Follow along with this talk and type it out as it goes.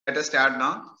let us start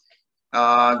now.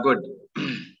 Good.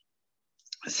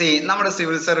 See, നമ്മുടെ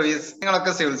civil service,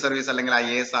 നിങ്ങളൊക്കെ civil service അല്ലെങ്കിൽ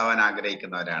IAS ആവാൻ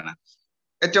ആഗ്രഹിക്കുന്നവരാണ്.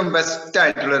 ഏറ്റവും ബെസ്റ്റ്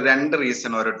ആയിട്ടുള്ള 2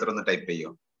 റീസൺ ഓരോരുത്തരൊന്ന് ടൈപ്പ്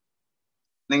ചെയ്യും.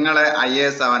 നിങ്ങൾ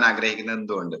IAS ആവാൻ ആഗ്രഹിക്കുന്നത്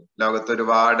എന്തുകൊണ്ട്? ലോകത്ത്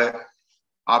ഒരുപാട്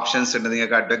ഓപ്ഷൻസ് ഉണ്ട്.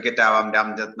 നിങ്ങൾക്ക് അഡ്വക്കേറ്റ് ആവാം,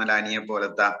 രാംജത്ത് മലാനിയെ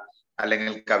പോലത്തെ,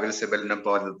 അല്ലെങ്കിൽ കപിൽ സിബലിനെ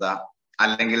പോലത്തെ,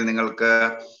 അല്ലെങ്കിൽ നിങ്ങൾക്ക്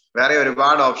വേറെ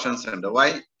ഒരുപാട് ഓപ്ഷൻസ് ഉണ്ട്. Why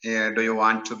do you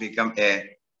want to become A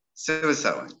civil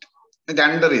servant?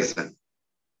 2 reason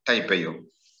type ചെയ്യൂ.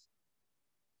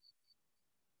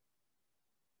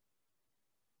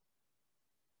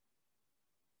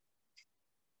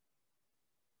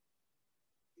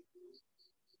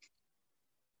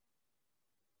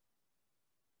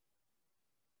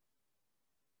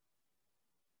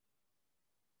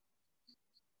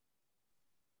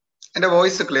 എന്റെ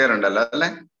വോയിസ് ക്ലിയർ ഉണ്ടല്ലോ അല്ലേ?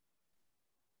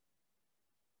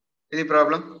 Any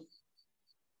problem?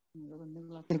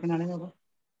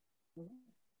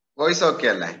 വോയിസ് ഓക്കെ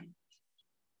അല്ലേ?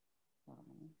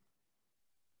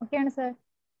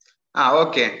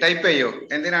 ഓക്കെ, ടൈപ്പ് ചെയ്യൂ.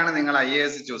 എന്തിനാണ് നിങ്ങൾ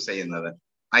IAS ചൂസ് ചെയ്യുന്നത്?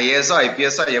 IAS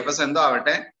IPS IFS എന്തോ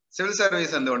ആവട്ടെ, സിവിൽ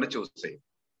സർവീസ് എന്തുകൊണ്ട് ചൂസ് ചെയ്യും?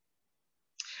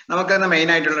 നമുക്കെന്ന് മെയിൻ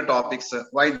ആയിട്ടുള്ള topics.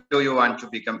 Why do you want to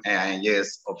become A IAS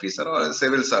officer or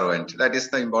civil servant? That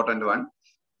is the important one.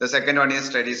 The second one is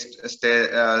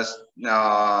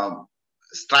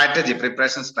strategy,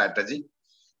 preparation strategy.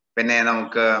 പിന്നെ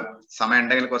നമുക്ക് സമയം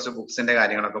ഉണ്ടെങ്കിൽ കുറച്ച് ബുക്സിന്റെ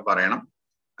കാര്യങ്ങളൊക്കെ പറയണം.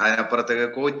 അതിനപ്പുറത്തേക്ക്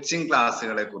കോച്ചിങ്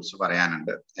ക്ലാസ്സുകളെ കുറിച്ച്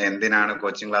പറയാനുണ്ട്. എന്തിനാണ്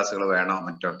കോച്ചിങ് ക്ലാസ്സുകൾ വേണോ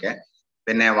മറ്റൊക്കെ.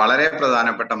 പിന്നെ വളരെ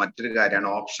പ്രധാനപ്പെട്ട മറ്റൊരു കാര്യമാണ്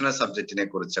ഓപ്ഷണൽ സബ്ജക്റ്റിനെ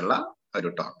കുറിച്ചുള്ള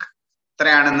ഒരു ടോക്ക്.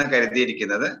 ഇത്രയാണെന്ന്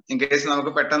കരുതിയിരിക്കുന്നത്. ഇൻ കേസ്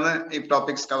നമുക്ക് പെട്ടെന്ന് ഈ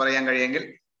ടോപ്പിക്സ് കവർ ചെയ്യാൻ കഴിയുമെങ്കിൽ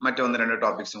മറ്റു 1-2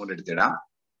 ടോപ്പിക്സും കൂടി എടുത്തിടാം.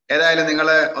 ഏതായാലും നിങ്ങൾ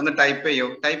ഒന്ന് ടൈപ്പ് ചെയ്യൂ.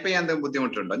 ടൈപ്പ് ചെയ്യാൻ എന്തെങ്കിലും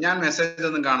ബുദ്ധിമുട്ടുണ്ടോ? ഞാൻ മെസ്സേജ്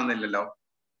ഒന്നും കാണുന്നില്ലല്ലോ.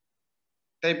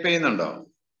 ടൈപ്പ് ചെയ്യുന്നുണ്ടോ?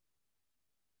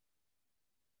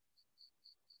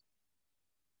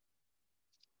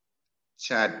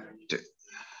 ചാറ്റ്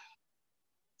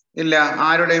ഇല്ല,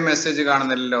 ആരുടെയും മെസ്സേജ്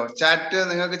കാണുന്നില്ലല്ലോ. ചാറ്റ്,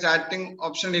 നിങ്ങൾക്ക് ചാറ്റിംഗ്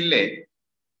ഓപ്ഷൻ ഇല്ലേ?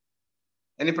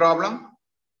 Any problem?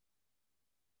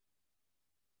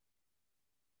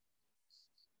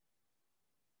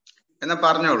 എന്നാ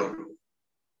പറഞ്ഞോളൂ.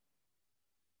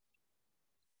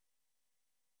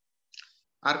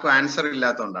 ആർക്കും ആൻസർ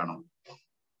ഇല്ലാത്തതുകൊണ്ടാണോ?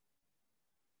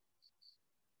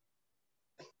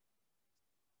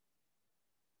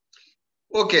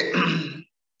 ഓക്കെ,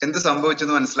 എന്ത്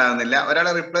സംഭവിച്ചെന്ന് മനസ്സിലാകുന്നില്ല.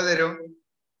 ഒരാളെ റിപ്ലൈ തരൂ.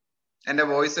 എന്റെ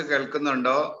വോയിസ്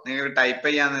കേൾക്കുന്നുണ്ടോ? നിങ്ങൾ ടൈപ്പ്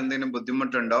ചെയ്യാൻ എന്തെങ്കിലും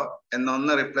ബുദ്ധിമുട്ടുണ്ടോ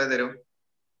എന്നൊന്ന് റിപ്ലൈ തരൂ.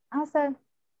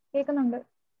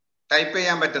 ടൈപ്പ്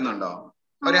ചെയ്യാൻ പറ്റുന്നുണ്ടോ?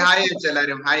 ഒരു ഹായ് അയച്ചേ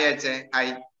എല്ലാരും. Hi അയച്ചേ.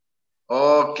 Hi.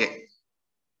 Okay,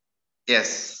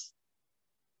 yes.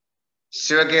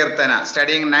 ശിവകീർത്തന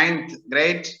studying 9th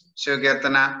great.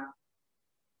 ശിവകീർത്തന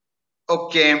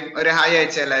okay, ഒരു ഹായ്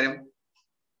അയച്ച എല്ലാരും.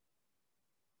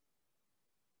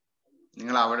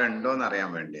 നിങ്ങൾ അവിടെ ഉണ്ടോന്ന് അറിയാൻ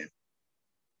വേണ്ടിയാ.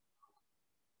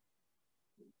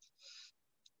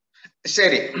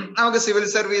 ശരി, നമുക്ക് സിവിൽ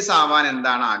സർവീസ് ആവാൻ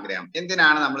എന്താണ് ആഗ്രഹം?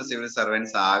 എന്തിനാണ് നമ്മൾ സിവിൽ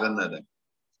സർവൻസ് ആകുന്നത്?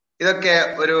 ഇതൊക്കെ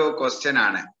ഒരു ക്വസ്റ്റ്യൻ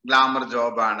ആണ്. ഗ്ലാമർ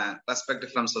ജോബ് ആണ്,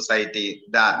 respect from society,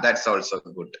 that's also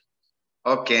good.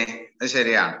 Okay, അത്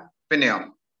ശരിയാണ്. പിന്നെയോ,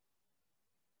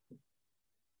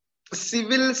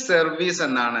 സിവിൽ സർവീസ്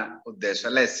എന്നാണ് ഉദ്ദേശം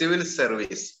അല്ലെ? സിവിൽ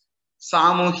സർവീസ്,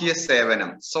 സാമൂഹ്യ സേവനം,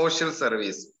 സോഷ്യൽ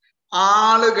സർവീസ്.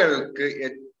 ആളുകൾക്ക്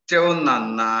ഏറ്റവും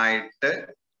നന്നായിട്ട്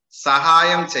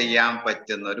സഹായം ചെയ്യാൻ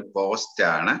പറ്റുന്ന ഒരു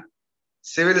പോസ്റ്റാണ്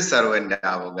സിവിൽ സർവന്റ്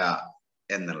ആവുക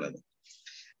എന്നുള്ളത്.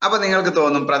 അപ്പൊ നിങ്ങൾക്ക്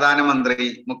തോന്നും പ്രധാനമന്ത്രി,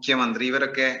 മുഖ്യമന്ത്രി,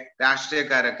 ഇവരൊക്കെ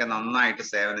രാഷ്ട്രീയക്കാരൊക്കെ നന്നായിട്ട്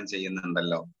സേവനം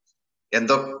ചെയ്യുന്നുണ്ടല്ലോ,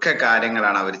 എന്തൊക്കെ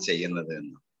കാര്യങ്ങളാണ് അവർ ചെയ്യുന്നത്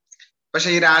എന്ന്. പക്ഷെ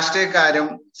ഈ രാഷ്ട്രീയക്കാരും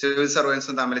സിവിൽ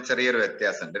സർവൻസും തമ്മിൽ ചെറിയൊരു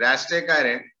വ്യത്യാസമുണ്ട്.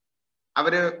 രാഷ്ട്രീയക്കാര്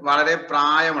അവര് വളരെ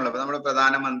പ്രായമുള്ള, നമ്മുടെ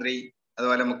പ്രധാനമന്ത്രി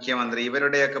അതുപോലെ മുഖ്യമന്ത്രി,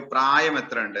 ഇവരുടെയൊക്കെ പ്രായം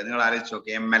എത്ര ഉണ്ട് നിങ്ങൾ ആലോചിച്ച്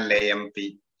നോക്കി. MLA MP.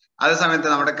 അതേ സമയത്ത്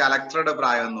നമ്മുടെ കലക്ടറുടെ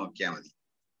പ്രായം ഒന്ന് നോക്കിയാൽ മതി.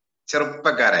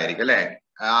 ചെറുപ്പക്കാരായിരിക്കും അല്ലെ?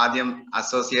 ആദ്യം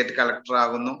അസോസിയേറ്റ് കളക്ടർ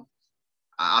ആകുന്നു,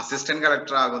 അസിസ്റ്റന്റ്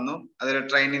കളക്ടർ ആകുന്നു, അതൊരു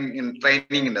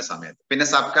ട്രെയിനിങ്ങിന്റെ സമയത്ത്. പിന്നെ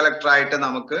സബ് കളക്ടറായിട്ട്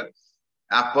നമുക്ക്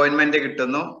അപ്പോയിന്റ്മെന്റ്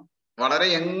കിട്ടുന്നു. വളരെ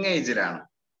യങ് ഏജിലാണ്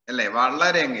അല്ലെ?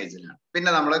 വളരെ യങ് ഏജിലാണ്. പിന്നെ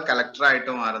നമ്മൾ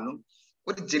കളക്ടറായിട്ട് മാറുന്നു.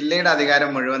 ഒരു ജില്ലയുടെ അധികാരം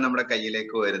മുഴുവൻ നമ്മുടെ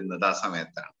കയ്യിലേക്ക് വരുന്നത് ആ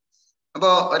സമയത്താണ്. അപ്പോ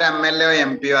ഒരു MLA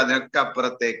MP അതിനൊക്കെ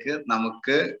അപ്പുറത്തേക്ക്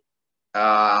നമുക്ക്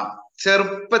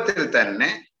ചെറുപ്പത്തിൽ തന്നെ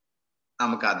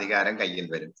നമുക്ക് അധികാരം കയ്യിൽ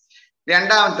വരും.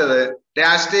 രണ്ടാമത്തത്,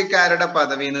 രാഷ്ട്രീയക്കാരുടെ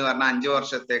പദവി എന്ന് പറഞ്ഞാൽ 5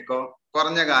 വർഷത്തേക്കോ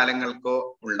കുറഞ്ഞ കാലങ്ങൾക്കോ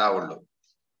ഉണ്ടാവുള്ളൂ.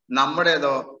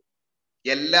 നമ്മുടേതോ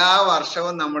എല്ലാ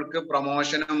വർഷവും നമ്മൾക്ക്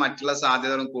പ്രൊമോഷനും മറ്റുള്ള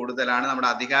സാധ്യതകളും കൂടുതലാണ്. നമ്മുടെ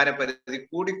അധികാര പരിധി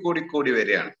കൂടി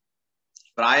വരികയാണ്.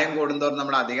 പ്രായം കൂടുന്തോറും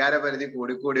നമ്മുടെ അധികാര പരിധി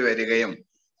കൂടി വരികയും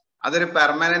അതൊരു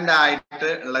പെർമനന്റ് ആയിട്ട്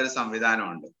ഉള്ള ഒരു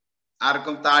സംവിധാനമുണ്ട്.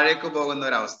 ആർക്കും താഴേക്ക് പോകുന്ന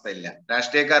ഒരു അവസ്ഥയില്ല.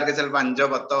 രാഷ്ട്രീയക്കാർക്ക് ചിലപ്പോൾ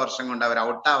 5-10 വർഷം കൊണ്ട് അവർ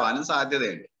ഔട്ടാവാനും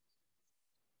സാധ്യതയുണ്ട്.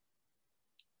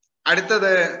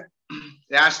 അടുത്തത്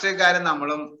രാഷ്ട്രീയക്കാരും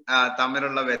നമ്മളും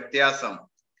തമ്മിലുള്ള വ്യത്യാസം.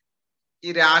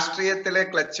 ഈ രാഷ്ട്രീയത്തിലെ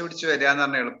ക്ലച്ച് പിടിച്ച് വരിക എന്ന്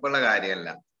പറഞ്ഞാൽ എളുപ്പമുള്ള കാര്യമല്ല.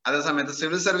 അതേ സമയത്ത്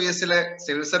civil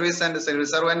service and civil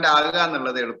servant ആകുക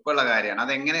എന്നുള്ളത് എളുപ്പമുള്ള കാര്യമാണ്.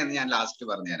 അതെങ്ങനെയെന്ന് ഞാൻ ലാസ്റ്റ്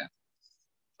പറഞ്ഞുതരാം.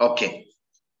 ഓക്കെ,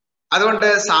 അതുകൊണ്ട്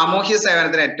സാമൂഹ്യ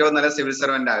സേവനത്തിന് ഏറ്റവും നല്ല സിവിൽ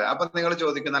സർവന്റ് ആകുക. അപ്പൊ നിങ്ങൾ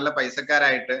ചോദിക്കും, നല്ല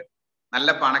പൈസക്കാരായിട്ട് നല്ല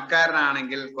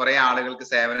പണക്കാരനാണെങ്കിൽ കുറെ ആളുകൾക്ക്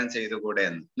സേവനം ചെയ്തുകൂടെ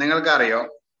എന്ന്. നിങ്ങൾക്കറിയോ,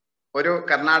 ഒരു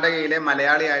കർണാടകയിലെ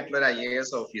മലയാളി ആയിട്ടുള്ള ഒരു IAS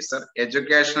ഓഫീസർ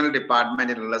എഡ്യൂക്കേഷണൽ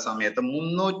ഡിപ്പാർട്ട്മെന്റിലുള്ള സമയത്ത്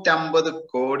 350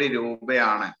 കോടി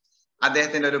രൂപയാണ്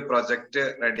അദ്ദേഹത്തിന്റെ ഒരു പ്രൊജക്ട്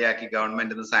റെഡിയാക്കി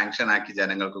ഗവൺമെന്റിൽ നിന്ന് സാങ്ഷൻ ആക്കി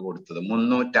ജനങ്ങൾക്ക് കൊടുത്തത്.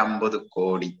 350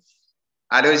 കോടി.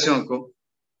 ആലോചിച്ച് നോക്കൂ.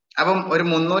 അപ്പം ഒരു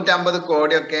 350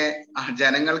 കോടിയൊക്കെ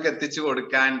ജനങ്ങൾക്ക് എത്തിച്ചു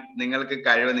കൊടുക്കാൻ നിങ്ങൾക്ക്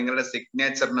കഴിവ്, നിങ്ങളുടെ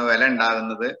സിഗ്നേച്ചറിന് വില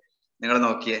ഉണ്ടാകുന്നത് നിങ്ങൾ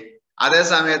നോക്കിയേ. അതേ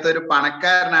സമയത്ത് ഒരു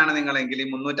പണക്കാരനാണ് നിങ്ങളെങ്കിൽ ഈ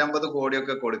 350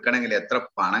 കോടിയൊക്കെ കൊടുക്കണമെങ്കിൽ എത്ര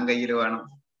പണം കയ്യിൽ വേണം?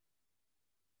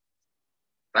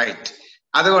 റൈറ്റ്.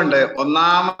 അതുകൊണ്ട്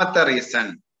ഒന്നാമത്തെ റീസൺ,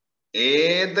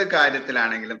 ഏത്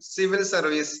കാര്യത്തിലാണെങ്കിലും സിവിൽ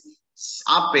സർവീസ്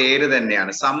ആ പേര്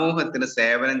തന്നെയാണ്, സമൂഹത്തിന്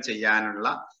സേവനം ചെയ്യാനുള്ള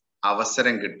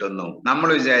അവസരം കിട്ടുന്നു. നമ്മൾ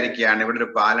വിചാരിക്കുകയാണ് ഇവിടെ ഒരു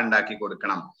പാലുണ്ടാക്കി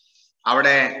കൊടുക്കണം,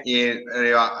 അവിടെ ഈ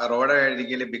റോഡ്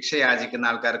അരികിൽ ഭിക്ഷ യാചിക്കുന്ന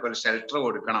ആൾക്കാർക്ക് ഒരു ഷെൽട്ടർ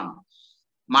കൊടുക്കണം,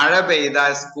 മഴ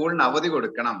പെയ്താൽ സ്കൂളിന് അവധി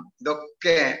കൊടുക്കണം.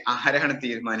 ഇതൊക്കെ ആരാണ്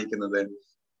തീരുമാനിക്കുന്നത്?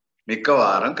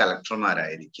 മിക്കവാറും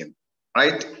കളക്ടർമാരായിരിക്കും.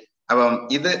 റൈറ്റ്. അപ്പം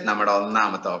ഇത് നമ്മുടെ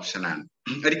ഒന്നാമത്തെ ഓപ്ഷനാണ്.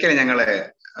 ഒരിക്കലും ഞങ്ങള്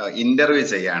ഇന്റർവ്യൂ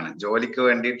ചെയ്യാണ്, ജോലിക്ക്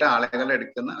വേണ്ടിയിട്ട് ആളുകളെ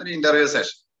എടുക്കുന്ന ഒരു ഇന്റർവ്യൂ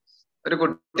സെഷൻ. ഒരു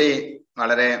കുട്ടി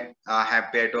വളരെ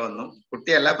ഹാപ്പി ആയിട്ട് വന്നു.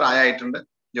 കുട്ടിയല്ല, പ്രായമായിട്ടുണ്ട്.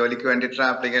 ജോലിക്ക് വേണ്ടിയിട്ടുള്ള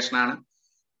ആപ്ലിക്കേഷനാണ്.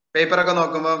 പേപ്പറൊക്കെ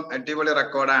നോക്കുമ്പോൾ അടിപൊളി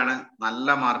റെക്കോർഡാണ്,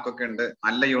 നല്ല മാർക്കൊക്കെ ഉണ്ട്,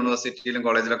 നല്ല യൂണിവേഴ്സിറ്റിയിലും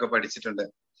കോളേജിലൊക്കെ പഠിച്ചിട്ടുണ്ട്.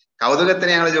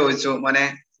 കൗതുകത്തിന് ഞങ്ങൾ ചോദിച്ചു, മോനെ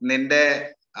നിന്റെ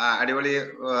അടിപൊളി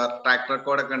ട്രാക്ക്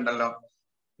റെക്കോർഡൊക്കെ ഉണ്ടല്ലോ,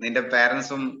 നിന്റെ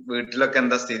പേരൻസും വീട്ടിലൊക്കെ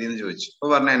എന്താ സ്ഥിതി എന്ന് ചോദിച്ചു. അപ്പൊ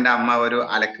പറഞ്ഞു, എന്റെ അമ്മ ഒരു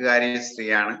അലക്കുകാരി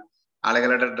സ്ത്രീയാണ്,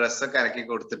 ആളുകളുടെ ഡ്രസ്സൊക്കെ അലക്കി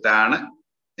കൊടുത്തിട്ടാണ്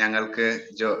ഞങ്ങൾക്ക്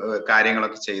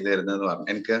കാര്യങ്ങളൊക്കെ ചെയ്തു തരുന്നതെന്ന് പറഞ്ഞു.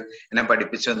 എന്നെ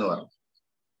പഠിപ്പിച്ചെന്ന് പറഞ്ഞു.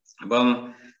 അപ്പം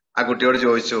ആ കുട്ടിയോട്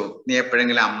ചോദിച്ചു, നീ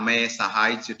എപ്പോഴെങ്കിലും അമ്മയെ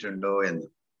സഹായിച്ചിട്ടുണ്ടോ എന്ന്.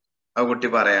 ആ കുട്ടി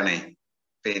പറയണേ,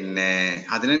 പിന്നെ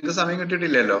അതിനെനിക്ക് സമയം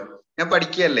കിട്ടിയിട്ടില്ലല്ലോ, ഞാൻ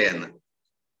പഠിക്കുകയല്ലേ എന്ന്.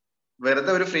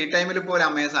 വെറുതെ ഒരു ഫ്രീ ടൈമിൽ പോലും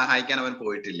അമ്മയെ സഹായിക്കാൻ അവൻ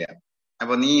പോയിട്ടില്ല.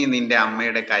 അപ്പൊ നീ നിന്റെ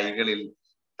അമ്മയുടെ കൈകളിൽ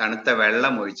തണുത്ത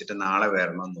വെള്ളം ഒഴിച്ചിട്ട് നാളെ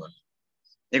വരണമെന്ന് പറഞ്ഞു.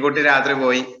 ഈ കുട്ടി രാത്രി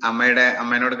പോയി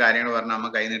അമ്മേനോട് കാര്യങ്ങൾ പറഞ്ഞു. അമ്മ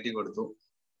കൈ നീട്ടി കൊടുത്തു.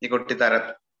 ഈ കുട്ടി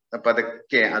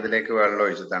പതുക്കെ അതിലേക്ക് വെള്ളം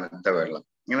ഒഴിച്ചു, തണുത്ത വെള്ളം.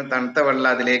 ഇങ്ങനെ തണുത്ത വെള്ളം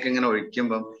അതിലേക്ക് ഇങ്ങനെ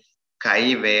ഒഴിക്കുമ്പം കൈ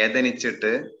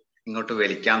വേദനിച്ചിട്ട് ഇങ്ങോട്ട്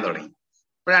വലിക്കാൻ തുടങ്ങി.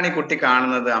 അപ്പോഴാണ് ഈ കുട്ടി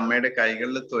കാണുന്നത് അമ്മയുടെ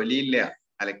കൈകളിൽ തൊലിയില്ല,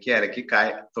 അലക്കി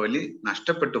തൊലി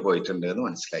നഷ്ടപ്പെട്ടു പോയിട്ടുണ്ട് എന്ന്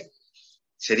മനസ്സിലായി.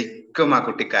 ശരിക്കും ആ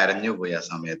കുട്ടി കരഞ്ഞുപോയി ആ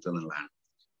സമയത്ത് എന്നുള്ളതാണ്.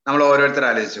 നമ്മൾ ഓരോരുത്തർ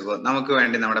ആലോചിച്ചു, നമുക്ക്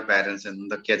വേണ്ടി നമ്മുടെ പാരന്റ്സ്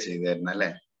എന്തൊക്കെയാ ചെയ്തു തരുന്നത്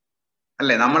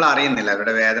അല്ലേ? നമ്മൾ അറിയുന്നില്ല,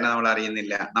 അവരുടെ വേദന നമ്മൾ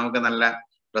അറിയുന്നില്ല. നമുക്ക് നല്ല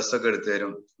ഡ്രസ്സൊക്കെ എടുത്തു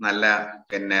തരും, നല്ല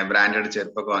ബ്രാൻഡഡ്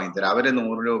ചെരുപ്പൊക്കെ വാങ്ങിത്തരും. അവര്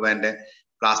 100 രൂപേന്റെ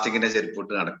പ്ലാസ്റ്റിക്കിന്റെ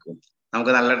ചെരുപ്പിട്ട് നടക്കും.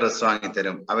 നമുക്ക് നല്ല ഡ്രസ്സ്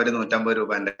വാങ്ങിത്തരും. അവര് 150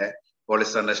 രൂപേന്റെ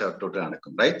പോളിസ്റ്ററിന്റെ ഷർട്ട് ഇട്ട്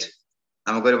നടക്കും. റൈറ്റ്.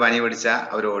 നമുക്കൊരു പനി പിടിച്ചാൽ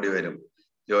അവർ ഓടി വരും,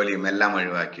 ജോലിയും എല്ലാം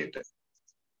ഒഴിവാക്കിയിട്ട്.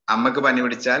 അമ്മക്ക് പനി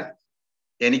പിടിച്ചാൽ,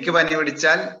 എനിക്ക് പനി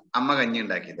പിടിച്ചാൽ അമ്മ കഞ്ഞി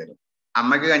ഉണ്ടാക്കി തരും.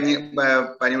 അമ്മക്ക്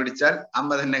പനി പിടിച്ചാൽ അമ്മ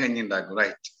തന്നെ കഞ്ഞി ഉണ്ടാക്കും.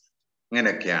 റൈറ്റ്.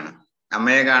 ഇങ്ങനെയൊക്കെയാണ്.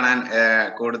 അമ്മയെ കാണാൻ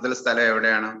കൂടുതൽ സ്ഥലം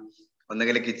എവിടെയാണ്?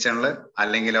 ഒന്നുകിൽ കിച്ചണില്,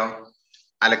 അല്ലെങ്കിലോ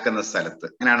അലക്കുന്ന സ്ഥലത്ത്.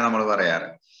 ഇങ്ങനെയാണ് നമ്മൾ പറയാറ്.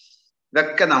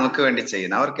 ഇതൊക്കെ നമുക്ക് വേണ്ടി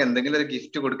ചെയ്യുന്ന, അവർക്ക് എന്തെങ്കിലും ഒരു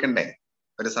ഗിഫ്റ്റ് കൊടുക്കണ്ടേ,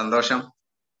 ഒരു സന്തോഷം.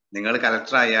 നിങ്ങൾ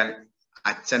കളക്ടർ ആയാൽ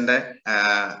അച്ഛന്റെ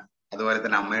അതുപോലെ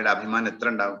തന്നെ അമ്മയുടെ അഭിമാനം എത്ര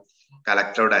ഉണ്ടാവും?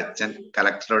 കളക്ടറുടെ അച്ഛൻ,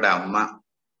 കളക്ടറുടെ അമ്മ.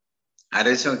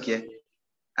 ആലോചിച്ച് നോക്കിയേ.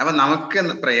 അപ്പൊ നമുക്ക്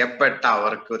പ്രിയപ്പെട്ട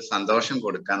അവർക്ക് ഒരു സന്തോഷം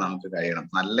കൊടുക്കാൻ നമുക്ക് കഴിയണം.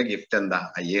 നല്ല ഗിഫ്റ്റ് എന്താ?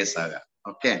 IAS ആകുക.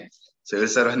 ഓക്കെ, സിവിൽ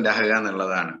സർവന്റ് ആകുക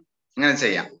എന്നുള്ളതാണ്. അങ്ങനെ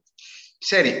ചെയ്യാം.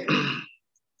 ശരി.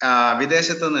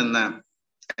 വിദേശത്ത് നിന്ന്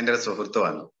എൻ്റെ ഒരു സുഹൃത്ത്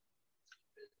വന്നു.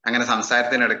 അങ്ങനെ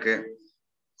സംസാരത്തിനിടക്ക്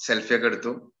സെൽഫി ഒക്കെ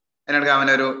എടുത്തു. അതിനിടക്ക്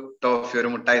അവനൊരു ടോഫി, ഒരു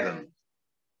മുട്ടായി തന്നു.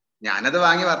 ഞാനത്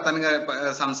വാങ്ങി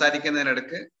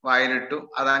സംസാരിക്കുന്നതിനിടക്ക് വായിലിട്ടു.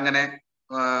 അതങ്ങനെ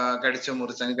കടിച്ചു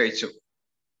മുറിച്ചങ്ങ് കഴിച്ചു.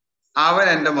 അവൻ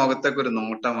എൻ്റെ മുഖത്തൊക്കെ ഒരു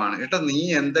നോട്ടമാണ്. ഏട്ടാ നീ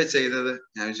എന്താ ചെയ്തത്?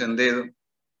 ഞാൻ ചോദിച്ചു, എന്ത് ചെയ്തു?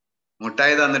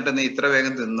 മുട്ടായി തന്നിട്ട് നീ ഇത്ര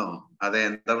വേഗം തിന്നോ? അതെ,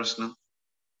 എന്താ പ്രശ്നം?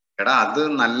 എടാ അത്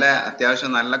നല്ല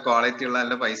അത്യാവശ്യം നല്ല ക്വാളിറ്റി ഉള്ള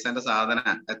നല്ല പൈസന്റെ സാധന.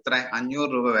 എത്ര? 500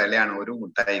 രൂപ വിലയാണ് ഒരു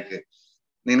മുട്ടായിക്ക്.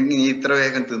 നീ ഇത്ര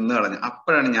വേഗം തിന്നു കളഞ്ഞു.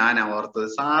 അപ്പോഴാണ് ഞാൻ ഓർത്തത്,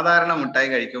 സാധാരണ മുട്ടായി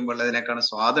കഴിക്കുമ്പോൾ അതിനേക്കാളും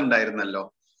സ്വാദ് ഉണ്ടായിരുന്നല്ലോ.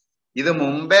 ഇത്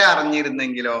മുമ്പേ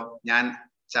അറിഞ്ഞിരുന്നെങ്കിലോ ഞാൻ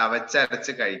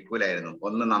ചവച്ചരച്ച് കഴിക്കൂലായിരുന്നു.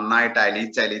 ഒന്ന് നന്നായിട്ട്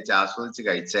അലിച്ച് ആസ്വദിച്ച്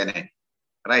കഴിച്ചേനെ.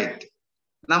 റൈറ്റ്.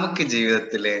 നമുക്ക്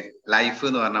ജീവിതത്തില് ലൈഫ്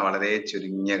എന്ന് പറഞ്ഞാൽ വളരെ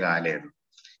ചുരുങ്ങിയ കാലമായിരുന്നു.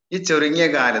 ഈ ചുരുങ്ങിയ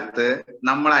കാലത്ത്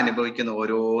നമ്മൾ അനുഭവിക്കുന്ന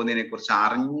ഓരോന്നിനെ കുറിച്ച്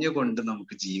അറിഞ്ഞുകൊണ്ട്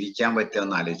നമുക്ക് ജീവിക്കാൻ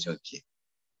പറ്റുമെന്ന് ആലോചിച്ച് നോക്കിയേ.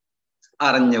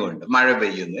 അറിഞ്ഞുകൊണ്ട് മഴ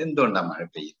പെയ്യുന്നു, എന്തുകൊണ്ടാണ് മഴ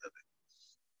പെയ്യുന്നത്?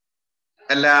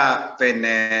 എല്ലാ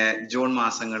ജൂൺ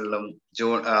മാസങ്ങളിലും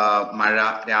മഴ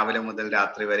രാവിലെ മുതൽ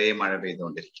രാത്രി വരെ മഴ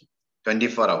പെയ്തുകൊണ്ടിരിക്കും,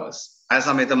 24 hours. ആ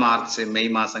സമയത്ത് മാർച്ച്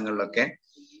മെയ് മാസങ്ങളിലൊക്കെ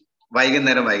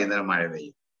വൈകുന്നേരം മഴ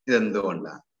പെയ്യും.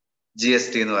 ഇതെന്തുകൊണ്ടാണ്?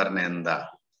 GST എന്ന് പറഞ്ഞ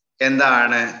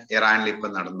എന്താണ് ഇറാനിൽ ഇപ്പൊ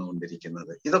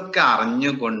നടന്നുകൊണ്ടിരിക്കുന്നത്? ഇതൊക്കെ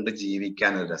അറിഞ്ഞുകൊണ്ട്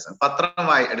ജീവിക്കാൻ ഒരു രസം. പത്രം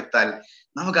എടുത്താൽ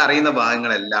നമുക്ക് അറിയുന്ന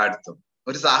ഭാഗങ്ങൾ എല്ലായിടത്തും.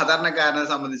 ഒരു സാധാരണക്കാരനെ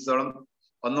സംബന്ധിച്ചിടത്തോളം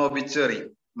ഒന്ന് ഒബിച്വറി,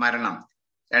 മരണം,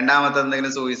 രണ്ടാമത്തെ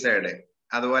എന്തെങ്കിലും സൂയിസൈഡ്,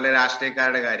 അതുപോലെ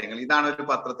രാഷ്ട്രീയക്കാരുടെ കാര്യങ്ങൾ, ഇതാണ് ഒരു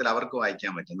പത്രത്തിൽ അവർക്ക്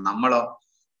വായിക്കാൻ പറ്റും.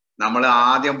 നമ്മൾ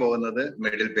ആദ്യം പോകുന്നത്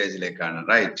മിഡിൽ പേജിലേക്കാണ്,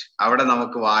 റൈറ്റ്? അവിടെ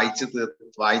നമുക്ക്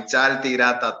വായിച്ചാൽ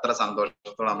തീരാത്ത അത്ര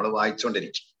സന്തോഷത്തോടെ നമ്മൾ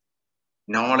വായിച്ചുകൊണ്ടിരിക്കും.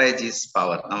 നോളേജ് ഈസ്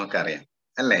പവർ, നമുക്കറിയാം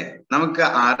അല്ലേ? നമുക്ക്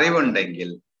അറിവുണ്ടെങ്കിൽ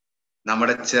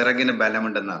നമ്മുടെ ചിറകിന്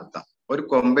ബലമുണ്ടെന്ന് അർത്ഥം. ഒരു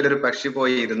കൊമ്പിൽ ഒരു പക്ഷി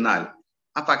പോയി ഇരുന്നാൽ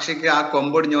ആ പക്ഷിക്ക് ആ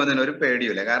കൊമ്പൊടിഞ്ഞു പോകുന്നതിന് ഒരു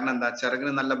പേടിയില്ല. കാരണം എന്താ?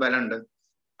 ചിറകിന് നല്ല ബലമുണ്ട്.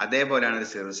 അതേപോലെയാണ് ഒരു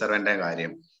സിവിൽ സർവന്റെ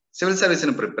കാര്യം. സിവിൽ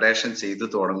സർവീസിന് പ്രിപ്പറേഷൻ ചെയ്തു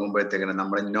തുടങ്ങുമ്പോഴത്തേക്കിന്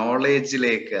നമ്മൾ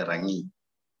നോളേജിലേക്ക് ഇറങ്ങി.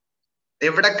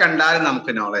 എവിടെ കണ്ടാലും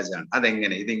നമുക്ക് നോളേജാണ്.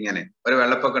 അതെങ്ങനെ? ഇതിങ്ങനെ ഒരു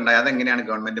വെള്ളപ്പൊക്കം ഉണ്ടായി, അതെങ്ങനെയാണ്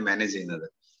ഗവൺമെന്റ് മാനേജ് ചെയ്യുന്നത്?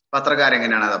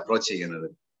 പത്രക്കാരെങ്ങനെയാണ് അത് അപ്രോച്ച് ചെയ്യുന്നത്?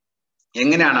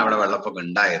 എങ്ങനെയാണ് അവിടെ വെള്ളപ്പൊക്കം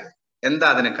ഉണ്ടായത്? എന്താ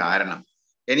അതിന് കാരണം?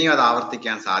 ഇനിയും അത്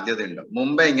ആവർത്തിക്കാൻ സാധ്യതയുണ്ടോ?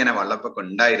 മുമ്പേ ഇങ്ങനെ വെള്ളപ്പൊക്കം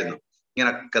ഉണ്ടായിരുന്നു?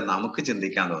 ഇങ്ങനൊക്കെ നമുക്ക്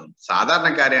ചിന്തിക്കാൻ തോന്നും.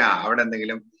 സാധാരണക്കാരെ അവിടെ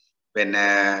എന്തെങ്കിലും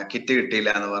കിറ്റ് കിട്ടിയില്ല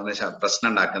എന്ന് പറഞ്ഞ് പ്രശ്നം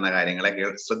ഉണ്ടാക്കുന്ന കാര്യങ്ങളെ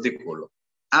ശ്രദ്ധിക്കുള്ളൂ.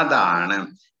 അതാണ്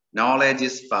നോളേജ്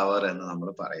ഈസ് പവർ എന്ന് നമ്മൾ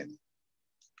പറയുന്നത്,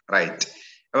 റൈറ്റ്?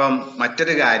 അപ്പം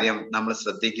മറ്റൊരു കാര്യം നമ്മൾ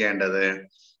ശ്രദ്ധിക്കേണ്ടത്,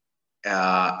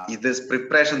 ഇത്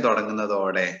പ്രിപ്പറേഷൻ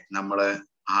തുടങ്ങുന്നതോടെ നമ്മൾ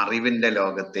അറിവിന്റെ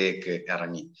ലോകത്തേക്ക്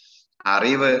ഇറങ്ങി.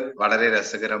 അറിവ് വളരെ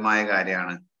രസകരമായ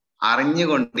കാര്യമാണ്.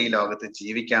 അറിഞ്ഞുകൊണ്ട് ഈ ലോകത്ത്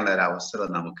ജീവിക്കാനുള്ള ഒരു അവസരം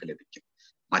നമുക്ക് ലഭിക്കും.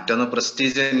 മറ്റൊന്ന്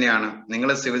പ്രസ്റ്റീജ് തന്നെയാണ്. നിങ്ങൾ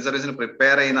സിവിൽ സർവീസിന്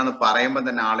പ്രിപ്പയർ ചെയ്യുന്നതെന്ന് പറയുമ്പോൾ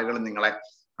തന്നെ ആളുകൾ നിങ്ങളെ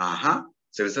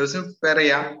സിവിൽ സർവീസിന് പ്രിപ്പയർ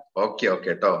ചെയ്യാം, ഓക്കെ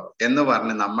കേട്ടോ എന്ന്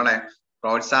പറഞ്ഞ് നമ്മളെ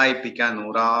പ്രോത്സാഹിപ്പിക്കാൻ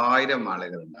 100,000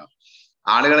 ആളുകൾ ഉണ്ടാവും.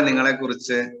 ആളുകൾ നിങ്ങളെ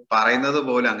കുറിച്ച് പറയുന്നത്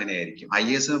പോലും അങ്ങനെയായിരിക്കും.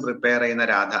 IAS പ്രിപ്പയർ ചെയ്യുന്ന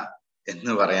രാധ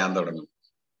എന്ന് പറയാൻ തുടങ്ങും,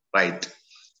 റൈറ്റ്?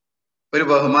 ഒരു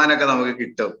ബഹുമാനമൊക്കെ നമുക്ക്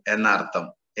കിട്ടും എന്നർത്ഥം.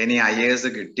 ഇനി IAS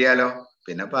കിട്ടിയാലോ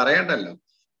പിന്നെ പറയണ്ടല്ലോ.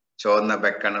 ചുവന്ന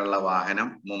ബെക്കണുള്ള വാഹനം,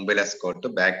 മുമ്പിൽ എസ്കോട്ട്,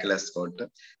 ബാക്കിൽ എസ്കോട്ട്,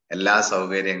 എല്ലാ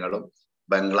സൗകര്യങ്ങളും,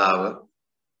 ബംഗ്ലാവ്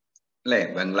അല്ലെ?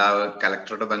 ബംഗ്ലാവ്,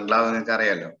 കലക്ടറുടെ ബംഗ്ലാവ് നിങ്ങൾക്ക്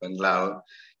അറിയാലോ. ബംഗ്ലാവ്,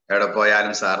 എവിടെ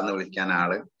പോയാലും സാറിന് വിളിക്കാൻ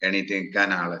ആള്, എണീറ്റ്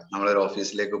നിൽക്കാൻ ആള്. നമ്മളൊരു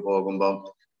ഓഫീസിലേക്ക് പോകുമ്പോൾ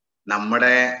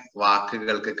നമ്മുടെ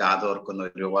വാക്കുകൾക്ക് കാതോർക്കുന്ന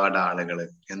ഒരുപാട് ആളുകൾ.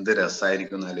 എന്ത്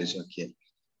രസമായിരിക്കും എന്ന് ആലോചിച്ച് നോക്കിയേ.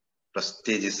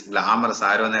 പ്രസ്റ്റീജിയസ്, ഗ്ലാമറസ്,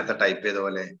 ആരോ നേരത്തെ ടൈപ്പ് ചെയ്ത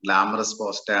പോലെ ഗ്ലാമറസ്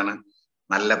പോസ്റ്റ് ആണ്,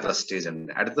 നല്ല പ്രസ്റ്റീജ്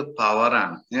ഉണ്ട്. അടുത്ത്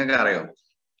പവറാണ്. നിങ്ങൾക്ക് അറിയോ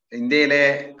ഇന്ത്യയിലെ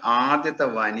ആദ്യത്തെ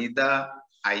വനിതാ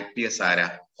IPS ആരാ?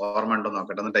 ഓർമ്മ ഉണ്ടോ?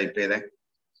 നോക്കട്ടെ, ഒന്ന് ടൈപ്പ് ചെയ്തേ.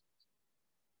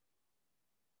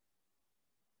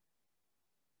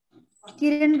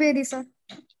 കിരൺ ബേദി സർ.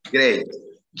 ഗ്രേറ്റ്,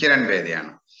 കിരൺ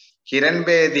ബേദിയാണ്. കിരൺ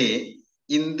ബേദി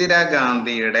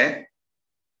ഇന്ദിരാഗാന്ധിയുടെ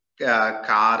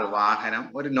വാഹനം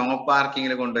ഒരു നോ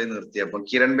പാർക്കിങ്ങിൽ കൊണ്ടുപോയി നിർത്തിയപ്പോൾ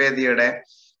കിരൺ ബേദിയുടെ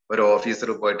ഒരു ഓഫീസർ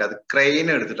പോയിട്ട് അത് ക്രെയിൻ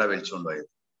എടുത്തിട്ടാണ് വലിച്ചുകൊണ്ടുപോയത്.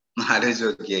 ആലോചിച്ച്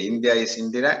നോക്കിയേ. India is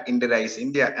Indira, Indira is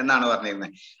India എന്നാണ്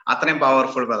പറഞ്ഞിരുന്നത്. അത്രയും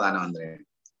പവർഫുൾ പ്രധാനമന്ത്രിയാണ്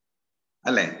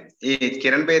അല്ലെ? ഈ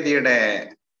കിരൺ ബേദിയുടെ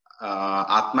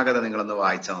ആത്മകഥ നിങ്ങളൊന്ന്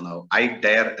വായിച്ചാൽ നന്നാവും. ഐ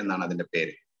ഡെയർ എന്നാണ് അതിന്റെ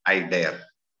പേര്. I dare.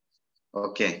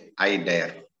 Okay, I dare.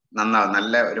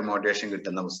 നല്ല ഒരു മോട്ടിവേഷൻ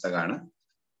കിട്ടുന്ന പുസ്തകമാണ്.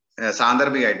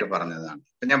 സാന്ദർഭികമായിട്ട് പറഞ്ഞതാണ്.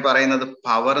 ഇപ്പൊ ഞാൻ പറയുന്നത്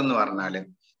പവർ എന്ന് പറഞ്ഞാല്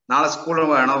നാളെ സ്കൂളിൽ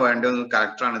വേണോ വേണ്ടോ എന്ന്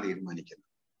കളക്ടറാണ് തീരുമാനിക്കുന്നത്.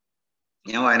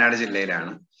 ഞാൻ വയനാട്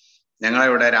ജില്ലയിലാണ്.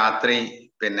 ഞങ്ങളിവിടെ രാത്രി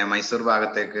മൈസൂർ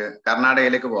ഭാഗത്തേക്ക്,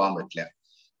 കർണാടകയിലേക്ക് പോകാൻ പറ്റില്ല.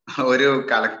 ഒരു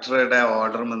കളക്ടറുടെ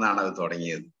ഓർഡറിൽ നിന്നാണ് അത്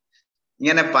തുടങ്ങിയത്.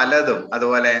 ഇങ്ങനെ പലതും.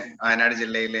 അതുപോലെ വയനാട്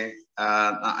ജില്ലയിലെ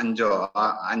 5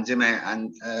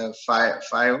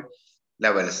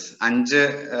 ലെവൽസ്, 5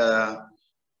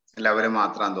 ലെവല്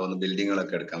മാത്രമാണെന്ന് തോന്നുന്നു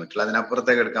ബിൽഡിങ്ങുകളൊക്കെ എടുക്കാൻ പറ്റില്ല,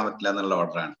 അതിനപ്പുറത്തേക്ക് എടുക്കാൻ പറ്റില്ല എന്നുള്ള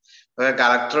ഓർഡറാണ്. അതൊക്കെ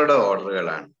കളക്ടറുടെ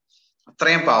ഓർഡറുകളാണ്.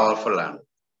 അത്രയും പവർഫുൾ ആണ്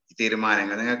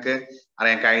തീരുമാനങ്ങൾ. നിങ്ങൾക്ക്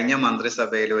അറിയാം, കഴിഞ്ഞ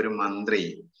മന്ത്രിസഭയിൽ ഒരു മന്ത്രി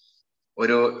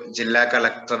ഒരു ജില്ലാ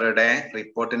കളക്ടറുടെ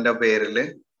റിപ്പോർട്ടിന്റെ പേരിൽ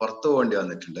പുറത്തു പോകേണ്ടി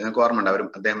വന്നിട്ടുണ്ട്. നിങ്ങൾക്ക് ഓർമ്മ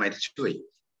ഉണ്ട്? അദ്ദേഹം മരിച്ചുപോയി.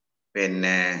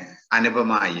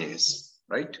 Anupama IAS,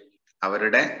 right?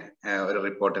 അവരുടെ ഒരു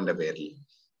റിപ്പോർട്ടിന്റെ പേരിൽ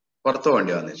പുറത്തു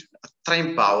പോകേണ്ടി വന്നിട്ടുണ്ട്. അത്രയും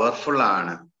പവർഫുൾ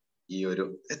ആണ് ഈ ഒരു,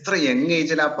 എത്ര യങ്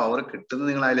ഏജിൽ ആ പവർ കിട്ടുന്നത്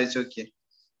നിങ്ങൾ ആലോചിച്ച് നോക്കിയേ.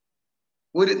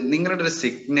 നിങ്ങളുടെ ഒരു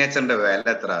സിഗ്നേച്ചറിന്റെ വില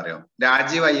എത്ര അറിയോ?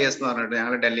 രാജീവ് IAS എന്ന് പറഞ്ഞിട്ട്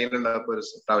ഞങ്ങൾ ഡൽഹിയിലുള്ളപ്പോൾ ഒരു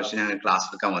പ്രാവശ്യം ഞങ്ങൾ ക്ലാസ്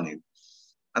എടുക്കാൻ വന്നിരുന്നു.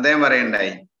 അദ്ദേഹം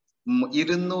പറയണ്ടായി,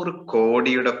 200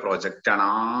 കോടിയുടെ പ്രൊജക്റ്റാണ്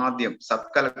ആദ്യം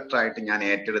സബ് കളക്ടറായിട്ട് ഞാൻ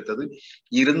ഏറ്റെടുത്തത്.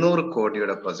 200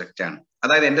 കോടിയുടെ പ്രൊജക്റ്റാണ്.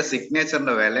 അതായത് എന്റെ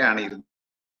സിഗ്നേച്ചറിന്റെ വിലയാണ്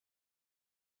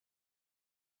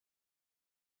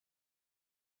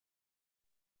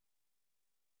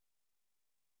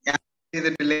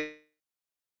ചെയ്തിട്ടില്ലേ?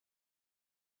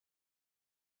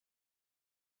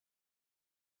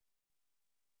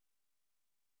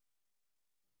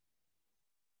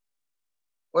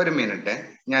 ഒരു മിനിറ്റ്,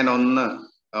 ഞാൻ ഒന്ന്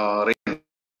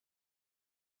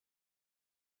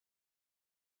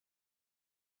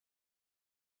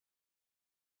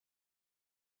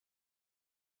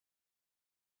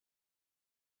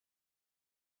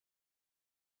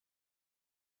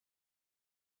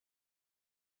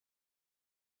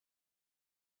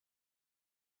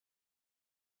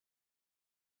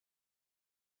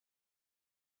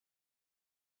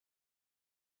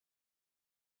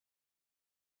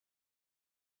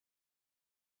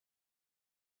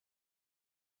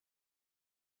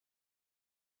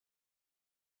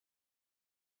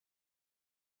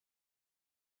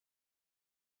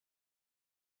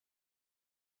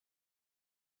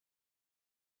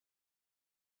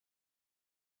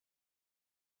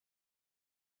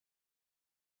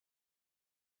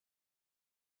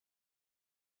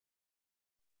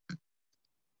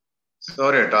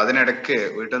സോറി കേട്ടോ, അതിനിടയ്ക്ക്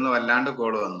വീട്ടിൽ നിന്ന് വല്ലാണ്ട്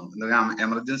കോള് വന്നു.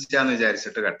 എമർജൻസി ആന്ന്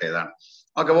വിചാരിച്ചിട്ട് കട്ട് ചെയ്താണ്.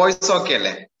 ഓക്കെ, വോയിസ് ഓക്കെ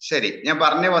അല്ലേ? ശരി, ഞാൻ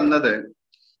പറഞ്ഞു വന്നത്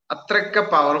അത്രയ്ക്ക്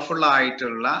പവർഫുൾ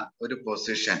ആയിട്ടുള്ള ഒരു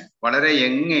പൊസിഷൻ വളരെ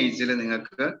യങ് ഏജിൽ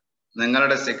നിങ്ങൾക്ക്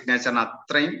നിങ്ങളുടെ സിഗ്നേച്ചറിന്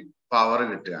അത്രയും പവർ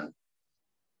കിട്ടുകയാണ്.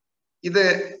 ഇത്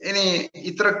ഇനി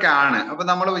ഇത്രയൊക്കെ ആണ്. അപ്പൊ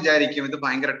നമ്മൾ വിചാരിക്കും ഇത്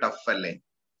ഭയങ്കര ടഫ് അല്ലേ,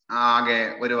 ആകെ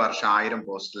ഒരു വർഷം 1000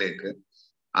 പോസ്റ്റിലേക്ക്,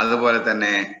 അതുപോലെ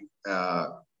തന്നെ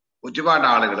ഒരുപാട്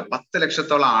ആളുകൾ 10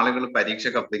 ലക്ഷത്തോളം ആളുകൾ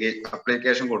പരീക്ഷയ്ക്ക്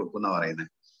അപ്ലിക്കേഷൻ കൊടുക്കുന്ന പറയുന്നത്.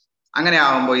 അങ്ങനെ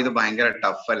ആവുമ്പോൾ ഇത് ഭയങ്കര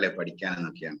ടഫ് അല്ലേ പഠിക്കാൻ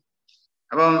എന്നൊക്കെയാണ്.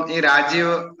 അപ്പം ഈ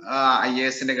രാജീവ്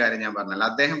IASന്റെ കാര്യം ഞാൻ പറഞ്ഞല്ലോ,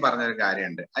 അദ്ദേഹം പറഞ്ഞൊരു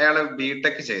കാര്യമുണ്ട്. അയാള്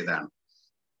ബിടെക് ചെയ്താണ്.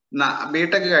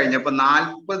 ബിടെക് കഴിഞ്ഞപ്പോ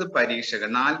 40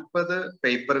 പരീക്ഷകൾ 40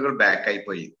 പേപ്പറുകൾ ബാക്കായി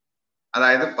പോയി.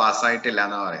 അതായത് പാസ്സായിട്ടില്ല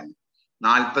എന്നാ പറയുന്നത്.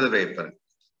 40 പേപ്പർ.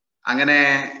 അങ്ങനെ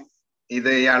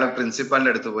ഇത് ഇയാള്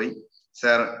പ്രിൻസിപ്പാളിന്റെ അടുത്ത് പോയി,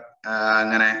 സർ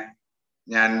അങ്ങനെ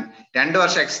ഞാൻ 2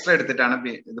 വർഷം എക്സ്ട്രാ എടുത്തിട്ടാണ്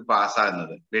ഇത്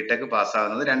പാസ്സാകുന്നത്, ബിടെക്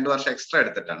പാസ്സാകുന്നത് 2 വർഷം എക്സ്ട്രാ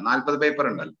എടുത്തിട്ടാണ്. 40 പേപ്പർ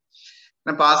ഉണ്ടല്ലോ.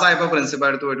 ഞാൻ പാസ്സായപ്പോ പ്രിൻസിപ്പൽ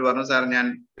അടുത്ത് പോയിട്ട് പറഞ്ഞു, സാർ ഞാൻ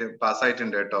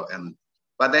പാസ്സായിട്ടുണ്ട് കേട്ടോ എന്ന്.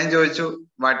 അപ്പൊ അദ്ദേഹം ചോദിച്ചു,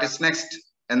 വാട്ട് ഇസ് നെക്സ്റ്റ്,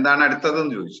 എന്താണ്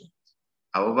അടുത്തതെന്ന് ചോദിച്ചു.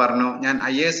 അവ പറഞ്ഞു, ഞാൻ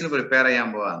IASന് പ്രിപ്പയർ ചെയ്യാൻ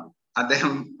പോവാന്ന്.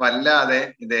 അദ്ദേഹം വല്ലാതെ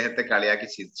ഇദ്ദേഹത്തെ കളിയാക്കി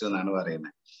ചിരിച്ചു എന്നാണ്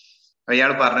പറയുന്നത്. അപ്പൊ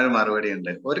ഇയാൾ പറഞ്ഞൊരു മറുപടി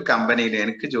ഉണ്ട്, ഒരു കമ്പനിയിൽ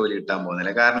എനിക്ക് ജോലി കിട്ടാൻ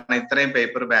പോകുന്നില്ല, കാരണം ഇത്രയും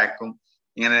പേപ്പർ ബാക്കും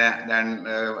ഇങ്ങനെ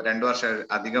 2 വർഷം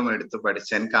അധികം എടുത്ത്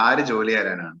പഠിച്ച് എനിക്ക് ആര് ജോലി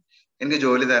തരാനാണ്, എനിക്ക്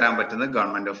ജോലി തരാൻ പറ്റുന്നത്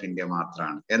ഗവൺമെന്റ് ഓഫ് ഇന്ത്യ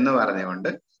മാത്രമാണ് എന്ന് പറഞ്ഞുകൊണ്ട്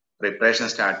പ്രിപ്പറേഷൻ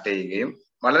സ്റ്റാർട്ട് ചെയ്യുകയും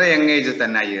വളരെ യങ് ഏജിൽ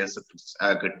തന്നെ IAS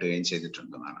കിട്ടുകയും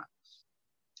ചെയ്തിട്ടുണ്ടെന്നാണ്.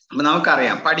 അപ്പൊ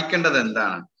നമുക്കറിയാം പഠിക്കേണ്ടത്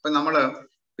എന്താണ്. ഇപ്പൊ നമ്മള്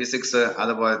ഫിസിക്സ്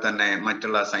അതുപോലെ തന്നെ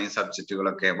മറ്റുള്ള സയൻസ്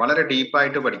സബ്ജക്റ്റുകളൊക്കെ വളരെ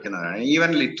ഡീപ്പായിട്ട് പഠിക്കുന്നതാണ്.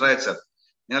 ഈവൻ ലിറ്ററേച്ചർ,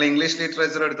 നിങ്ങൾ ഇംഗ്ലീഷ്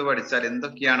ലിറ്ററേച്ചർ എടുത്ത് പഠിച്ചാൽ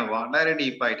എന്തൊക്കെയാണ് വളരെ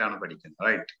ഡീപ്പായിട്ടാണ് പഠിക്കുന്നത്,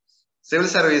 റൈറ്റ്? സിവിൽ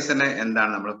സർവീസിന്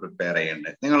എന്താണ് നമ്മൾ പ്രിപ്പയർ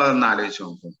ചെയ്യേണ്ടത്? നിങ്ങളതൊന്ന് ആലോചിച്ച്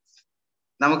നോക്കും.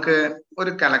 നമുക്ക്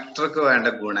ഒരു കളക്ടർക്ക് വേണ്ട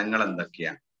ഗുണങ്ങൾ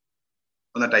എന്തൊക്കെയാണ്?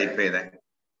 ഒന്ന് ടൈപ്പ് ചെയ്തേ.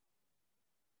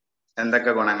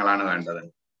 എന്തൊക്കെ ഗുണങ്ങളാണ് വേണ്ടത്?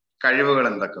 കഴിവുകൾ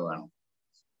എന്തൊക്കെ വേണം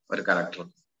ഒരു കളക്ടർ?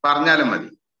 പറഞ്ഞാലും മതി.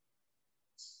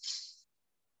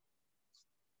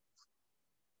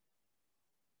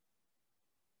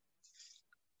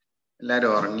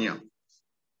 എല്ലാരും ഉറങ്ങിയോ?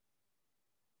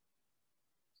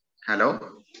 ഹലോ,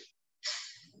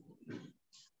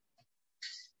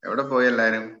 എവിടെ പോയി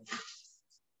എല്ലാരും?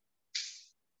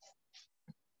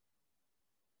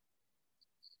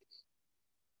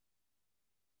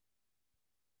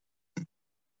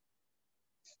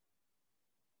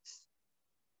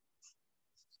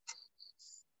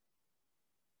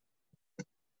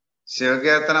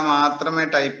 ശിവകീർത്തന മാത്രമേ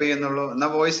ടൈപ്പ് ചെയ്യുന്നുള്ളൂ. എന്നാ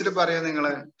വോയിസിൽ പറയൂ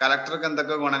നിങ്ങള്. കളക്ടർക്ക്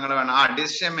എന്തൊക്കെ ഗുണങ്ങൾ വേണം?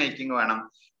 ഡിസിഷൻ മേക്കിംഗ് വേണം,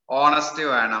 ഓണസ്റ്റി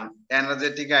വേണം,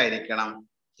 എനർജറ്റിക് ആയിരിക്കണം.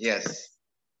 യെസ്.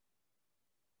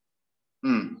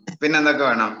 പിന്നെന്തൊക്കെ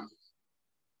വേണം?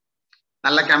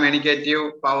 നല്ല കമ്മ്യൂണിക്കേറ്റീവ്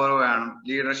പവർ വേണം,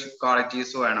 ലീഡർഷിപ്പ്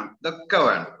ക്വാളിറ്റീസ് വേണം, ഇതൊക്കെ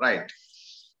വേണം, റൈറ്റ്?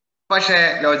 പക്ഷെ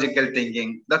ലോജിക്കൽ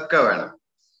തിങ്കിങ് ഇതൊക്കെ വേണം,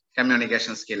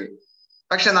 കമ്മ്യൂണിക്കേഷൻ സ്കിൽ.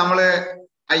 പക്ഷെ നമ്മള്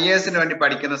IASന് വേണ്ടി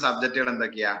പഠിക്കുന്ന സബ്ജക്റ്റുകൾ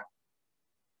എന്തൊക്കെയാ?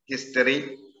 History,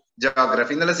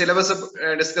 geography. ഇന്നലെ സിലബസ്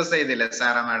ഡിസ്കസ് ചെയ്തില്ലേ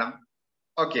സാറാ മാഡം?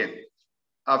 ഓക്കെ.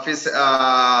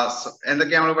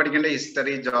 എന്തൊക്കെയാ നമ്മൾ പഠിക്കേണ്ടത്?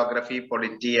 History, geography,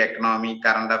 polity, economy,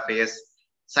 current affairs,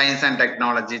 science and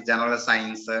technology, general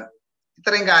science,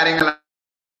 ഇത്രയും കാര്യങ്ങൾ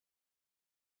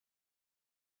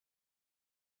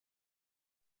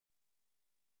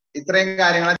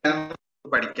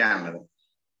പഠിക്കാനുള്ളത്.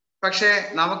 പക്ഷെ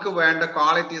നമുക്ക് വേണ്ട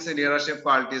qualities, leadership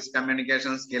qualities,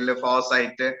 communication skill,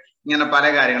 foresight, ഇങ്ങനെ പല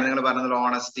കാര്യങ്ങൾ നിങ്ങൾ പറഞ്ഞത്,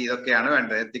 ഓണസ്റ്റി, ഇതൊക്കെയാണ്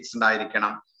വേണ്ടത്. എത്തിക്സ്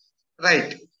ഉണ്ടായിരിക്കണം,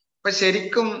 റൈറ്റ്? അപ്പൊ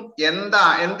ശരിക്കും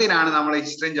എന്തിനാണ് നമ്മൾ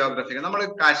ഹിസ്റ്ററിയും ജോഗ്രഫിയും നമ്മൾ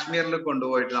കാശ്മീരിൽ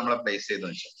കൊണ്ടുപോയിട്ട് നമ്മളെ പ്ലേസ് ചെയ്തു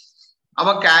വെച്ചാൽ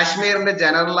അപ്പൊ കാശ്മീരിന്റെ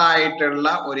ജനറൽ ആയിട്ടുള്ള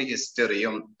ഒരു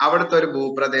ഹിസ്റ്ററിയും അവിടുത്തെ ഒരു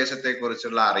ഭൂപ്രദേശത്തെ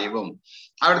കുറിച്ചുള്ള അറിവും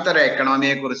അവിടുത്തെ ഒരു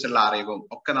എക്കണോമിയെ കുറിച്ചുള്ള അറിവും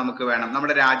ഒക്കെ നമുക്ക് വേണം.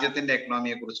 നമ്മുടെ രാജ്യത്തിന്റെ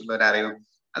എക്കണോമിയെ കുറിച്ചുള്ള ഒരു അറിവും,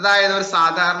 അതായത് ഒരു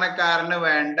സാധാരണക്കാരന്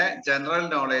വേണ്ട ജനറൽ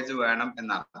നോളേജ് വേണം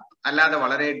എന്നർത്ഥം. അല്ലാതെ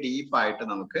വളരെ ഡീപ്പായിട്ട്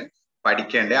നമുക്ക്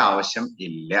പഠിക്കേണ്ട ആവശ്യം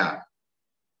ഇല്ല.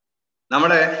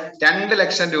 നമ്മള് 2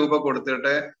 ലക്ഷം രൂപ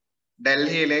കൊടുത്തിട്ട്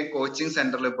ഡൽഹിയിലെ കോച്ചിങ്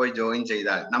സെന്ററിൽ പോയി ജോയിൻ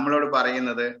ചെയ്താൽ നമ്മളോട്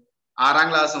പറയുന്നത് 6ാം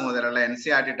ക്ലാസ് മുതലുള്ള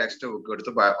NCERT ടെക്സ്റ്റ് ബുക്ക്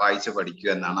എടുത്ത് വായിച്ച് പഠിക്കുക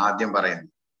എന്നാണ് ആദ്യം പറയുന്നത്.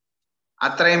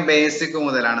 അത്രയും ബേസിക്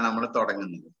മുതലാണ് നമ്മൾ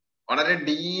തുടങ്ങുന്നത്. വളരെ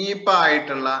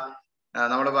ഡീപ്പായിട്ടുള്ള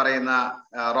നമ്മൾ പറയുന്ന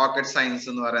റോക്കറ്റ് സയൻസ്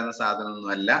എന്ന് പറയുന്ന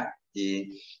സാധനമൊന്നുമല്ല ഈ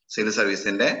സിവിൽ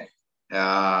സർവീസിന്റെ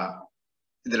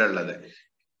ഇതിലുള്ളത്.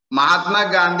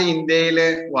 മഹാത്മാഗാന്ധി ഇന്ത്യയിൽ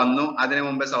വന്നു, അതിനു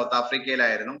മുമ്പ് സൗത്ത്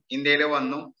ആഫ്രിക്കയിലായിരുന്നു. ഇന്ത്യയിൽ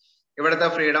വന്നു, ഇവിടുത്തെ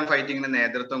ഫ്രീഡം ഫൈറ്റിങ്ങിന്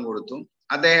നേതൃത്വം കൊടുത്തു.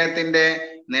 അദ്ദേഹത്തിന്റെ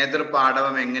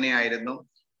നേതൃപാടവം എങ്ങനെയായിരുന്നു,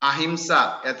 അഹിംസ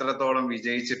എത്രത്തോളം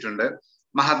വിജയിച്ചിട്ടുണ്ട്,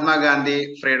 മഹാത്മാഗാന്ധി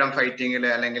ഫ്രീഡം ഫൈറ്റിങ്ങിൽ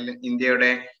അല്ലെങ്കിൽ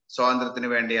ഇന്ത്യയുടെ സ്വാതന്ത്ര്യത്തിന്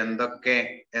വേണ്ടി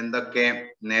എന്തൊക്കെ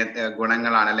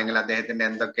ഗുണങ്ങളാണ് അല്ലെങ്കിൽ അദ്ദേഹത്തിന്റെ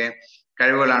എന്തൊക്കെ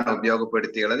കഴിവുകളാണ്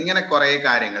ഉപയോഗപ്പെടുത്തിയുള്ളത്, ഇങ്ങനെ കുറെ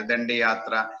കാര്യങ്ങൾ, ദണ്ഡി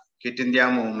യാത്ര, ക്വിറ്റ് ഇന്ത്യ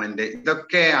മൂവ്മെന്റ്,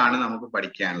 ഇതൊക്കെയാണ് നമുക്ക്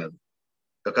പഠിക്കാനുള്ളത്.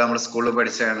 ഇതൊക്കെ നമ്മൾ സ്കൂളിൽ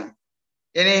പഠിച്ചതാണ്.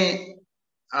 ഇനി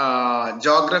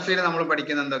ജോഗ്രഫിയിൽ നമ്മൾ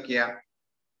പഠിക്കുന്ന എന്തൊക്കെയാ,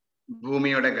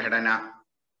 ഭൂമിയുടെ ഘടന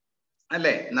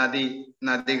അല്ലെ,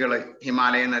 നദികള്,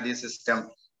 ഹിമാലയൻ നദീ സിസ്റ്റം,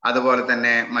 അതുപോലെ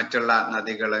തന്നെ മറ്റുള്ള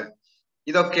നദികള്,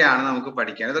 ഇതൊക്കെയാണ് നമുക്ക്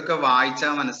പഠിക്കാൻ. ഇതൊക്കെ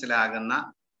വായിച്ചാൽ മനസ്സിലാകുന്ന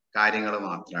കാര്യങ്ങൾ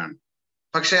മാത്രമാണ്.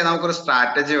 പക്ഷെ നമുക്കൊരു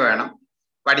സ്ട്രാറ്റജി വേണം,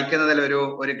 പഠിക്കുന്നതിൽ ഒരു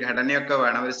ഘടനയൊക്കെ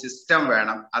വേണം, ഒരു സിസ്റ്റം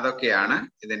വേണം. അതൊക്കെയാണ്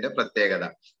ഇതിന്റെ പ്രത്യേകത.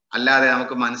 അല്ലാതെ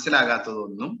നമുക്ക്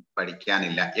മനസ്സിലാകാത്തതൊന്നും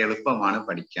പഠിക്കാനില്ല. എളുപ്പമാണ്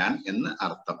പഠിക്കാൻ എന്ന്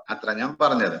അർത്ഥം. അത്ര ഞാൻ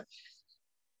പറഞ്ഞത്.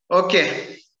 ഓക്കെ,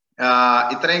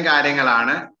 ഇത്രയും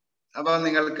കാര്യങ്ങളാണ്. അപ്പൊ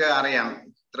നിങ്ങൾക്ക് അറിയാം,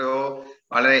 എത്രയോ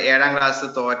വളരെ 7ാം ക്ലാസ്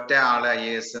തോറ്റ ആള്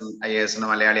IAS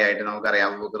മലയാളിയായിട്ട് നമുക്കറിയാം,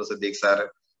 അബൂബക്കർ സിദ്ദീഖ് സാറ്.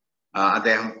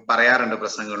 അദ്ദേഹം പറയാറുണ്ട്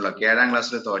പ്രസംഗങ്ങളിലൊക്കെ, 7ാം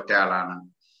ക്ലാസ്സിൽ തോറ്റ ആളാണ്.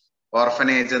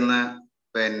 ഓർഫനേജ്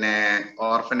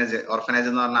ഓർഫനേജ്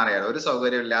എന്ന് പറഞ്ഞാൽ അറിയാലോ, ഒരു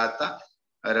സൗകര്യം ഇല്ലാത്ത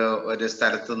ഒരു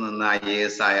സ്ഥലത്ത് നിന്ന്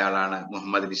IAS ആയ ആളാണ്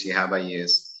മുഹമ്മദ് ബിൻ ശിഹാബ്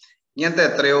IAS. ഇങ്ങനത്തെ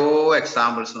എത്രയോ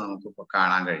എക്സാമ്പിൾസ് നമുക്ക് ഇപ്പൊ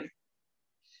കാണാൻ കഴിയും.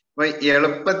 അപ്പൊ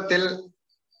എളുപ്പത്തിൽ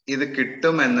ഇത്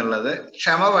കിട്ടും എന്നുള്ളത്,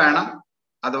 ക്ഷമ വേണം,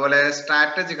 അതുപോലെ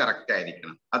സ്ട്രാറ്റജി കറക്റ്റ്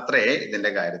ആയിരിക്കണം. അത്രേ ഇതിന്റെ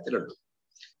കാര്യത്തിലുള്ളൂ.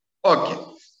 ഓക്കെ,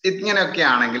 ഇങ്ങനെയൊക്കെ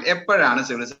ആണെങ്കിൽ എപ്പോഴാണ്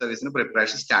സിവിൽ സർവീസിന്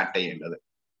പ്രിപ്പറേഷൻ സ്റ്റാർട്ട് ചെയ്യേണ്ടത്?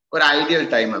 ഒരു ഐഡിയൽ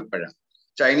ടൈം എപ്പോഴാണ്?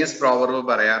 ചൈനീസ് പ്രോവർബ്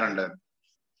പറയാറുണ്ട്,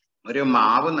 ഒരു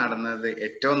മാവ് നടന്നത്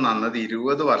ഏറ്റവും നന്നത്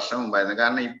 20 വർഷം മുമ്പായിരുന്നു.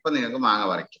 കാരണം ഇപ്പൊ നിങ്ങൾക്ക് മാങ്ങ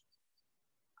പറിക്കും.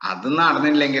 അത്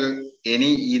നടന്നില്ലെങ്കിൽ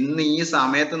ഇന്ന് ഈ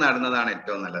സമയത്ത് നടുന്നതാണ്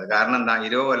ഏറ്റവും നല്ലത്. കാരണം എന്താ,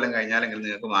 20 കൊല്ലം കഴിഞ്ഞാലെങ്കിൽ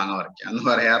നിങ്ങൾക്ക് മാങ്ങ പറിക്കാം എന്ന്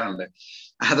പറയാറുണ്ട്.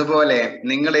 അതുപോലെ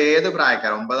നിങ്ങൾ ഏത്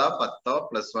പ്രായക്കാർ, 9, 10,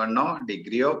 +1,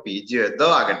 ഡിഗ്രിയോ PG ഏതോ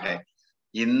ആകട്ടെ,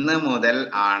 ഇന്ന് മുതൽ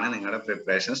ആണ് നിങ്ങളുടെ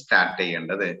പ്രിപ്പറേഷൻ സ്റ്റാർട്ട്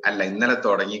ചെയ്യേണ്ടത്. അല്ല ഇന്നലെ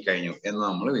തുടങ്ങി കഴിഞ്ഞു എന്ന്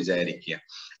നമ്മൾ വിചാരിക്കുക.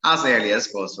 As early as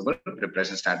possible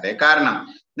preparation start ചെയ്യുക. കാരണം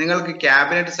നിങ്ങൾക്ക്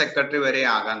ക്യാബിനറ്റ് സെക്രട്ടറി വരെ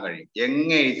ആകാൻ കഴിയും.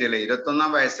 യങ് ഏജിൽ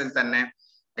 21ാം വയസ്സിൽ തന്നെ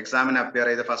എക്സാമിന് അപ്പിയർ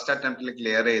ചെയ്ത് ഫസ്റ്റ് അറ്റംപ്റ്റിൽ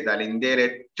ക്ലിയർ ചെയ്താൽ ഇന്ത്യയിലെ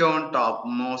ഏറ്റവും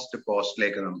ടോപ്പ് മോസ്റ്റ്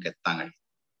പോസ്റ്റിലേക്ക് നമുക്ക് എത്താൻ കഴിയും.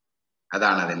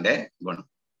 അതാണ് അതിന്റെ ഗുണം.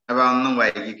 അപ്പൊ ഒന്നും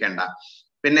വൈകിക്കണ്ട.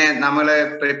 പിന്നെ നമ്മള്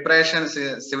പ്രിപ്പറേഷൻ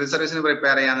സിവിൽ സർവീസിന്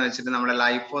പ്രിപ്പയർ ചെയ്യാന്ന് വെച്ചിട്ട് നമ്മുടെ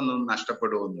ലൈഫ് ഒന്നും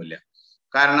നഷ്ടപ്പെടുകയൊന്നുമില്ല.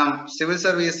 കാരണം സിവിൽ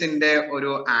സർവീസിന്റെ ഒരു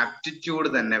ആപ്റ്റിറ്റ്യൂഡ്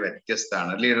തന്നെ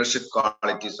വ്യത്യസ്തമാണ്. ലീഡർഷിപ്പ്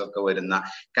ക്വാളിറ്റീസ് ഒക്കെ വരുന്ന,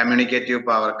 കമ്മ്യൂണിക്കേറ്റീവ്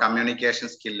പവർ, കമ്മ്യൂണിക്കേഷൻ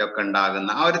സ്കില്ലൊക്കെ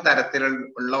ഉണ്ടാകുന്ന ആ ഒരു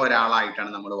തരത്തിലുള്ള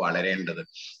ഒരാളായിട്ടാണ് നമ്മൾ വളരേണ്ടത്.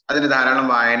 അതിന് ധാരാളം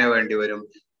വായന വേണ്ടി വരും,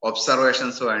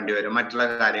 ഒബ്സർവേഷൻസ് വേണ്ടി വരും, മറ്റുള്ള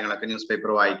കാര്യങ്ങളൊക്കെ ന്യൂസ്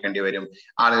പേപ്പർ വായിക്കേണ്ടി വരും,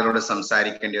 ആളുകളോട്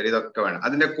സംസാരിക്കേണ്ടി വരും. ഇതൊക്കെ വേണം.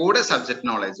 അതിന്റെ കൂടെ സബ്ജക്ട്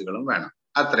നോളേജുകളും വേണം.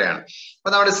 അത്രയാണ്. അപ്പൊ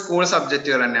നമ്മുടെ സ്കൂൾ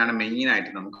സബ്ജക്റ്റുകൾ തന്നെയാണ് മെയിൻ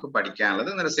ആയിട്ട് നമുക്ക് പഠിക്കാനുള്ളത്.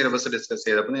 ഇന്നലെ സിലബസ് ഡിസ്കസ്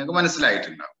ചെയ്തപ്പോൾ നിങ്ങൾക്ക്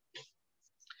മനസ്സിലായിട്ടുണ്ടാവും.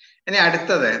 ഇനി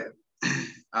അടുത്തത്,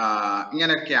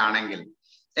 ഇങ്ങനെയൊക്കെ ആണെങ്കിൽ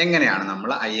എങ്ങനെയാണ് നമ്മൾ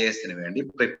IASന് വേണ്ടി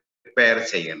പ്രിപ്പയർ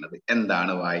ചെയ്യേണ്ടത്?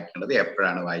 എന്താണ് വായിക്കേണ്ടത്,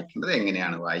 എപ്പോഴാണ് വായിക്കേണ്ടത്,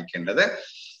 എങ്ങനെയാണ് വായിക്കേണ്ടത്,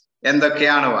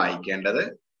 എന്തൊക്കെയാണ് വായിക്കേണ്ടത്,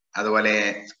 അതുപോലെ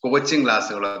കോച്ചിങ്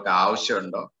ക്ലാസ്സുകളൊക്കെ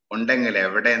ആവശ്യമുണ്ടോ, ഉണ്ടെങ്കിൽ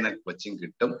എവിടെ നിന്ന് കോച്ചിങ്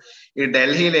കിട്ടും, ഈ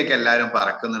ഡൽഹിയിലേക്ക് എല്ലാവരും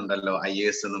പറക്കുന്നുണ്ടല്ലോ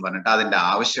IAS എന്ന് പറഞ്ഞിട്ട്, അതിന്റെ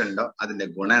ആവശ്യമുണ്ടോ, അതിന്റെ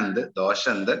ഗുണം എന്ത്,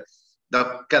 ദോഷം എന്ത്,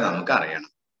 ഇതൊക്കെ നമുക്ക്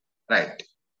അറിയണം. റൈറ്റ്,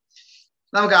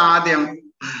 നമുക്ക് ആദ്യം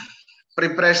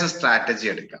പ്രിപ്പറേഷൻ സ്ട്രാറ്റജി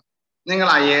എടുക്കാം. നിങ്ങൾ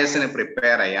IASന്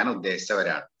പ്രിപ്പയർ ചെയ്യാൻ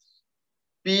ഉദ്ദേശിച്ചവരാണ്,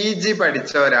 PG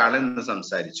പഠിച്ച ഒരാൾ ഇന്ന്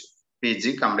സംസാരിച്ചു,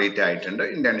 PG കംപ്ലീറ്റ് ആയിട്ടുണ്ട്,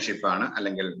 ഇന്റേൺഷിപ്പ് ആണ്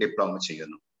അല്ലെങ്കിൽ ഡിപ്ലോമ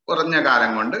ചെയ്യുന്നു, കുറഞ്ഞ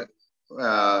കാലം കൊണ്ട്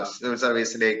സിവിൽ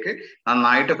സർവീസിലേക്ക്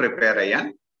നന്നായിട്ട് പ്രിപ്പയർ ചെയ്യാൻ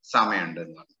സമയമുണ്ട്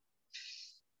എന്ന് പറഞ്ഞു.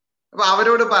 അപ്പൊ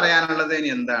അവരോട് പറയാനുള്ളത് ഇനി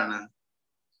എന്താണ്,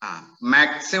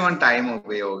 മാക്സിമം ടൈം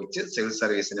ഉപയോഗിച്ച് സിവിൽ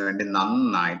സർവീസിന് വേണ്ടി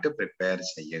നന്നായിട്ട് പ്രിപ്പയർ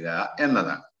ചെയ്യുക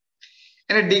എന്നതാണ്.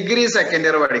 ഇനി ഡിഗ്രി സെക്കൻഡ്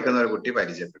ഇയർ പഠിക്കുന്ന ഒരു കുട്ടി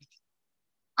പരിചയപ്പെടുത്തി.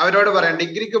 അവരോട് പറയാം,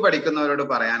 ഡിഗ്രിക്ക് പഠിക്കുന്നവരോട്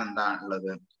പറയാൻ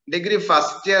എന്താണുള്ളത്? ഡിഗ്രി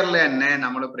ഫസ്റ്റ് ഇയറിൽ തന്നെ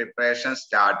നമ്മൾ പ്രിപ്പറേഷൻ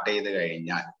സ്റ്റാർട്ട് ചെയ്ത്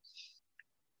കഴിഞ്ഞാൽ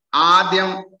ആദ്യം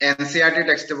NCERT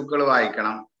ടെക്സ്റ്റ് ബുക്കുകൾ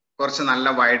വായിക്കണം, കുറച്ച് നല്ല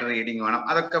വൈഡ് റീഡിങ് വേണം,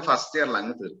 അതൊക്കെ ഫസ്റ്റ് ഇയറിൽ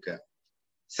അങ്ങ് തീർക്കുക.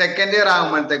 സെക്കൻഡ് ഇയർ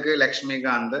ആകുമ്പോഴത്തേക്ക്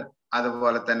ലക്ഷ്മികാന്ത്,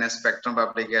 അതുപോലെ തന്നെ സ്പെക്ട്രം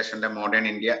പബ്ലിക്കേഷന്റെ മോഡേൺ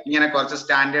ഇന്ത്യ, ഇങ്ങനെ കുറച്ച്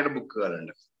സ്റ്റാൻഡേർഡ്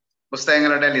ബുക്കുകളുണ്ട്.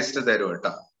 പുസ്തകങ്ങളുടെ ലിസ്റ്റ് തരും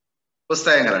കേട്ടോ,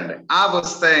 പുസ്തകങ്ങളുണ്ട്. ആ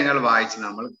പുസ്തകങ്ങൾ വായിച്ച്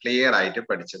നമ്മൾ ക്ലിയർ ആയിട്ട്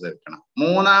പഠിച്ചു തീർക്കണം.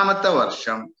 മൂന്നാമത്തെ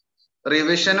വർഷം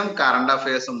റിവിഷനും കറണ്ട്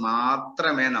അഫയേഴ്സും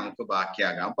മാത്രമേ നമുക്ക്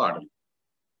ബാക്കിയാകാൻ പാടുള്ളൂ.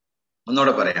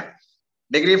 ഒന്നുകൂടെ പറയാം,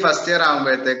 ഡിഗ്രി ഫസ്റ്റ് ഇയർ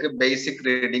ആകുമ്പോഴത്തേക്ക് ബേസിക്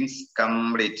റീഡിങ്സ്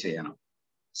കംപ്ലീറ്റ് ചെയ്യണം.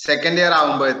 സെക്കൻഡ് ഇയർ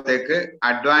ആകുമ്പോഴത്തേക്ക്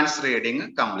അഡ്വാൻസ് റീഡിങ്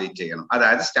കംപ്ലീറ്റ് ചെയ്യണം,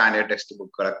 അതായത് സ്റ്റാൻഡേർഡ് ടെക്സ്റ്റ്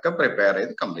ബുക്കുകളൊക്കെ പ്രിപ്പയർ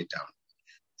ചെയ്ത് കംപ്ലീറ്റ് ആവണം.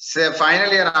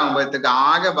 ഫൈനൽ ഇയർ ആകുമ്പോഴത്തേക്ക്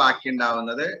ആകെ ബാക്കി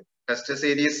ഉണ്ടാവുന്നത് ടെസ്റ്റ്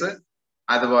സീരീസ്,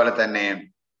 അതുപോലെ തന്നെ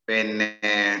പിന്നെ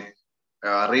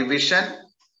റിവിഷൻ,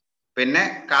 പിന്നെ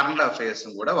കറണ്ട്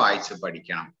അഫയേഴ്സും കൂടെ വായിച്ച്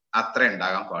പഠിക്കണം. അത്ര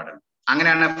ഉണ്ടാകാൻ പാടുള്ളൂ.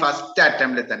 അങ്ങനെയാണ് ഫസ്റ്റ്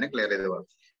അറ്റംപ്റ്റിൽ തന്നെ ക്ലിയർ ചെയ്ത് പോകും.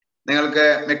 നിങ്ങൾക്ക്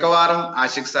മിക്കവാറും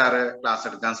ആഷിഖ് സാറ് ക്ലാസ്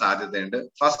എടുക്കാൻ സാധ്യതയുണ്ട്.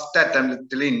 ഫസ്റ്റ്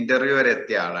അറ്റംപ്റ്റിൽ ഇന്റർവ്യൂ വരെ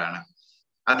എത്തിയ ആളാണ്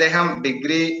അദ്ദേഹം.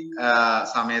 ഡിഗ്രി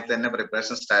സമയത്ത് തന്നെ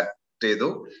പ്രിപ്പറേഷൻ സ്റ്റാർട്ട് ചെയ്തു.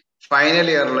 ഫൈനൽ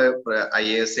ഇയറിൽ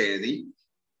IAS എഴുതി.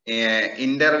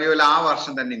 ഇന്റർവ്യൂവിൽ ആ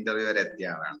വർഷം തന്നെ ഇന്റർവ്യൂ വരെ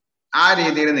എത്തിയ ആളാണ്. ആ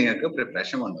രീതിയിൽ നിങ്ങൾക്ക്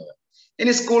പ്രിപ്പറേഷൻ കൊണ്ടുപോകുക.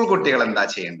 ഇനി സ്കൂൾ കുട്ടികൾ എന്താ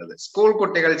ചെയ്യേണ്ടത്? സ്കൂൾ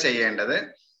കുട്ടികൾ ചെയ്യേണ്ടത്,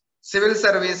 സിവിൽ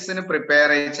സർവീസിന്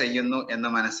പ്രിപ്പയർ ചെയ്യുന്നു എന്ന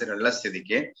മനസ്സിലുള്ള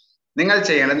സ്ഥിതിക്ക് നിങ്ങൾ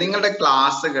ചെയ്യേണ്ടത്, നിങ്ങളുടെ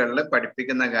ക്ലാസ്സുകളിൽ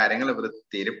പഠിപ്പിക്കുന്ന കാര്യങ്ങൾ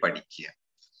വൃത്തിയിൽ പഠിക്കുക.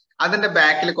 അതിന്റെ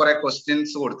ബാക്കിൽ കുറെ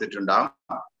ക്വസ്റ്റ്യൻസ് കൊടുത്തിട്ടുണ്ടാവും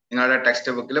നിങ്ങളുടെ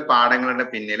ടെക്സ്റ്റ് ബുക്കിൽ, പാഠങ്ങളുടെ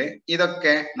പിന്നിൽ.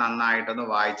 ഇതൊക്കെ നന്നായിട്ടൊന്ന്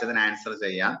വായിച്ചതിന് ആൻസർ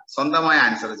ചെയ്യാൻ, സ്വന്തമായി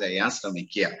ആൻസർ ചെയ്യാൻ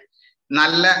ശ്രമിക്കുക.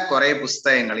 നല്ല കുറെ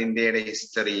പുസ്തകങ്ങൾ, ഇന്ത്യയുടെ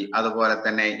ഹിസ്റ്ററി, അതുപോലെ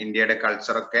തന്നെ ഇന്ത്യയുടെ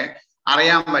കൾച്ചറൊക്കെ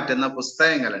അറിയാൻ പറ്റുന്ന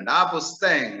പുസ്തകങ്ങളുണ്ട്. ആ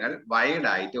പുസ്തകങ്ങൾ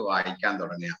വൈഡായിട്ട് വായിക്കാൻ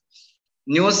തുടങ്ങുക.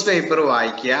 ന്യൂസ് പേപ്പർ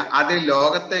വായിക്കുക. അതിൽ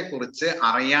ലോകത്തെ കുറിച്ച്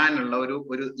അറിയാനുള്ള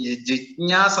ഒരു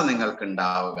ജിജ്ഞാസ നിങ്ങൾക്ക്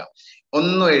ഉണ്ടാവുക.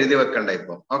 ഒന്നും എഴുതി വെക്കണ്ട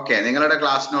ഇപ്പൊ. ഓക്കെ, നിങ്ങളുടെ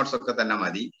ക്ലാസ് നോട്ട്സ് ഒക്കെ തന്നെ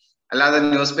മതി. അല്ലാതെ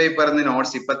ന്യൂസ് പേപ്പറിന്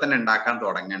നോട്ട്സ് ഇപ്പൊ തന്നെ ഉണ്ടാക്കാൻ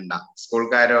തുടങ്ങണ്ട.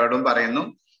 സ്കൂൾക്കാരോടും പറയുന്നു,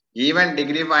 ഈവൻ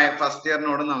ഡിഗ്രി ഫസ്റ്റ്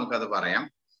ഇയറിനോടും നമുക്കത് പറയാം.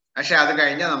 പക്ഷെ അത്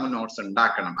കഴിഞ്ഞാൽ നമ്മൾ നോട്ട്സ്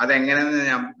ഉണ്ടാക്കണം. അതെങ്ങനെയെന്ന്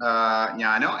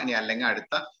ഞാനോ ഇനി അല്ലെങ്കിൽ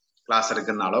അടുത്ത ക്ലാസ്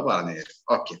എടുക്കുന്ന ആളോ പറഞ്ഞു തരും.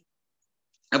 ഓക്കെ,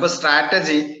 അപ്പൊ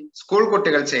സ്ട്രാറ്റജി സ്കൂൾ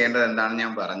കുട്ടികൾ ചെയ്യേണ്ടത് എന്താണെന്ന്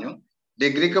ഞാൻ പറഞ്ഞു.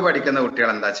 ഡിഗ്രിക്ക് പഠിക്കുന്ന കുട്ടികൾ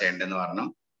എന്താ ചെയ്യേണ്ടതെന്ന് പറഞ്ഞു.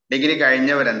 ഡിഗ്രി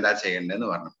കഴിഞ്ഞവർ എന്താ ചെയ്യേണ്ടതെന്ന്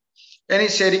പറഞ്ഞു. ഇനി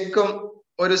ശരിക്കും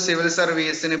ഒരു സിവിൽ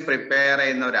സർവീസിന് പ്രിപ്പയർ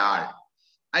ചെയ്യുന്ന ഒരാൾ,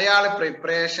 അയാൾ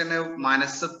പ്രിപ്പറേഷന്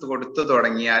മനസ്സ് കൊടുത്തു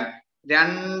തുടങ്ങിയാൽ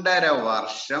 2.5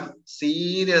 വർഷം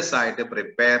സീരിയസ് ആയിട്ട്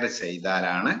പ്രിപ്പയർ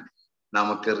ചെയ്താലാണ്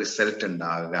നമുക്ക് റിസൾട്ട്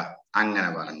ഉണ്ടാവുക. അങ്ങനെ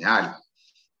പറഞ്ഞാൽ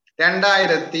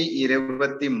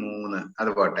 2023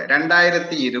 അതുപോട്ടെ,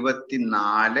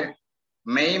 2024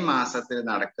 മെയ് മാസത്തിൽ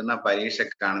നടക്കുന്ന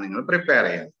പരീക്ഷക്കാണ് നിങ്ങൾ പ്രിപ്പയർ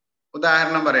ചെയ്യുന്നത്.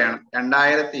 ഉദാഹരണം പറയാണ്,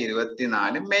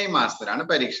 2024 മെയ് മാസത്തിലാണ്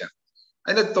പരീക്ഷ.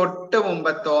 അതിന്റെ തൊട്ട്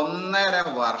മുമ്പത്തെ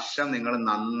 1.5 വർഷം നിങ്ങൾ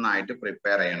നന്നായിട്ട്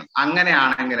പ്രിപ്പയർ ചെയ്യണം.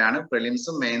 അങ്ങനെയാണെങ്കിലാണ്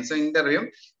പ്രിലിംസും മെയിൻസും ഇന്റർവ്യൂവും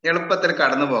എളുപ്പത്തിൽ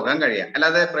കടന്നു പോകാൻ കഴിയുക.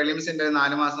 അല്ലാതെ പ്രിലിംസിന്റെ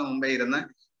 4 മാസം മുമ്പേ ഇരുന്ന്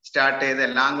സ്റ്റാർട്ട് ചെയ്ത്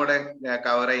എല്ലാം കൂടെ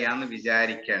കവർ ചെയ്യാന്ന്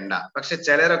വിചാരിക്കേണ്ട. പക്ഷെ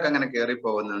ചിലരൊക്കെ അങ്ങനെ കയറി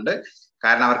പോകുന്നുണ്ട്.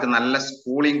 കാരണം അവർക്ക് നല്ല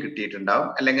സ്കൂളിംഗ് കിട്ടിയിട്ടുണ്ടാവും,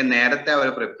 അല്ലെങ്കിൽ നേരത്തെ അവർ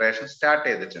പ്രിപ്പറേഷൻ സ്റ്റാർട്ട്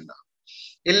ചെയ്തിട്ടുണ്ടാവും.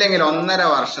 ഇല്ലെങ്കിൽ 1.5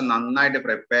 വർഷം നന്നായിട്ട്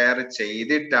പ്രിപ്പയർ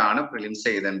ചെയ്തിട്ടാണ് പ്രിലിംസ്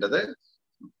എഴുതേണ്ടത്.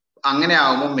 അങ്ങനെ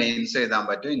ആവുമ്പോൾ മെയിൻസ് എഴുതാൻ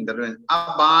പറ്റും, ഇന്റർവ്യൂ. ആ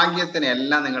ഭാഗ്യത്തിന്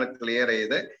എല്ലാം നിങ്ങൾ ക്ലിയർ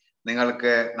ചെയ്ത്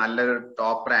നിങ്ങൾക്ക് നല്ലൊരു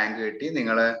ടോപ്പ് റാങ്ക് കിട്ടി.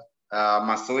 നിങ്ങൾ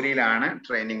മസൂരിയിലാണ്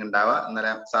ട്രെയിനിങ് ഉണ്ടാവുക,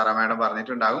 ഇന്നലെ സാറ മാഡം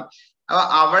പറഞ്ഞിട്ടുണ്ടാകും. അപ്പൊ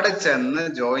അവിടെ ചെന്ന്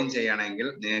ജോയിൻ ചെയ്യണമെങ്കിൽ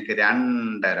നിങ്ങൾക്ക്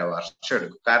 2.5 വർഷം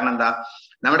എടുക്കും. കാരണം എന്താ,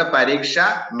 നമ്മുടെ പരീക്ഷ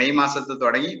മെയ് മാസത്തിൽ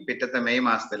തുടങ്ങി പിറ്റത്തെ മെയ്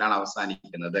മാസത്തിലാണ്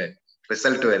അവസാനിക്കുന്നത്,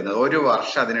 റിസൾട്ട് വരുന്നത്. 1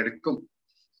 വർഷം അതിനെടുക്കും.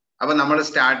 അപ്പൊ നമ്മൾ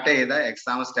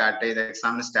എക്സാമിന് സ്റ്റാർട്ട് ചെയ്ത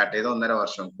 1.5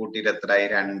 വർഷം കൂട്ടിയിട്ട് എത്രയായി?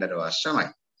 2.5 വർഷമായി.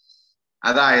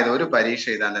 അതായത് ഒരു പരീക്ഷ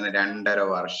എഴുതാൻ തന്നെ 2.5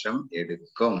 വർഷം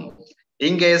എടുക്കും.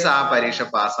 ഇൻ കേസ് ആ പരീക്ഷ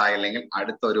പാസ്സായില്ലെങ്കിൽ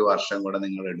അടുത്ത 1 വർഷം കൂടെ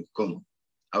നിങ്ങൾ എടുക്കും.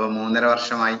 അപ്പൊ 3.5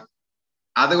 വർഷമായി.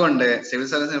 അതുകൊണ്ട് സിവിൽ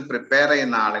സർവീസിന് പ്രിപ്പയർ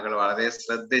ചെയ്യുന്ന ആളുകൾ വളരെ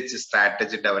ശ്രദ്ധിച്ച്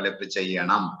സ്ട്രാറ്റജി ഡെവലപ്പ്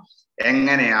ചെയ്യണം.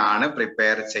 എങ്ങനെയാണ്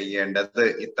പ്രിപ്പയർ ചെയ്യേണ്ടത്?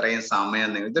 ഇത്രയും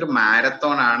സമയം, ഇതൊരു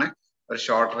മാരത്തോൺ ആണ്, ഒരു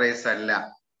ഷോർട്ട് റേസ്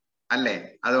അല്ലേ?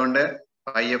 അതുകൊണ്ട്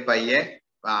പയ്യെ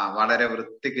വളരെ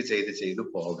വൃത്തിക്ക് ചെയ്ത്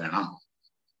പോകണം.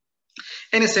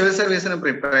 ഇനി സിവിൽ സർവീസിന്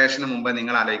പ്രിപ്പറേഷന് മുമ്പ്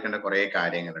നിങ്ങൾ ആലോചിക്കേണ്ട കുറെ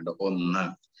കാര്യങ്ങളുണ്ട്. ഒന്ന്,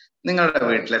 നിങ്ങളുടെ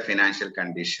വീട്ടിലെ ഫിനാൻഷ്യൽ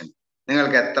കണ്ടീഷൻ,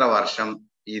 നിങ്ങൾക്ക് എത്ര വർഷം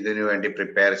ഇതിനു വേണ്ടി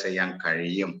പ്രിപ്പയർ ചെയ്യാൻ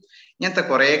കഴിയും? ഇങ്ങനത്തെ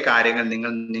കുറെ കാര്യങ്ങൾ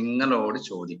നിങ്ങളോട്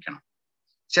ചോദിക്കണം.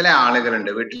 ചില ആളുകളുണ്ട്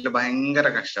വീട്ടിൽ ഭയങ്കര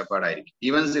കഷ്ടപ്പാടായിരിക്കും.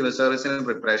 ഈവൻ സിവിൽ സർവീസിന്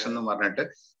പ്രിപ്പറേഷൻ എന്ന് പറഞ്ഞിട്ട്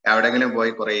എവിടെങ്കിലും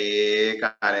പോയി കുറെ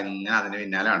കാലം ഇങ്ങനെ അതിന്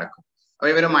പിന്നാലെ നടക്കും. അപ്പൊ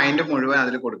ഇവര് മൈൻഡ് മുഴുവൻ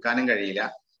അതിൽ കൊടുക്കാനും കഴിയില്ല.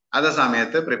 അതേ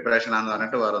സമയത്ത് പ്രിപ്പറേഷൻ ആണെന്ന്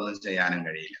പറഞ്ഞിട്ട് വേറൊന്നും ചെയ്യാനും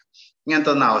കഴിയില്ല.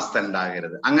 ഇങ്ങനത്തെ ഒന്നും അവസ്ഥ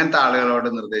ഉണ്ടാകരുത്. അങ്ങനത്തെ ആളുകളോട്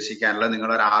നിർദ്ദേശിക്കാനുള്ള നിങ്ങൾ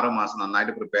ഒരു 6 മാസം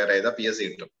നന്നായിട്ട് പ്രിപ്പയർ ചെയ്താൽ PSC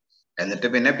കിട്ടും. എന്നിട്ട്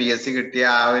പിന്നെ PSC കിട്ടിയ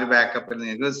ആ ഒരു ബാക്കപ്പിൽ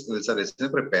നിങ്ങൾക്ക് സിവിൽ സർവീസിന്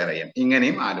പ്രിപ്പയർ ചെയ്യാം.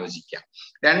 ഇങ്ങനെയും ആലോചിക്കാം.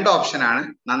 2 ഓപ്ഷനാണ്.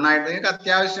 നന്നായിട്ട് നിങ്ങൾക്ക്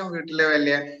അത്യാവശ്യം വീട്ടിലെ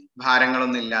വലിയ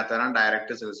ഭാരങ്ങളൊന്നും ഇല്ലാത്തവരാണ്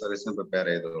ഡയറക്റ്റ് സിവിൽ സർവീസിന് പ്രിപ്പയർ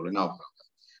ചെയ്തോളൂ, നോ പ്രോബ്ലം.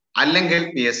 അല്ലെങ്കിൽ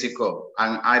PSCക്കോ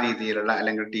ആ രീതിയിലുള്ള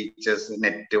അല്ലെങ്കിൽ ടീച്ചേഴ്സ്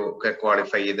നെറ്റ് ഒക്കെ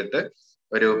ക്വാളിഫൈ ചെയ്തിട്ട്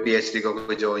ഒരു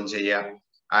PhDക്കൊക്കെ ജോയിൻ ചെയ്യാം.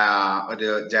 ഒരു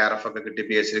JRF ഒക്കെ കിട്ടി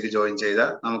PhDക്ക് ജോയിൻ ചെയ്താൽ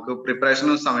നമുക്ക്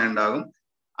പ്രിപ്പറേഷനും സമയം ഉണ്ടാകും,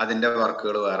 അതിന്റെ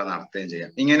വർക്കുകൾ വേറെ നടത്തുകയും ചെയ്യാം.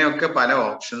 ഇങ്ങനെയൊക്കെ പല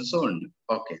ഓപ്ഷൻസും ഉണ്ട്.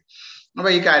 ഓക്കെ, അപ്പൊ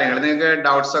ഈ കാര്യങ്ങൾ നിങ്ങൾക്ക്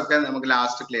ഡൗട്ട്സ് ഒക്കെ നമുക്ക്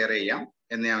ലാസ്റ്റ് ക്ലിയർ ചെയ്യാം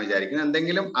എന്ന് ഞാൻ വിചാരിക്കുന്നു.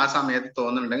 എന്തെങ്കിലും ആ സമയത്ത്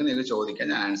തോന്നുന്നുണ്ടെങ്കിൽ നിങ്ങൾക്ക് ചോദിക്കാം,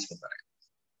 ഞാൻ ആൻസർ പറയാം.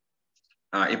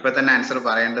 ഇപ്പൊ തന്നെ ആൻസർ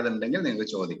പറയേണ്ടതുണ്ടെങ്കിൽ നിങ്ങൾക്ക്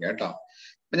ചോദിക്കാം കേട്ടോ.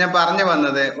 അപ്പൊ ഞാൻ പറഞ്ഞു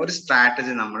വന്നത് ഒരു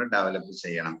സ്ട്രാറ്റജി നമ്മൾ ഡെവലപ്പ്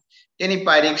ചെയ്യണം. ഇനി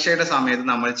പരീക്ഷയുടെ സമയത്ത്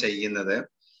നമ്മൾ ചെയ്യുന്നത്,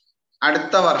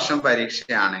 അടുത്ത വർഷം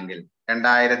പരീക്ഷയാണെങ്കിൽ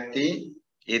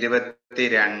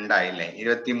 2022 ആയില്ലേ,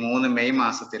 23 മെയ്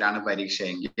മാസത്തിലാണ്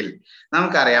പരീക്ഷയെങ്കിൽ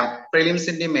നമുക്കറിയാം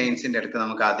പ്രിലിംസിന്റെയും മെയിൻസിന്റെ അടുത്ത്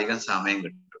നമുക്ക് അധികം സമയം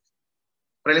കിട്ടും.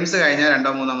 പ്രിലിംസ് കഴിഞ്ഞാൽ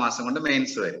 2-3 മാസം കൊണ്ട്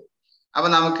മെയിൻസ് വരും. അപ്പൊ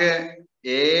നമുക്ക്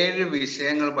 7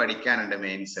 വിഷയങ്ങൾ പഠിക്കാനുണ്ട്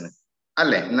മെയിൻസിന്,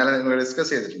 അല്ലെ? ഇന്നലെ നിങ്ങൾ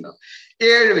ഡിസ്കസ് ചെയ്തിട്ടുണ്ടോ?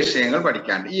 7 വിഷയങ്ങൾ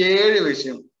പഠിക്കാനുണ്ട്. ഈ 7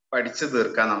 വിഷയം പഠിച്ചു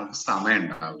തീർക്കാൻ നമുക്ക് സമയം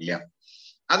ഉണ്ടാവില്ല.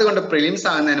 അതുകൊണ്ട് പ്രിലിംസ്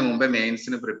ആകുന്നതിന് മുമ്പേ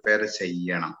മെയിൻസിന് പ്രിപ്പയർ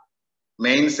ചെയ്യണം.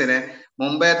 മെയിൻസിന്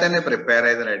മുമ്പേ തന്നെ പ്രിപ്പയർ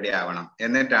ചെയ്ത് റെഡി ആവണം,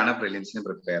 എന്നിട്ടാണ് പ്രിലിംസിന്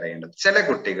പ്രിപ്പയർ ചെയ്യേണ്ടത്. ചില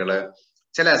കുട്ടികള്,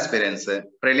 ചില എക്സ്പീരിയൻസ്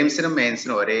പ്രിലിംസിനും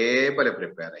മെയിൻസിനും ഒരേപോലെ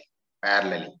പ്രിപ്പയർ ചെയ്യും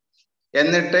പാരലലി.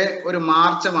 എന്നിട്ട് ഒരു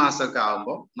മാർച്ച് മാസമൊക്കെ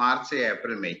ആകുമ്പോൾ, മാർച്ച്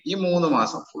ഏപ്രിൽ മെയ് ഈ 3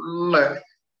 മാസം ഫുള്ള്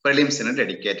പ്രിലിംസിന്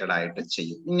ഡെഡിക്കേറ്റഡ് ആയിട്ട്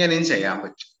ചെയ്യും. ഇങ്ങനെയും ചെയ്യാൻ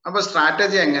പറ്റും. അപ്പൊ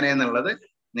സ്ട്രാറ്റജി എങ്ങനെയെന്നുള്ളത്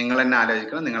നിങ്ങൾ തന്നെ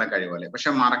ആലോചിക്കണം, നിങ്ങളെ കഴിപോലെ. പക്ഷെ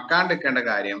മറക്കാണ്ടിരിക്കേണ്ട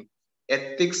കാര്യം,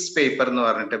 എത്തിക്സ് പേപ്പർ എന്ന്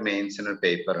പറഞ്ഞിട്ട് മെയിൻസിന് ഒരു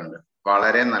പേപ്പർ ഉണ്ട്,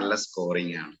 വളരെ നല്ല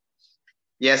സ്കോറിംഗ് ആണ്.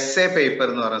 essay പേപ്പർ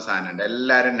എന്ന് പറയുന്ന സാധനം ഉണ്ട്,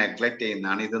 എല്ലാവരും നെഗ്ലക്ട്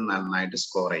ചെയ്യുന്നതാണ്. ഇത് നന്നായിട്ട്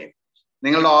സ്കോർ ചെയ്യും.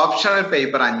 നിങ്ങളുടെ ഓപ്ഷണൽ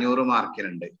പേപ്പർ 500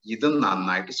 മാർക്കിനുണ്ട്, ഇതും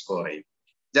നന്നായിട്ട് സ്കോർ ചെയ്യും.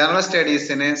 ജനറൽ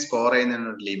സ്റ്റഡീസിന് സ്കോർ ചെയ്യുന്നതിന്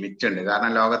ഒരു ലിമിറ്റ് ഉണ്ട്,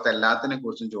 കാരണം ലോകത്ത് എല്ലാത്തിനെ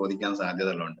കുറിച്ചും ചോദിക്കാൻ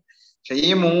സാധ്യതകളുണ്ട്. പക്ഷെ ഈ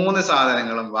 3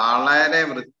 സാധനങ്ങളും വളരെ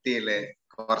വൃത്തിയില്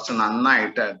കുറച്ച്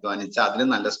നന്നായിട്ട് അധ്വാനിച്ച് അതിൽ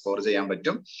നല്ല സ്കോർ ചെയ്യാൻ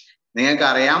പറ്റും.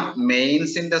 നിങ്ങൾക്കറിയാം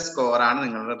മെയിൻസിന്റെ സ്കോറാണ്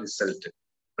നിങ്ങളുടെ റിസൾട്ട്.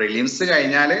 പ്രിലിംസ്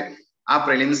കഴിഞ്ഞാൽ ആ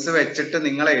പ്രിലിംസ് വെച്ചിട്ട്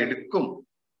നിങ്ങളെ എടുക്കും,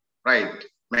 റൈറ്റ്?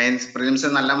 മെയിൻസ് പ്രിലിംസ്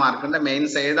നല്ല മാർക്കുണ്ട്,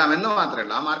 മെയിൻസ് എഴുതാമെന്ന് മാത്രമേ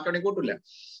ഉള്ളൂ, ആ മാർക്ക് വേണ്ടി കൂട്ടില്ല.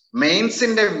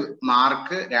 മെയിൻസിന്റെ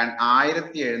മാർക്ക്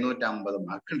 1750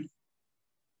 മാർക്ക് ഉണ്ട്,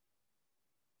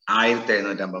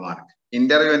 1750 മാർക്ക്.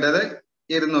 ഇന്റർവ്യൂവിൻ്റെത്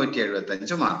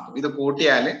 275 മാർക്ക്. ഇത്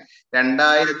കൂട്ടിയാല്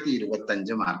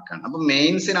 2025 മാർക്കാണ്. അപ്പൊ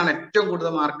മെയിൻസിനാണ് ഏറ്റവും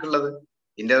കൂടുതൽ മാർക്ക് ഉള്ളത്.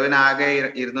 ഇന്റർവ്യൂവിന് ആകെ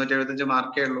 275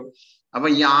 മാർക്കേ ഉള്ളൂ. അപ്പൊ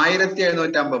ഈ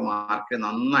 1750 മാർക്ക്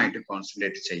നന്നായിട്ട്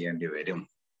കോൺസെൻട്രേറ്റ് ചെയ്യേണ്ടി വരും,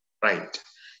 റൈറ്റ്?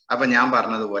 അപ്പൊ ഞാൻ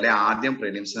പറഞ്ഞതുപോലെ ആദ്യം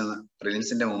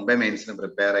പ്രിലിംസിന്റെ മുമ്പേ മെയിൻസിന്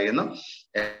പ്രിപ്പയർ ചെയ്യുന്നു,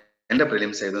 എന്റെ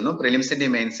പ്രിലിംസ് എഴുതുന്നു. പ്രിലിംസിന്റെ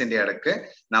മെയിൻസിന്റെ ഇടയ്ക്ക്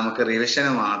നമുക്ക്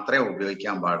റിവിഷന് മാത്രമേ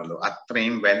ഉപയോഗിക്കാൻ പാടുള്ളൂ,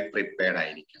 അത്രയും വെൽ പ്രിപ്പയർഡ്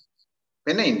ആയിരിക്കും.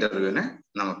 പിന്നെ ഇന്റർവ്യൂവിന്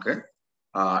നമുക്ക്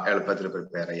എളുപ്പത്തിൽ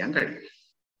പ്രിപ്പയർ ചെയ്യാൻ കഴിയും.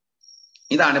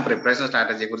 ഇതാണ് പ്രിപ്പറേഷൻ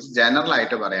സ്ട്രാറ്റജിയെ കുറിച്ച് ജനറൽ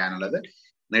ആയിട്ട് പറയാനുള്ളത്.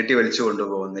 നീട്ടി വലിച്ചു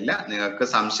കൊണ്ടുപോകുന്നില്ല, നിങ്ങൾക്ക്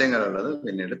സംശയങ്ങളുള്ളത്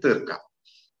പിന്നീട് തീർക്കാം.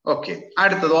 ഓക്കെ,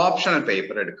 അടുത്തത് ഓപ്ഷണൽ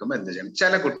പേപ്പർ എടുക്കുമ്പോൾ എന്ത് ചെയ്യണം?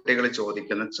 ചില കുട്ടികൾ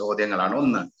ചോദിക്കുന്ന ചോദ്യങ്ങളാണ്.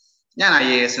 ഒന്ന്, ഞാൻ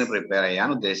IASന് പ്രിപ്പയർ ചെയ്യാൻ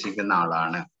ഉദ്ദേശിക്കുന്ന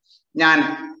ആളാണ്, ഞാൻ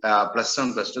 +1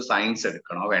 +2 സയൻസ്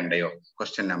എടുക്കണോ വേണ്ടയോ?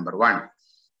 Question number 1.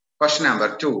 ക്വസ്റ്റ്യൻ നമ്പർ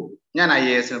 2, ഞാൻ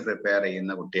IASന് പ്രിപ്പയർ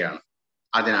ചെയ്യുന്ന കുട്ടിയാണ്,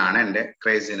 അതിനാണ് എൻ്റെ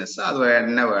ക്രേസിനെസ്, അത്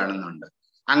തന്നെ വേണമെന്നുണ്ട്.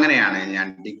 അങ്ങനെയാണ് ഞാൻ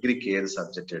ഡിഗ്രിക്ക് ഏത്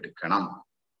സബ്ജക്ട് എടുക്കണം?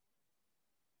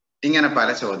 ഇങ്ങനെ പല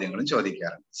ചോദ്യങ്ങളും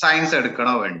ചോദിക്കാറുണ്ട്. സയൻസ്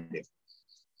എടുക്കണോ വേണ്ടയോ?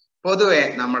 പൊതുവെ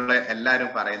നമ്മളെ എല്ലാവരും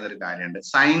പറയുന്ന ഒരു കാര്യമുണ്ട്,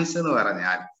 സയൻസ് എന്ന്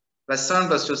പറഞ്ഞാൽ +1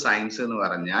 +2 സയൻസ് എന്ന്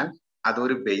പറഞ്ഞാൽ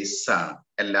അതൊരു ബേസ് ആണ്,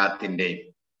 എല്ലാത്തിൻ്റെയും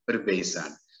ഒരു ബേസ്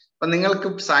ആണ്. അപ്പൊ നിങ്ങൾക്ക്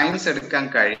സയൻസ് എടുക്കാൻ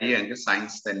കഴിയുമെങ്കിൽ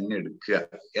സയൻസ് തന്നെ എടുക്കുക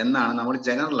എന്നാണ് നമ്മൾ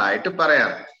ജനറൽ ആയിട്ട്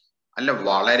പറയാറ്. അല്ല,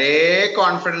 വളരെ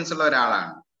കോൺഫിഡൻസ് ഉള്ള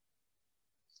ഒരാളാണ്,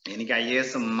 എനിക്ക്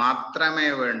IAS മാത്രമേ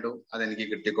വേണ്ടൂ, അതെനിക്ക്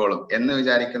കിട്ടിക്കോളും എന്ന്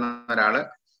വിചാരിക്കുന്ന ഒരാള്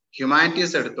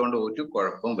ഹ്യൂമാനിറ്റീസ് എടുത്തുകൊണ്ട് ഒരു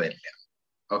കുഴപ്പവും വരില്ല.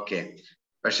 ഓക്കെ,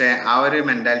 പക്ഷെ ആ ഒരു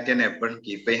മെന്റാലിറ്റി തന്നെ എപ്പോഴും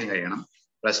കീപ്പ് ചെയ്യാൻ കഴിയണം.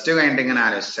 +2 കഴിഞ്ഞിട്ട് ഇങ്ങനെ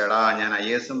ആലോചിച്ചടാ, ഞാൻ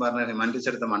IAS പറഞ്ഞ ഹ്യൂമാനിറ്റീസ്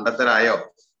എടുത്ത് മണ്ടത്തരായോ,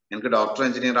 എനിക്ക് ഡോക്ടർ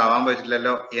എഞ്ചിനീയർ ആവാൻ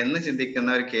പറ്റില്ലല്ലോ എന്ന്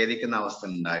ചിന്തിക്കുന്നവർ ഖേദിക്കുന്ന അവസ്ഥ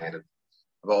ഉണ്ടാകരുത്.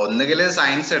 അപ്പൊ ഒന്നുകിൽ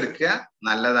സയൻസ് എടുക്കുക,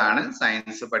 നല്ലതാണ്.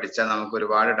 സയൻസ് പഠിച്ചാൽ നമുക്ക്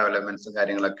ഒരുപാട് ഡെവലപ്മെന്റ്സും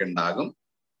കാര്യങ്ങളൊക്കെ ഉണ്ടാകും.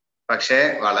 പക്ഷെ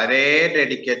വളരെ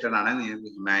ഡെഡിക്കേറ്റഡ് ആണ്, നിങ്ങൾക്ക്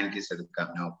ഹ്യൂമാനിറ്റീസ് എടുക്കാം,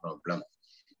 നോ പ്രോബ്ലം.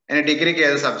 ഇനി ഡിഗ്രിക്ക്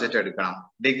ഏത് സബ്ജക്ട് എടുക്കണം?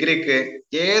 ഡിഗ്രിക്ക്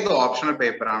ഏത് ഓപ്ഷണൽ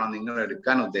പേപ്പർ ആണോ നിങ്ങൾ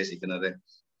എടുക്കാൻ ഉദ്ദേശിക്കുന്നത്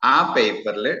ആ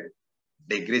പേപ്പറിൽ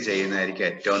ഡിഗ്രി ചെയ്യുന്നതായിരിക്കും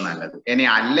ഏറ്റവും നല്ലത്. ഇനി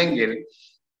അല്ലെങ്കിൽ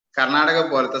കർണാടക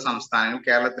പോലത്തെ സംസ്ഥാനങ്ങൾ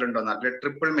കേരളത്തിലുണ്ടോ എന്നറിയില്ല,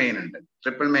 ട്രിപ്പിൾ മെയിൻ ഉണ്ട്.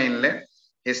 Triple മെയിനില്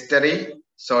history,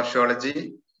 sociology,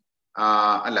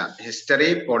 history,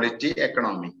 polity,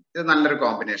 economy ഇത് നല്ലൊരു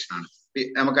കോമ്പിനേഷൻ ആണ്.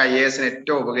 നമുക്ക് IAS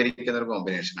ഏറ്റവും ഉപകരിക്കുന്ന ഒരു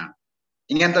കോമ്പിനേഷൻ ആണ്.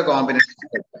 ഇങ്ങനത്തെ കോമ്പിനേഷൻ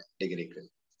ഡിഗ്രിക്ക്.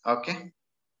 ഓക്കെ,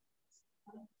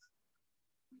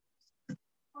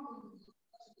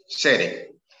 ശരി.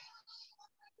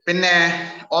 പിന്നെ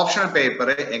ഓപ്ഷണൽ പേപ്പർ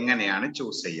എങ്ങനെയാണ്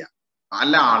ചൂസ് ചെയ്യുക?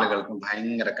 പല ആളുകൾക്കും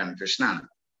ഭയങ്കര കൺഫ്യൂഷൻ ആണ്.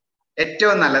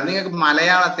 ഏറ്റവും നല്ലത്, നിങ്ങൾക്ക്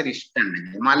മലയാളത്തിൽ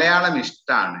ഇഷ്ടമുണ്ടെങ്കിൽ, മലയാളം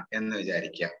ഇഷ്ടമാണ് എന്ന്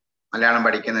വിചാരിക്കുക, മലയാളം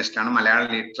പഠിക്കുന്ന ഇഷ്ടമാണ്, മലയാളം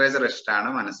ലിറ്ററേച്ചർ ഇഷ്ടമാണ്,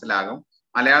 മനസ്സിലാകും.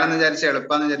 മലയാളം എന്ന് വിചാരിച്ച്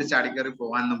എളുപ്പമെന്ന് വിചാരിച്ച് അടിക്കറി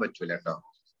പോകാനൊന്നും പറ്റൂല കേട്ടോ.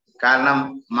 കാരണം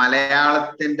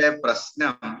മലയാളത്തിന്റെ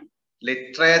പ്രശ്നം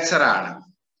ലിറ്ററേച്ചർ ആണ്,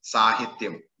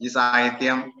 സാഹിത്യം. ഈ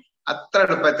സാഹിത്യം അത്ര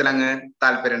എളുപ്പത്തിൽ അങ്ങ്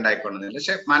താല്പര്യം ഉണ്ടായിക്കൊള്ളുന്നില്ല.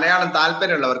 പക്ഷെ മലയാളം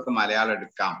താല്പര്യമുള്ളവർക്ക് മലയാളം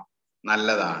എടുക്കാം,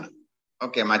 നല്ലതാണ്.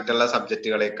 ഓക്കെ, മറ്റുള്ള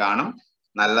സബ്ജക്റ്റുകളെക്കാളും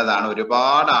നല്ലതാണ്,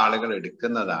 ഒരുപാട് ആളുകൾ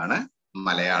എടുക്കുന്നതാണ്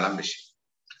മലയാളം വിഷയം.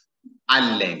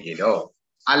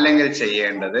 അല്ലെങ്കിൽ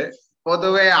ചെയ്യേണ്ടത്,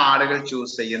 പൊതുവെ ആളുകൾ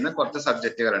ചൂസ് ചെയ്യുന്ന കുറച്ച്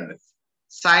സബ്ജക്റ്റുകളുണ്ട്.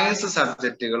 സയൻസ്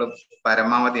സബ്ജക്റ്റുകൾ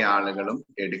പരമാവധി ആളുകളും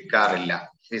എടുക്കാറില്ല.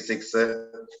 ഫിസിക്സ്,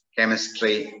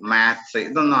 കെമിസ്ട്രി, മാത്സ്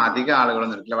ഇതൊന്നും അധികം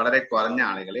ആളുകളൊന്നും എടുക്കില്ല, വളരെ കുറഞ്ഞ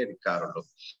ആളുകളെ എടുക്കാറുള്ളൂ.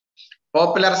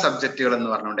 പോപ്പുലർ സബ്ജക്റ്റുകൾ എന്ന്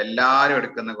പറഞ്ഞുകൊണ്ട് എല്ലാവരും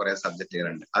എടുക്കുന്ന കുറെ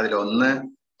സബ്ജക്റ്റുകളുണ്ട്. അതിലൊന്ന്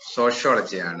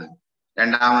സോഷ്യോളജിയാണ്,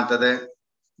 രണ്ടാമത്തത്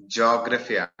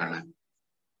ജോഗ്രഫി ആണ്,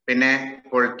 പിന്നെ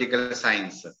political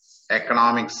science,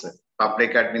 economics,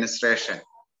 public administration,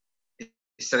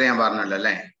 history ഞാൻ പറഞ്ഞല്ലോ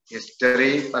അല്ലെ,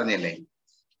 ഹിസ്റ്ററി പറഞ്ഞില്ലേ.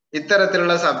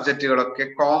 ഇത്തരത്തിലുള്ള സബ്ജക്റ്റുകളൊക്കെ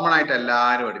കോമൺ ആയിട്ട്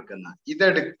എല്ലാവരും എടുക്കുന്ന,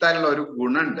 ഇതെടുത്താലുള്ള ഒരു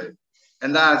ഗുണമുണ്ട്.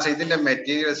 എന്താ വെച്ചാൽ ഇതിന്റെ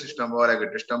മെറ്റീരിയൽസ് ഇഷ്ടംപോലെ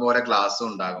കിട്ടും, ഇഷ്ടംപോലെ ക്ലാസ്സും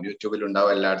ഉണ്ടാകും, യൂട്യൂബിൽ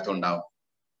ഉണ്ടാവും, എല്ലായിടത്തും ഉണ്ടാവും.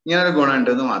 ഇങ്ങനൊരു ഗുണമുണ്ട്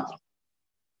എന്ന് മാത്രം.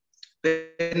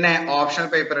 പിന്നെ ഓപ്ഷണൽ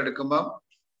പേപ്പർ എടുക്കുമ്പോൾ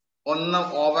ഒന്ന്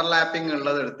ഓവർലാപ്പിംഗ്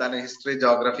ഉള്ളത് എടുത്താൽ ഹിസ്റ്ററി,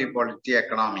 ജോഗ്രഫി, പൊളിറ്റി,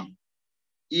 എക്കണോമി,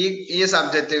 ഈ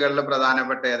സബ്ജക്റ്റുകളിൽ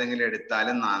പ്രധാനപ്പെട്ട ഏതെങ്കിലും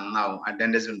എടുത്താലും നന്നാവും,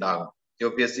 അറ്റൻഡൻസ് ഉണ്ടാകും.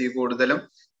 UPSC കൂടുതലും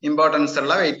ഇമ്പോർട്ടൻസ്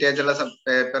ഉള്ള വെയിറ്റേജ് ഉള്ള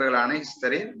പേപ്പറുകളാണ്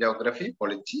ഹിസ്റ്ററി, ജോഗ്രഫി,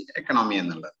 പൊളിറ്റി, എക്കണോമി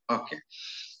എന്നുള്ളത്. ഓക്കെ,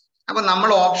 അപ്പൊ നമ്മൾ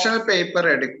ഓപ്ഷണൽ പേപ്പർ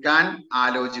എടുക്കാൻ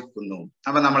ആലോചിക്കുന്നു.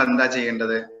 അപ്പൊ നമ്മൾ എന്താ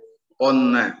ചെയ്യേണ്ടത്?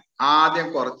 ഒന്ന്, ആദ്യം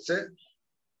കുറച്ച്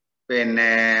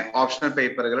ഓപ്ഷണൽ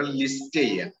പേപ്പറുകൾ ലിസ്റ്റ്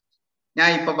ചെയ്യുക. ഞാൻ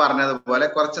ഇപ്പൊ പറഞ്ഞതുപോലെ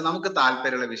കുറച്ച് നമുക്ക്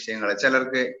താല്പര്യമുള്ള വിഷയങ്ങൾ,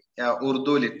 ചിലർക്ക്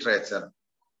ഉറുദു ലിറ്ററേച്ചർ,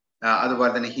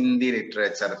 അതുപോലെ തന്നെ ഹിന്ദി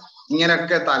ലിറ്ററേച്ചർ,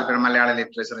 ഇങ്ങനെയൊക്കെ താല്പര്യം, മലയാളം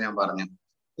ലിറ്ററേച്ചർ ഞാൻ പറഞ്ഞു,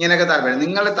 ഇങ്ങനെയൊക്കെ താല്പര്യം.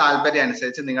 നിങ്ങളുടെ താല്പര്യം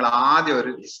അനുസരിച്ച് നിങ്ങൾ ആദ്യം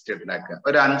ഒരു ലിസ്റ്റ് ഉണ്ടാക്കുക.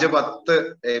 ഒരു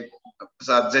 5-10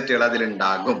 സബ്ജക്റ്റുകൾ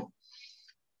അതിലുണ്ടാകും.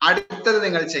 അടുത്തത്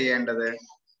നിങ്ങൾ ചെയ്യേണ്ടത്,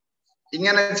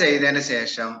 ഇങ്ങനെ ചെയ്തതിന്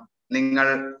ശേഷം നിങ്ങൾ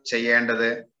ചെയ്യേണ്ടത്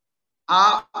ആ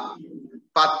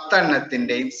 10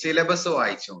 എണ്ണത്തിന്റെയും സിലബസ്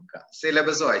വായിച്ചു നോക്കുക.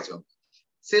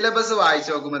 സിലബസ്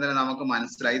വായിച്ചു നോക്കുമ്പോൾ തന്നെ നമുക്ക്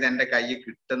മനസ്സിലായി ഇത് എന്റെ കയ്യിൽ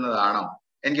കിട്ടുന്നതാണോ,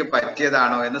 എനിക്ക്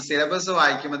പറ്റിയതാണോ എന്ന് സിലബസ്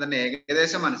വായിക്കുമ്പോൾ തന്നെ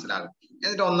ഏകദേശം മനസ്സിലാകും.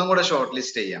 എന്നിട്ട് ഒന്നും കൂടെ ഷോർട്ട്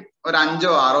ലിസ്റ്റ് ചെയ്യാം. ഒരു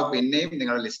 5-6 പിന്നെയും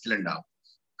നിങ്ങളുടെ ലിസ്റ്റിൽ ഉണ്ടാവും.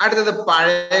 അടുത്തത്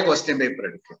പഴയ ക്വസ്റ്റ്യൻ പേപ്പർ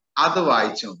എടുക്കുക, അത്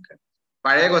വായിച്ചു നോക്കുക.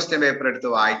 പഴയ ക്വസ്റ്റ്യൻ പേപ്പർ എടുത്ത്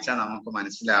വായിച്ചാൽ നമുക്ക്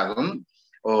മനസ്സിലാകും,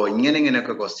 ഓ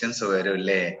ഇങ്ങനെയൊക്കെ ക്വസ്റ്റ്യൻസ് വരും,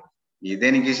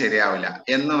 ഇതെനിക്ക് ശരിയാവില്ല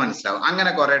എന്ന് മനസ്സിലാവും.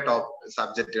 അങ്ങനെ കുറെ ടോപ്പ്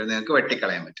സബ്ജക്റ്റുകൾ നിങ്ങൾക്ക്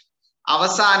വെട്ടിക്കളയാൻ പറ്റും.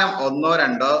 അവസാനം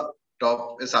 1-2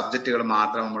 ടോപ്പ് സബ്ജക്റ്റുകൾ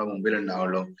മാത്രം നമ്മുടെ മുമ്പിൽ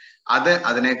ഉണ്ടാവുള്ളൂ.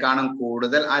 അതിനേക്കാളും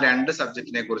കൂടുതൽ ആ 2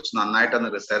 സബ്ജക്റ്റിനെ കുറിച്ച് നന്നായിട്ടൊന്ന്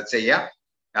റിസർച്ച് ചെയ്യുക.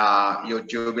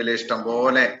 യൂട്യൂബിൽ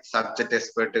ഇഷ്ടംപോലെ സബ്ജക്ട്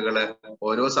എക്സ്പേർട്ടുകൾ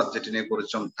ഓരോ സബ്ജക്റ്റിനെ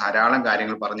കുറിച്ചും ധാരാളം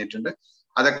കാര്യങ്ങൾ പറഞ്ഞിട്ടുണ്ട്.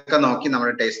 അതൊക്കെ നോക്കി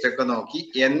നമ്മുടെ ടേസ്റ്റ് ഒക്കെ നോക്കി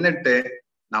എന്നിട്ട്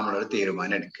നമ്മളൊരു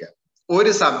തീരുമാനം എടുക്കുക.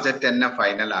 ഒരു സബ്ജക്റ്റ് തന്നെ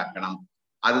ഫൈനൽ ആക്കണം.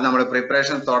 അത് നമ്മൾ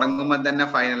പ്രിപ്പറേഷൻ തുടങ്ങുമ്പോൾ തന്നെ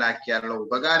ഫൈനൽ ആക്കിയാലുള്ള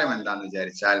ഉപകാരം എന്താന്ന്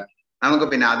വിചാരിച്ചാൽ നമുക്ക്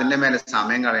പിന്നെ അതിന്റെ മേലെ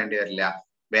സമയം കളയേണ്ടി വരില്ല,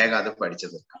 വേഗം അത് പഠിച്ചു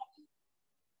തീർക്കാം.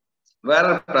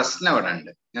 വേറൊരു പ്രശ്നം ഇവിടെ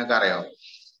ഉണ്ട്, നിങ്ങൾക്കറിയോ?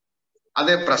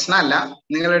 അത് പ്രശ്നമല്ല,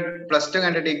 നിങ്ങൾ +2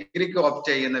 കഴിഞ്ഞിട്ട് ഡിഗ്രിക്ക് ഓപ്റ്റ്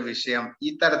ചെയ്യുന്ന വിഷയം ഈ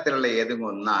തരത്തിലുള്ള ഏതെങ്കിലും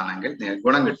ഒന്നാണെങ്കിൽ നിങ്ങൾക്ക്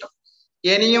ഗുണം കിട്ടും.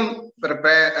 ഇനിയും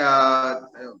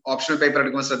ഓപ്ഷണൽ പേപ്പർ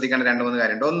എടുക്കുമ്പോൾ ശ്രദ്ധിക്കേണ്ട 2-3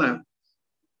 കാര്യമുണ്ട്. ഒന്ന്,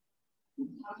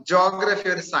 ജോഗ്രഫി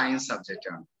ഒരു സയൻസ് സബ്ജക്റ്റ്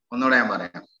ആണ്. ഒന്നുകൂടെ ഞാൻ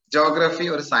പറയാം, ജോഗ്രഫി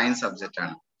ഒരു സയൻസ് സബ്ജക്റ്റ്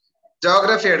ആണ്.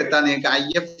 ജോഗ്രഫി എടുത്താൽ നിങ്ങൾക്ക്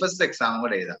IFS എക്സാം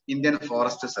കൂടെ എഴുതാം, Indian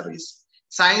forest service.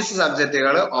 Science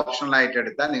സബ്ജക്റ്റുകൾ optional ആയിട്ട്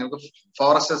എടുത്താൽ നിങ്ങൾക്ക്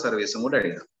ഫോറസ്റ്റ് സർവീസും കൂടെ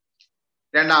എഴുതാം.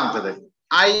 രണ്ടാമത്തത്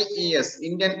IES,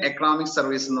 ഇന്ത്യൻ എക്കണോമിക്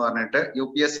സർവീസ് എന്ന് പറഞ്ഞിട്ട്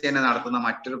UPSC തന്നെ നടത്തുന്ന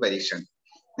മറ്റൊരു പരീക്ഷ.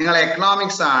 നിങ്ങൾ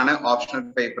എക്കണോമിക്സ് ആണ് ഓപ്ഷണൽ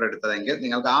പേപ്പർ എടുത്തതെങ്കിൽ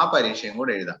നിങ്ങൾക്ക് ആ പരീക്ഷയും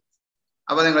കൂടെ എഴുതാം.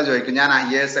 അപ്പൊ നിങ്ങൾ ചോദിക്കും, ഞാൻ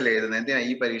IAS അല്ല എഴുതുന്നത്, എന്തിനാ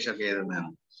ഈ പരീക്ഷ ഒക്കെ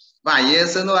എഴുതുന്നതെന്ന്. അപ്പൊ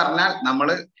IAS എന്ന് പറഞ്ഞാൽ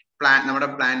നമ്മുടെ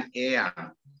പ്ലാൻ A ആണ്.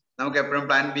 നമുക്ക് എപ്പോഴും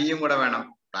പ്ലാൻ ബിയും കൂടെ വേണം.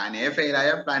 പ്ലാൻ A ഫെയിൽ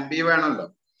ആയാൽ പ്ലാൻ B വേണമല്ലോ.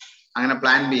 അങ്ങനെ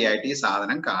പ്ലാൻ B ആയിട്ട് ഈ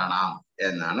സാധനം കാണാം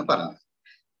എന്നാണ് പറഞ്ഞത്.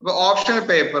 അപ്പൊ ഓപ്ഷണൽ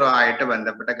പേപ്പറുമായിട്ട്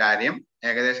ബന്ധപ്പെട്ട കാര്യം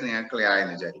ഏകദേശം നിങ്ങൾക്ക് ക്ലിയർ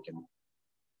ആയെന്ന് വിചാരിക്കുന്നു.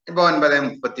 ഇപ്പൊ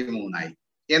 9:33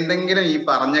 എന്തെങ്കിലും ഈ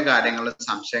പറഞ്ഞ കാര്യങ്ങളിൽ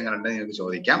സംശയങ്ങളുണ്ടെങ്കിൽ നിങ്ങൾക്ക്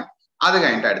ചോദിക്കാം. അത്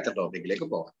കഴിഞ്ഞിട്ട് അടുത്ത ടോപ്പിക്കിലേക്ക്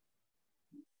പോകാം.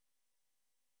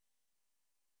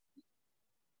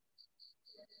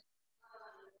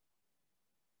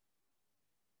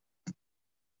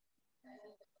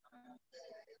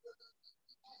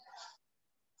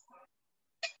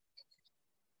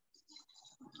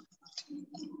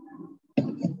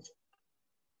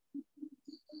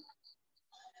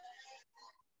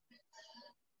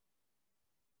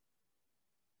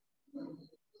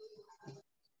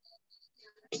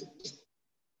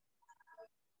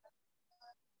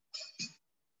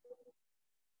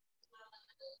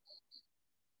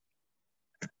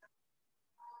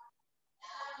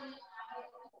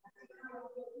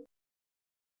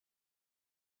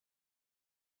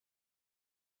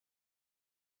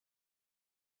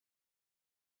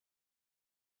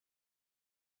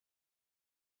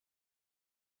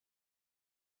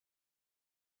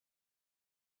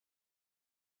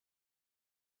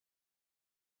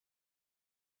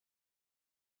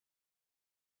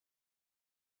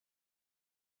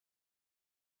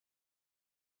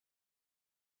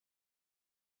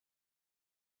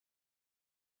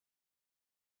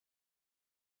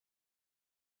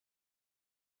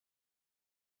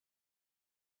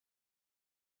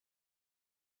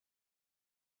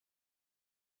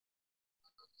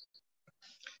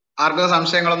 ആർക്കും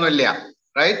സംശയങ്ങളൊന്നും ഇല്ല,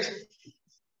 റൈറ്റ്?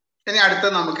 ഇനി അടുത്ത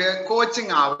നമുക്ക്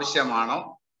കോച്ചിങ് ആവശ്യമാണോ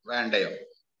വേണ്ടയോ?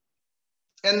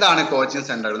 എന്താണ് കോച്ചിങ്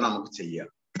സെന്ററിൽ നമുക്ക് ചെയ്യുക?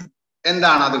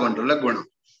 എന്താണ് അതുകൊണ്ടുള്ള ഗുണം?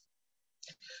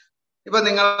 ഇപ്പൊ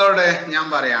നിങ്ങളോട് ഞാൻ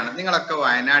പറയാണ്, നിങ്ങളൊക്കെ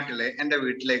വയനാട്ടില് എന്റെ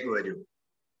വീട്ടിലേക്ക് വരൂ,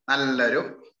 നല്ലൊരു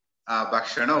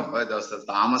ഭക്ഷണവും ഒരു ദിവസത്തെ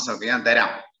താമസമൊക്കെ ഞാൻ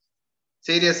തരാം.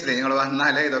 സീരിയസ്ലി നിങ്ങൾ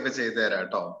വന്നാലേ ഇതൊക്കെ ചെയ്തു തരാം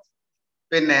കേട്ടോ.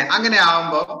 പിന്നെ അങ്ങനെ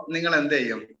ആവുമ്പോ നിങ്ങൾ എന്ത്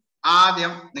ചെയ്യും?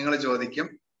 ആദ്യം നിങ്ങൾ ചോദിക്കും,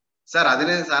 സാർ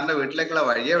അതിന് സാറിന്റെ വീട്ടിലേക്കുള്ള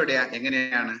വഴി എവിടെയാ,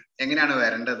 എങ്ങനെയാണ്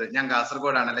വരേണ്ടത്? ഞാൻ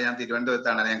കാസർഗോഡാണല്ലേ, ഞാൻ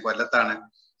തിരുവനന്തപുരത്താണല്ലേ, ഞാൻ കൊല്ലത്താണ്,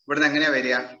 ഇവിടുന്ന് എങ്ങനെയാ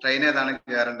വരിക, ട്രെയിൻ ഏതാണ്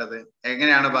കയറേണ്ടത്,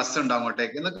 എങ്ങനെയാണ് ബസ് ഉണ്ടോ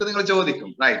അങ്ങോട്ടേക്ക് എന്നൊക്കെ നിങ്ങൾ ചോദിക്കും,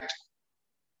 റൈറ്റ്?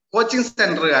 കോച്ചിങ്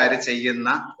സെന്ററുകാർ ചെയ്യുന്ന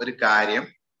ഒരു കാര്യം,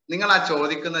 നിങ്ങൾ ആ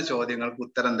ചോദിക്കുന്ന ചോദ്യങ്ങൾക്ക്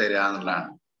ഉത്തരം തരിക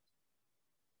എന്നുള്ളതാണ്,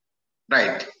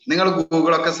 റൈറ്റ്? നിങ്ങൾ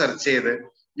ഗൂഗിളൊക്കെ സെർച്ച് ചെയ്ത്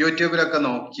യൂട്യൂബിലൊക്കെ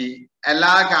നോക്കി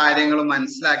എല്ലാ കാര്യങ്ങളും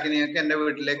മനസ്സിലാക്കി നിങ്ങൾക്ക് എന്റെ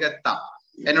വീട്ടിലേക്ക് എത്താം,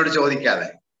 എന്നോട് ചോദിക്കാതെ.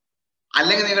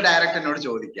 അല്ലെങ്കിൽ നിങ്ങൾക്ക് ഡയറക്റ്റ് എന്നോട്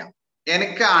ചോദിക്കാം.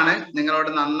 എനിക്കാണ് നിങ്ങളോട്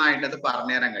നന്നായിട്ട് അത്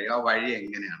പറഞ്ഞുതരാൻ കഴിയും, ആ വഴി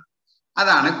എങ്ങനെയാണ്.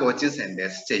 അതാണ് കോച്ചിങ്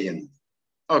സെന്റേഴ്സ് ചെയ്യുന്നത്.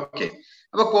 ഓക്കെ,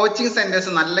 അപ്പൊ കോച്ചിങ്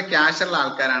സെന്റേഴ്സ് നല്ല ക്യാഷുള്ള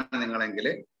ആൾക്കാരാണ് നിങ്ങളെങ്കിൽ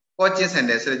കോച്ചിങ്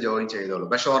സെന്റേഴ്സിൽ ജോയിൻ ചെയ്തോളൂ.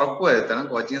 പക്ഷെ ഉറപ്പ് വരുത്തണം,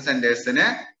 കോച്ചിങ് സെന്റേഴ്സിന്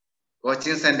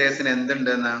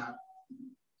എന്തുണ്ടെന്ന്,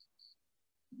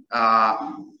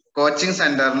 കോച്ചിങ്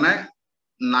സെന്ററിന്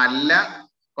നല്ല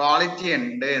ക്വാളിറ്റി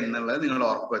ഉണ്ട് എന്നുള്ളത് നിങ്ങൾ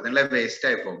ഉറപ്പ് വരുത്തും. നിങ്ങളെ വേസ്റ്റ്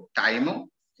ആയി പോകും ടൈമും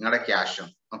നിങ്ങളുടെ ക്യാഷും.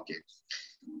 ഓക്കെ,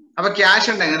 അപ്പൊ ക്യാഷ്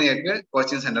ഉണ്ടെങ്കിൽ നിങ്ങൾക്ക്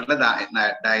കോച്ചിങ് സെന്ററിൽ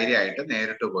ധൈര്യമായിട്ട്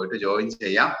നേരിട്ട് പോയിട്ട് ജോയിൻ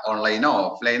ചെയ്യാം, ഓൺലൈനോ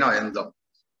ഓഫ്ലൈനോ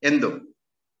എന്തും.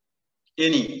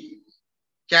 ഇനി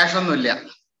ക്യാഷ് ഒന്നുമില്ല,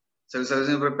 സിവിൽ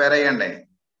സർവീസിന് പ്രിപ്പയർ ചെയ്യണ്ടേ,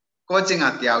 കോച്ചിങ്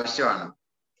അത്യാവശ്യമാണ്.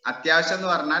 അത്യാവശ്യം എന്ന്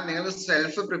പറഞ്ഞാൽ നിങ്ങൾക്ക്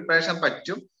സെൽഫ് പ്രിപ്പറേഷൻ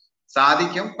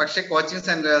സാധിക്കും. പക്ഷെ കോച്ചിങ്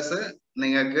സെന്റേഴ്സ്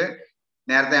നിങ്ങൾക്ക്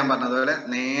നേരത്തെ ഞാൻ പറഞ്ഞതുപോലെ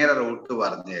നേരെ റൂട്ട്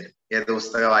പറഞ്ഞു തരും, ഏത്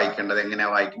പുസ്തകം വായിക്കേണ്ടത്, എങ്ങനെയാ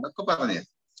വായിക്കേണ്ടത് ഒക്കെ പറഞ്ഞു തരും.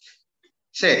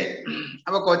 ശരി,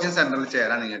 അപ്പൊ കോച്ചിങ് സെന്ററിൽ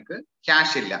ചേരാൻ നിങ്ങൾക്ക്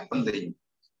ക്യാഷ് ഇല്ല, എന്ത് ചെയ്യും?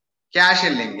 ക്യാഷ്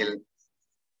ഇല്ലെങ്കിൽ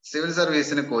സിവിൽ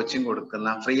സർവീസിന് കോച്ചിങ് കൊടുക്കുന്ന,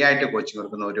 ഫ്രീ ആയിട്ട് കോച്ചിങ്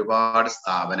കൊടുക്കുന്ന ഒരുപാട്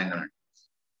സ്ഥാപനങ്ങളുണ്ട്.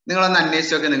 നിങ്ങളൊന്ന്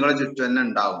അന്വേഷിച്ചൊക്കെ നിങ്ങളുടെ ചുറ്റും തന്നെ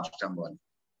ഉണ്ടാവും ഇഷ്ടം പോലെ.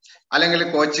 അല്ലെങ്കിൽ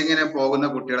കോച്ചിങ്ങിന് പോകുന്ന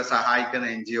കുട്ടികളെ സഹായിക്കുന്ന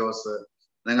NGOs,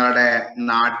 നിങ്ങളുടെ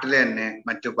നാട്ടിൽ തന്നെ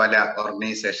മറ്റു പല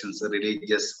ഓർഗനൈസേഷൻസ്,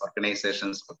 റിലീജിയസ്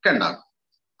ഓർഗനൈസേഷൻസ് ഒക്കെ ഉണ്ടാകും.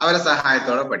 അവരെ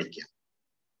സഹായത്തോടെ പഠിക്കാം.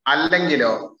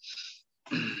 അല്ലെങ്കിലോ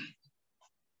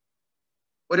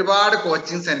ഒരുപാട്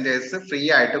കോച്ചിങ് സെന്റേഴ്സ് ഫ്രീ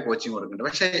ആയിട്ട് കോച്ചിങ് കൊടുക്കുന്നുണ്ട്.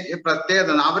 പക്ഷെ ഈ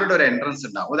പ്രത്യേകത അവരുടെ ഒരു എൻട്രൻസ്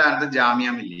ഉണ്ടാവും. ഉദാഹരണത്തിന് Jamia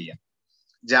Millia,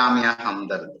 Jamia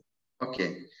Hamdard, okay,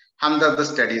 Hamdard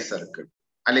study circle,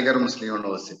 Aligarh മുസ്ലിം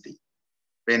യൂണിവേഴ്സിറ്റി,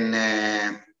 പിന്നെ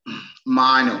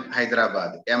Manu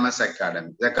Hyderabad, MS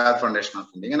academy, zakat foundation of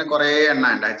India, ഇങ്ങനെ കുറെ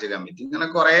ഉണ്ട്, ഹജ്ജ് കമ്മിറ്റി, ഇങ്ങനെ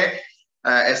കുറെ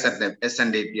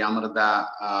SNDP, അമൃത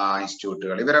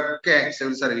ഇൻസ്റ്റിറ്റ്യൂട്ടുകൾ, ഇവരൊക്കെ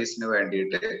സിവിൽ സർവീസിന്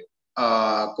വേണ്ടിയിട്ട്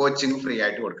കോച്ചിങ് ഫ്രീ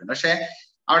ആയിട്ട് കൊടുക്കുന്നുണ്ട്. പക്ഷെ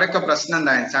അവിടെയൊക്കെ പ്രശ്നം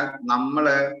എന്താണെന്ന് വെച്ചാൽ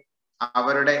നമ്മള്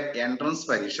അവരുടെ എൻട്രൻസ്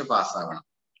പരീക്ഷ പാസ്സാവണം.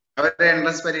 അവരുടെ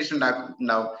എൻട്രൻസ് പരീക്ഷ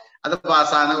ഉണ്ടാവും, അത്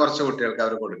പാസ്സാകുന്ന കുറച്ച് കുട്ടികൾക്ക്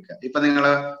അവർ കൊടുക്കുക. ഇപ്പൊ നിങ്ങൾ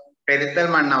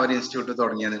പെരിന്തൽമണ്ണ ഒരു ഇൻസ്റ്റിറ്റ്യൂട്ട്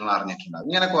തുടങ്ങിയത് നിങ്ങൾ അറിഞ്ഞിട്ടുണ്ടാവും.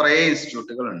 ഇങ്ങനെ കുറെ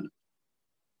ഇൻസ്റ്റിറ്റ്യൂട്ടുകൾ ഉണ്ട്,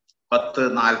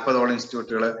 10-40ഓളം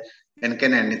ഇൻസ്റ്റിറ്റ്യൂട്ടുകൾ എനിക്ക്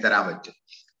തന്നെ എണ്ണിത്തരാൻ പറ്റും.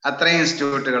 അത്രയും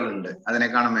ഇൻസ്റ്റിറ്റ്യൂട്ടുകൾ ഉണ്ട്,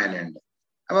 അതിനേക്കാളും മേലെയുണ്ട്.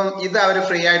 അപ്പം ഇത് അവർ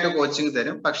ഫ്രീ ആയിട്ട് കോച്ചിങ്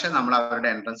തരും. പക്ഷെ നമ്മൾ അവരുടെ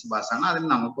എൻട്രൻസ് പാസ്സാണ്, അതിന്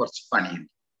നമുക്ക് കുറച്ച് പണിയുണ്ട്,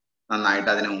 നന്നായിട്ട്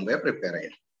അതിനു മുമ്പേ പ്രിപ്പയർ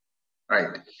ചെയ്യണം,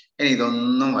 റൈറ്റ്? ഇനി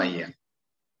ഇതൊന്നും വയ്യ,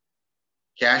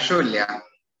 ക്യാഷും ഇല്ല,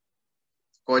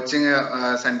 കോച്ചിങ്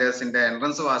സെന്റേഴ്സിന്റെ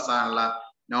എൻട്രൻസ് പാസ്സാകാനുള്ള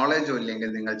നോളജും ഇല്ലെങ്കിൽ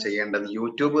നിങ്ങൾ ചെയ്യേണ്ടത്,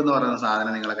 യൂട്യൂബ് എന്ന് പറയുന്ന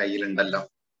സാധനം നിങ്ങളുടെ കയ്യിലുണ്ടല്ലോ.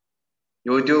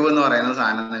 യൂട്യൂബ് എന്ന് പറയുന്ന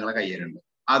സാധനം നിങ്ങളുടെ കയ്യിലുണ്ട്,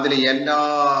 അതിൽ എല്ലാ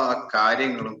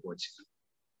കാര്യങ്ങളും കോച്ചിങ്.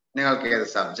 നിങ്ങൾക്ക് ഏത്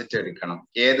സബ്ജക്റ്റ് എടുക്കണം,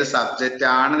 ഏത് സബ്ജക്റ്റ്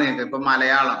ആണ് നിങ്ങൾക്ക്, ഇപ്പൊ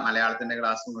മലയാളത്തിന്റെ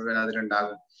ക്ലാസ് മുഴുവൻ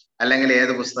അതിലുണ്ടാകും, അല്ലെങ്കിൽ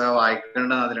ഏത് പുസ്തകം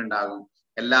വായിക്കേണ്ടത് അതിലുണ്ടാകും,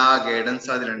 എല്ലാ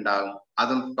ഗൈഡൻസും അതിലുണ്ടാകും.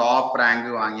 അതും ടോപ്പ് റാങ്ക്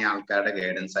വാങ്ങിയ ആൾക്കാരുടെ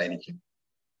ഗൈഡൻസ് ആയിരിക്കും.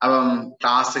 അപ്പം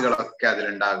ക്ലാസ്സുകളൊക്കെ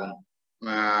അതിലുണ്ടാകും.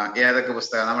 ഏതൊക്കെ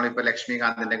പുസ്തകം, നമ്മളിപ്പോ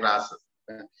ലക്ഷ്മികാന്തിന്റെ ക്ലാസ്,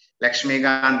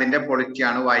 ലക്ഷ്മികാന്തിന്റെ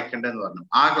പൊളിറ്റിയാണ് വായിക്കേണ്ടതെന്ന് പറഞ്ഞു,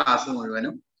 ആ ക്ലാസ്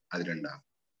മുഴുവനും അതിലുണ്ടാകും.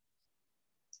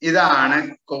 ഇതാണ്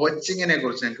കോച്ചിങ്ങിനെ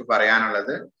കുറിച്ച് എനിക്ക്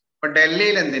പറയാനുള്ളത്. ഇപ്പൊ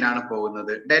ഡൽഹിയിൽ എന്തിനാണ്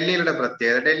പോകുന്നത്? ഡൽഹിയിലുള്ള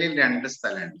പ്രത്യേകത, ഡൽഹിയിൽ 2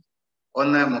 സ്ഥലമുണ്ട്.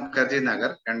 ഒന്ന് മുഖർജി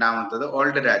നഗർ, രണ്ടാമത്തത്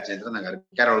ഓൾഡ് രാജേന്ദ്ര നഗർ,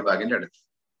 കരോൾ ബാഗിന്റെ അടുത്ത്.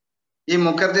 ഈ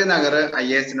മുഖർജി നഗർ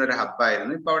IASന്റെ ഒരു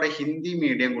ഹബ്ബായിരുന്നു. ഇപ്പൊ അവിടെ ഹിന്ദി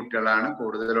മീഡിയം കുട്ടികളാണ്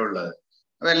കൂടുതലുള്ളത്.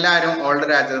 അപ്പൊ എല്ലാവരും ഓൾഡ്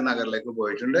രാജേന്ദ്ര നഗറിലേക്ക്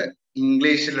പോയിട്ടുണ്ട്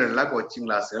ഇംഗ്ലീഷിലുള്ള കോച്ചിങ്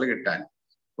ക്ലാസ്സുകൾ കിട്ടാൻ.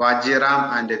 വാജിറാം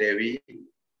ആൻഡ് രവി,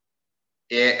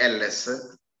 ALS,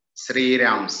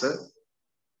 ശ്രീരാംസ്,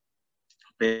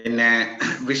 പിന്നെ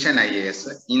വിഷൻ IAS,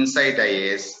 ഇൻസൈറ്റ്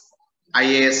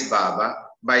IAS ബാബ,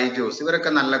 ബൈജൂസ്,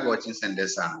 ഇവരൊക്കെ നല്ല കോച്ചിങ്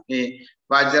സെന്റേഴ്സ് ആണ്. ഈ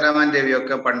വാജിറാം ആൻഡ് രവി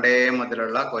ഒക്കെ പണ്ടേ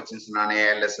മുതലുള്ള കോച്ചിങ് സെന്ററാണ്.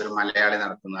 ALS ഒരു മലയാളി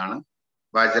നടത്തുന്നതാണ്,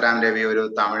 വാജിറാം രവി ഒരു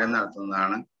തമിഴ്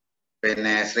നടത്തുന്നതാണ്,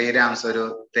 പിന്നെ ശ്രീരാംസ് ഒരു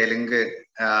തെലുങ്ക്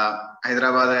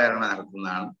ഹൈദരാബാദുകാരനെ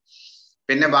നടത്തുന്നതാണ്.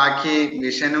 പിന്നെ ബാക്കി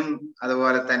വിഷനും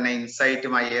അതുപോലെ തന്നെ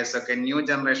ഇൻസൈറ്റും IAS ഒക്കെ ന്യൂ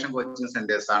ജനറേഷൻ കോച്ചിങ്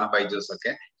സെന്റേഴ്സ് ആണ്. ബൈജൂസ്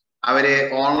ഒക്കെ അവര്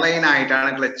ഓൺലൈൻ ആയിട്ടാണ്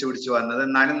ക്ലച്ച് പിടിച്ചു വന്നത്,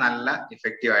 എന്നാലും നല്ല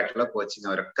ഇഫക്റ്റീവ് ആയിട്ടുള്ള കോച്ചിങ്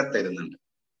അവരൊക്കെ തരുന്നുണ്ട്.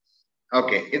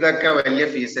 ഓക്കെ, ഇതൊക്കെ വലിയ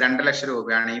ഫീസ്, 2 ലക്ഷം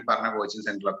രൂപയാണ് ഈ പറഞ്ഞ കോച്ചിങ്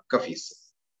സെന്ററിലൊക്കെ ഫീസ്.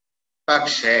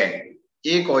 പക്ഷേ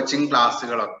ഈ കോച്ചിങ്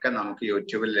ക്ലാസ്സുകളൊക്കെ നമുക്ക്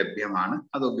യൂട്യൂബിൽ ലഭ്യമാണ്.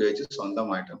 അത് ഉപയോഗിച്ച്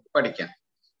സ്വന്തമായിട്ട് നമുക്ക് പഠിക്കാം.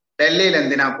 ഡൽഹിയിൽ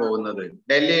എന്തിനാ പോകുന്നത്?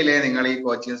 ഡൽഹിയിൽ നിങ്ങൾ ഈ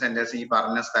കോച്ചിങ് സെന്റേഴ്സ് ഈ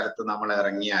പറഞ്ഞ സ്ഥലത്ത് നമ്മൾ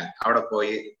ഇറങ്ങിയാൽ, അവിടെ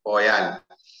പോയാൽ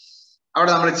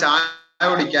അവിടെ നമ്മൾ ചായ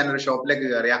കുടിക്കാൻ ഒരു ഷോപ്പിലേക്ക്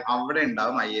കയറിയാൽ അവിടെ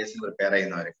ഉണ്ടാവും IASന് പ്രിപ്പയർ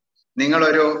ചെയ്യുന്നവര്.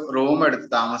 നിങ്ങളൊരു റൂം എടുത്ത്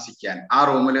താമസിക്കാൻ,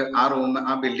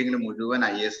 ആ ബിൽഡിങ്ങിൽ മുഴുവൻ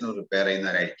IASന് പ്രിപ്പയർ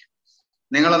ചെയ്യുന്നവരായിരിക്കും.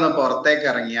 നിങ്ങളൊന്ന് പുറത്തേക്ക്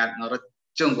ഇറങ്ങിയാൽ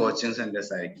നിറച്ചും കോച്ചിങ്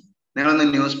സെന്റേഴ്സ് ആയിരിക്കും. നിങ്ങളൊന്ന്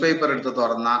ന്യൂസ് പേപ്പർ എടുത്ത്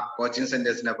തുറന്ന കോച്ചിങ്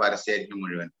സെന്റേഴ്സിന്റെ പരസ്യമായിരിക്കും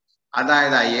മുഴുവൻ.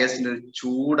 അതായത് IASന്റെ ഒരു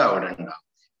ചൂട് അവിടെ ഉണ്ടാവും.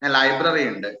 ലൈബ്രറി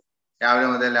ഉണ്ട്, രാവിലെ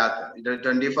മുതൽ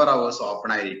 24 hours ഓപ്പൺ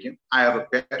ആയിരിക്കും. 1000 രൂപ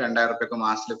 2000 രൂപയൊക്കെ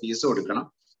മാസത്തിൽ ഫീസ് കൊടുക്കണം.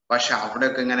 പക്ഷെ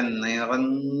അവിടെയൊക്കെ ഇങ്ങനെ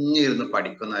നിറഞ്ഞിരുന്ന്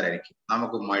പഠിക്കുന്നവരായിരിക്കും.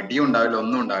 നമുക്ക് മടിയും ഉണ്ടാവില്ല,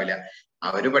 ഒന്നും ഉണ്ടാവില്ല.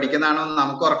 അവര് പഠിക്കുന്നതാണോ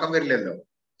നമുക്ക് ഉറക്കം വരില്ലല്ലോ.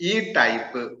 ഈ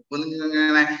ടൈപ്പ്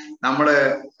ഇങ്ങനെ നമ്മള്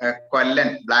കൊല്ലൻ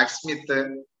ബ്ലാക്ക് സ്മിത്ത്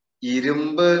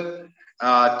ഇരുമ്പ്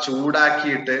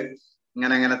ചൂടാക്കിയിട്ട്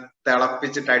ഇങ്ങനെ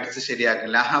തിളപ്പിച്ചിട്ട് അടിച്ച്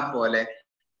ശരിയാക്കില്ല, ആ പോലെ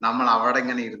നമ്മൾ അവിടെ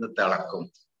ഇങ്ങനെ ഇരുന്ന് തിളക്കും.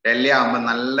 ഡൽഹി ആകുമ്പോ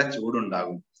നല്ല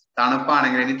ചൂടുണ്ടാകും.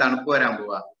 തണുപ്പാണെങ്കിൽ ഇനി തണുപ്പ് വരാൻ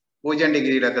പോവാ, 0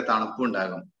 ഡിഗ്രിയിലൊക്കെ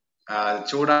തണുപ്പുണ്ടാകും.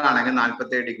 ചൂടാണെങ്കിൽ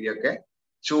 47 ഡിഗ്രി ഒക്കെ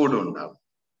ചൂടും ഉണ്ടാകും.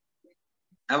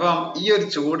 അപ്പം ഈ ഒരു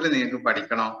ചൂടിൽ നിങ്ങൾക്ക്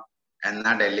പഠിക്കണോ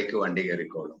എന്നാ ഡൽഹിക്ക് വണ്ടി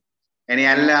കയറിക്കോളും.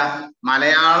 ഇനിയല്ല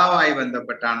മലയാളവുമായി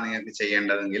ബന്ധപ്പെട്ടാണ് നിങ്ങൾക്ക്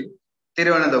ചെയ്യേണ്ടതെങ്കിൽ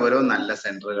തിരുവനന്തപുരവും നല്ല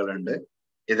സെന്ററുകൾ ഉണ്ട്,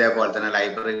 ഇതേപോലെ തന്നെ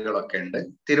ലൈബ്രറികളൊക്കെ ഉണ്ട്.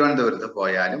 തിരുവനന്തപുരത്ത്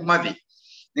പോയാലും മതി.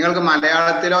 നിങ്ങൾക്ക്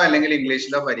മലയാളത്തിലോ അല്ലെങ്കിൽ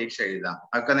ഇംഗ്ലീഷിലോ പരീക്ഷ എഴുതാം.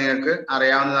 അതൊക്കെ നിങ്ങൾക്ക്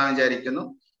അറിയാവുന്നതാണെന്ന് വിചാരിക്കുന്നു.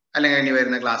 അല്ലെങ്കിൽ ഇനി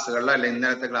വരുന്ന ക്ലാസ്സുകളിലോ അല്ലെങ്കിൽ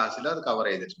ഇന്നലത്തെ ക്ലാസ്സിലോ അത് കവർ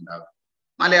ചെയ്തിട്ടുണ്ടാകും.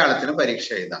 മലയാളത്തിനും പരീക്ഷ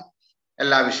എഴുതാം,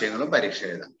 എല്ലാ വിഷയങ്ങളും പരീക്ഷ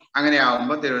എഴുതാം. അങ്ങനെ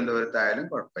ആവുമ്പോൾ തിരുവനന്തപുരത്തായാലും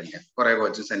കുഴപ്പമില്ല. കുറെ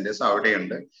കോച്ചിങ് സെന്റേഴ്സ്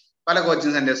അവിടെയുണ്ട്. പല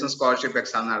കോച്ചിങ് സെന്റേഴ്സും സ്കോളർഷിപ്പ്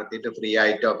എക്സാം നടത്തിയിട്ട് ഫ്രീ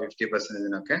ആയിട്ടോ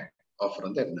 50%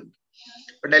 ഓഫറും തരുന്നുണ്ട്.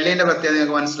 അപ്പൊ ഡൽഹിന്റെ പ്രത്യേകത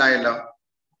നിങ്ങൾക്ക് മനസ്സിലായല്ലോ.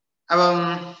 അപ്പം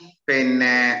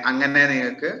പിന്നെ അങ്ങനെ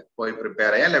നിങ്ങൾക്ക് പോയി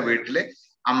പ്രിപ്പയർ ചെയ്യാം. അല്ല വീട്ടില്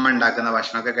അമ്മ ഉണ്ടാക്കുന്ന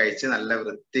ഭക്ഷണമൊക്കെ കഴിച്ച് നല്ല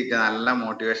വൃത്തിക്ക് നല്ല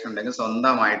മോട്ടിവേഷൻ ഉണ്ടെങ്കിൽ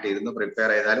സ്വന്തമായിട്ട് ഇരുന്ന്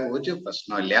പ്രിപ്പയർ ചെയ്താൽ ഒരു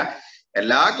പ്രശ്നമില്ല.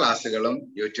 എല്ലാ ക്ലാസ്സുകളും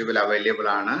യൂട്യൂബിൽ അവൈലബിൾ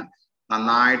ആണ്.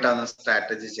 നന്നായിട്ട് അതൊന്ന്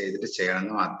സ്ട്രാറ്റജി ചെയ്തിട്ട്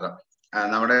ചെയ്യണമെന്ന് മാത്രം.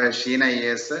 നമ്മുടെ ഷീൻ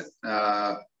IAS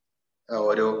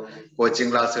ഒരു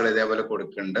കോച്ചിങ് ക്ലാസ്സുകൾ ഇതേപോലെ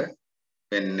കൊടുക്കുന്നുണ്ട്.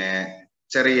 പിന്നെ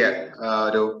ചെറിയ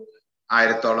ഒരു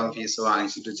 1000-ഓളം ഫീസ്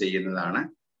വാങ്ങിച്ചിട്ട് ചെയ്യുന്നതാണ്.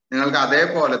 നിങ്ങൾക്ക്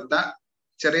അതേപോലത്തെ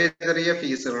ചെറിയ ചെറിയ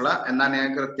ഫീസുള്ള എന്നാൽ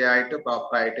നിങ്ങൾക്ക് കൃത്യമായിട്ട്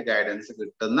പ്രോപ്പറായിട്ട് ഗൈഡൻസ്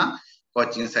കിട്ടുന്ന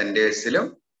കോച്ചിങ് സെന്റേഴ്സിലും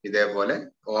ഇതേപോലെ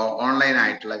ഓൺലൈൻ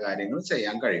ആയിട്ടുള്ള കാര്യങ്ങൾ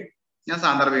ചെയ്യാൻ കഴിയും. ഞാൻ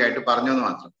സാന്ദർഭികമായിട്ട് പറഞ്ഞു എന്ന്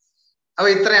മാത്രം. അപ്പൊ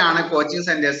ഇത്രയാണ് കോച്ചിങ്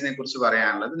സെന്റേഴ്സിനെ കുറിച്ച്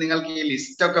പറയാനുള്ളത്. നിങ്ങൾക്ക് ഈ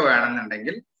ലിസ്റ്റ് ഒക്കെ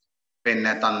വേണമെന്നുണ്ടെങ്കിൽ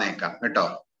പിന്നെ തന്നേക്കാം കേട്ടോ.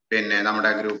 പിന്നെ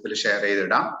നമ്മുടെ ഗ്രൂപ്പിൽ ഷെയർ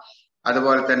ചെയ്തിടാം.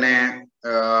 അതുപോലെ തന്നെ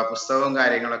പുസ്തകവും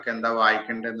കാര്യങ്ങളൊക്കെ എന്താ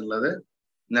വായിക്കേണ്ടതെന്നുള്ളത്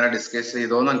ഇന്നലെ ഡിസ്കസ്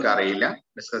ചെയ്തോന്ന് എനിക്ക് അറിയില്ല.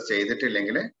 ഡിസ്കസ്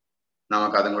ചെയ്തിട്ടില്ലെങ്കിൽ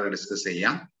നമുക്ക് അതും കൂടെ ഡിസ്കസ്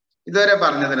ചെയ്യാം. ഇതുവരെ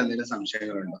പറഞ്ഞതിൽ എന്തെങ്കിലും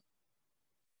സംശയങ്ങളുണ്ടോ?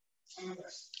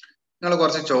 നിങ്ങൾ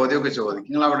കുറച്ച് ചോദ്യമൊക്കെ ചോദിക്കും.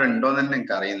 നിങ്ങൾ അവിടെ ഉണ്ടോന്ന് തന്നെ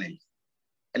എനിക്ക് അറിയുന്നില്ല.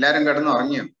 എല്ലാരും കിടന്ന്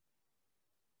ഉറങ്ങിയോ?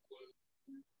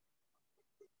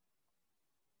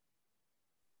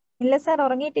 ഇല്ല സാർ,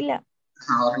 ഉറങ്ങിയിട്ടില്ല.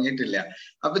 ഉറങ്ങിയിട്ടില്ല.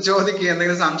 അപ്പൊ ചോദിക്ക്,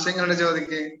 എന്തെങ്കിലും സംശയങ്ങളുടെ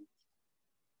ചോദിക്ക്.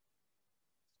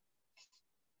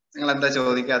 നിങ്ങൾ എന്താ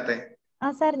ചോദിക്കാത്തെ?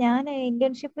 സാർ, ഞാൻ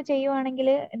ഇന്റേൺഷിപ്പ് ചെയ്യുവാണെങ്കിൽ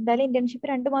എന്തായാലും ഇന്റേൺഷിപ്പ്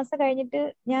 2 മാസം കഴിഞ്ഞിട്ട്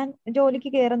ഞാൻ ജോലിക്ക്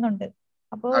കയറുന്നുണ്ട്.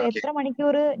 അപ്പൊ എത്ര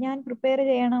മണിക്കൂർ ഞാൻ പ്രിപ്പയർ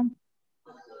ചെയ്യണം?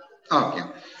 ഓക്കെ,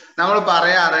 നമ്മൾ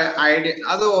പറയാറ് ഐഡിയ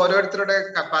അത് ഓരോരുത്തരുടെ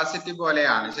കപ്പാസിറ്റി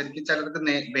പോലെയാണ്. ശരിക്കും ചിലർക്ക്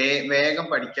വേഗം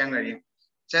പഠിക്കാൻ കഴിയും,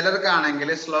 ചിലർക്കാണെങ്കിൽ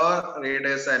സ്ലോ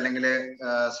റീഡേഴ്സ് അല്ലെങ്കിൽ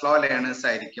സ്ലോ ലേണേഴ്സ്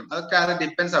ആയിരിക്കും. അതൊക്കെ അത്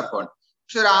ഡിപ്പെൻസ് അപ്പോൺ.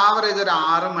 പക്ഷെ ഒരു ആവറേജ് ഒരു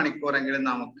 6 മണിക്കൂറെങ്കിലും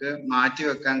നമുക്ക്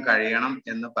മാറ്റിവെക്കാൻ കഴിയണം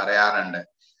എന്ന് പറയാറുണ്ട്.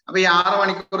 അപ്പൊ ഈ 6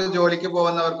 മണിക്കൂർ ജോലിക്ക്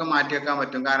പോകുന്നവർക്ക് മാറ്റിവെക്കാൻ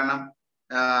പറ്റും. കാരണം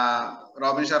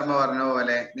റോബിൻ ശർമ്മ പറഞ്ഞ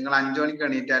പോലെ നിങ്ങൾ 5 മണിക്ക്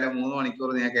എണീറ്റാലും 3 മണിക്കൂർ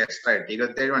നിങ്ങൾക്ക് എക്സ്ട്രാ കിട്ടി,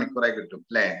 27 മണിക്കൂറായി കിട്ടും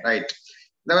അല്ലെ? റൈറ്റ്.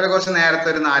 ഇതേപോലെ കുറച്ച് നേരത്തെ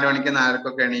ഒരു 4 മണിക്ക്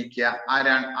 4:30 എണീക്കുക.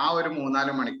 ആ ഒരു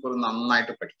 3-4 മണിക്കൂർ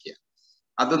നന്നായിട്ട് പഠിക്കുക.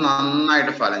 അത്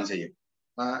നന്നായിട്ട് ഫലം ചെയ്യും.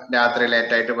 രാത്രി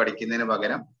ലേറ്റായിട്ട് പഠിക്കുന്നതിന്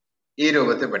പകരം ഈ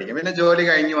രൂപത്തിൽ പഠിക്കും. പിന്നെ ജോലി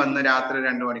കഴിഞ്ഞ് വന്ന് രാത്രി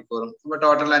 2 മണിക്കൂറും, ഇപ്പൊ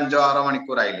ടോട്ടൽ 5-6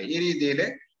 മണിക്കൂറായില്ലേ? ഈ രീതിയിൽ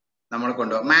നമ്മൾ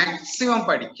കൊണ്ടുപോകും. മാക്സിമം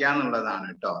പഠിക്കുക എന്നുള്ളതാണ്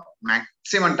കേട്ടോ.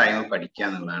 മാക്സിമം ടൈം പഠിക്കുക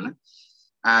എന്നുള്ളതാണ്.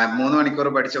 3 മണിക്കൂർ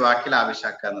പഠിച്ച് ബാക്കിയുള്ള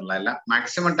ആവശ്യമാക്കുക എന്നുള്ളതല്ല.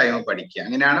 മാക്സിമം ടൈം പഠിക്കുക.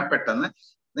 അങ്ങനെയാണ് പെട്ടെന്ന്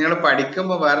നിങ്ങൾ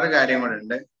പഠിക്കുമ്പോൾ വേറൊരു കാര്യം കൂടെ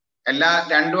ഉണ്ട്. എല്ലാ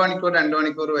 2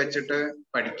 മണിക്കൂർ വെച്ചിട്ട്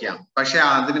പഠിക്കാം, പക്ഷെ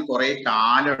അതിന് കുറെ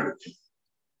കാലം എടുക്കും.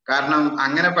 കാരണം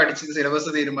അങ്ങനെ പഠിച്ച് സിലബസ്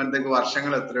തീരുമ്പോഴത്തേക്ക്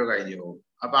വർഷങ്ങൾ എത്രയോ കഴിഞ്ഞു പോകും.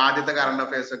 അപ്പൊ ആദ്യത്തെ കറണ്ട്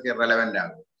അഫയേഴ്സ് ഒക്കെ ഇറലവന്റ്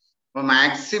ആകും. അപ്പൊ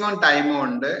മാക്സിമം ടൈം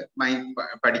കൊണ്ട്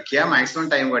പഠിക്കുക, മാക്സിമം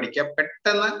ടൈം പഠിക്കുക,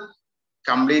 പെട്ടെന്ന്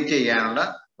കംപ്ലീറ്റ് ചെയ്യാനുള്ള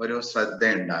ഒരു ശ്രദ്ധ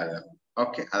ഉണ്ടാകുക.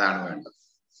 ഓക്കെ, അതാണ് വേണ്ടത്.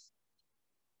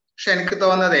 പക്ഷെ എനിക്ക്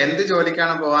തോന്നുന്നത് എന്ത്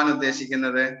ജോലിക്കാണ് പോകാൻ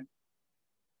ഉദ്ദേശിക്കുന്നത്?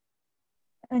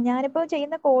 ഞാനിപ്പോ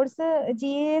ചെയ്യുന്ന കോഴ്സ്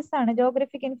GIS ആണ്,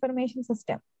 ജോഗ്രഫിക് ഇൻഫർമേഷൻ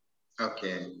സിസ്റ്റം.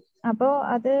 ഓക്കെ. അപ്പോ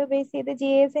അത് ബേസ് ചെയ്ത്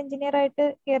GIS എഞ്ചിനീയർ ആയിട്ട്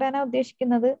കയറാനാ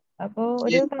ഉദ്ദേശിക്കുന്നത്. അപ്പോ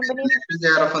ഒരു കമ്പനി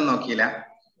നോക്കിയില്ല?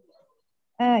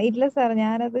 ഇല്ല സാർ,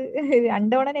 ഞാനത് 2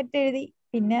 തവണ നെറ്റ് എഴുതി,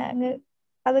 പിന്നെ അങ്ങ്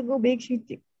അതൊക്കെ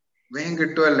ഉപേക്ഷിച്ചു. വേഗം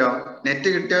കിട്ടുമല്ലോ. നെറ്റ്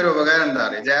കിട്ടിയ ഒരു ഉപകാരം എന്താ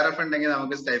പറയുക? JRF ഉണ്ടെങ്കിൽ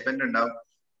നമുക്ക് സ്റ്റൈപ്പൻഡ് ഉണ്ടാവും.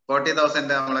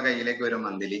 40,000 നമ്മളെ കയ്യിലേക്ക് വരും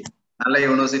മന്ത്ലി. നല്ല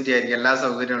യൂണിവേഴ്സിറ്റി ആയിരിക്കും, എല്ലാ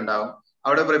സൗകര്യവും ഉണ്ടാവും.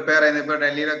 അവിടെ പ്രിപ്പയർ ചെയ്യുന്ന, ഇപ്പൊ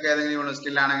ഡൽഹിയിലൊക്കെ ഏതെങ്കിലും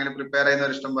യൂണിവേഴ്സിറ്റിയിലാണെങ്കിൽ പ്രിപ്പയർ ചെയ്യുന്ന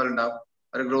ഒരു ഇഷ്ടം പോലെ ഉണ്ടാവും.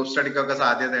 ഒരു ഗ്രൂപ്പ് സ്റ്റഡിക്കൊക്കെ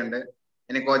സാധ്യതയുണ്ട്.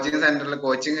 ഇനി കോച്ചിങ് സെന്ററിൽ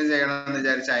കോച്ചിങ് ചെയ്യണമെന്ന്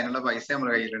വിചാരിച്ചാൽ അതിനുള്ള പൈസ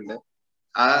നമ്മുടെ കയ്യിലുണ്ട്.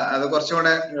 അത് കുറച്ചും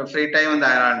കൂടെ ഫ്രീ ടൈം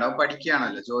ധാരാളം ഉണ്ടാവും.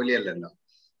 പഠിക്കുകയാണല്ലോ, ജോലിയല്ലല്ലോ.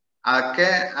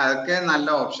 അതൊക്കെ നല്ല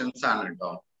ഓപ്ഷൻസ് ആണ്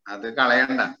കേട്ടോ. അത്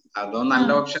കളയണ്ട, അതും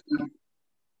നല്ല ഓപ്ഷൻ ആണ്.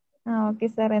 ഓക്കെ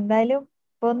സാർ, എന്തായാലും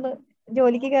ഇപ്പൊ ഒന്ന്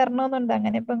ജോലിക്ക് കയറണമെന്നുണ്ട്,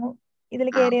 അങ്ങനെ ഇപ്പൊ ഇതിൽ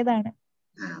കയറിയതാണ്.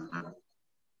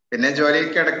 പിന്നെ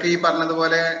ജോലിക്ക് ഇടയ്ക്ക് ഈ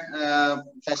പറഞ്ഞതുപോലെ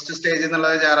ഫസ്റ്റ് സ്റ്റേജ്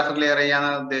എന്നുള്ളത് JRF ക്ലിയർ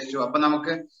ചെയ്യാന്ന് ഉദ്ദേശിച്ചു. അപ്പൊ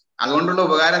നമുക്ക് അതുകൊണ്ടുള്ള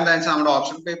ഉപകാരം എന്താ വെച്ചാൽ നമ്മുടെ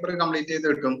ഓപ്ഷൻ പേപ്പർ കംപ്ലീറ്റ് ചെയ്ത്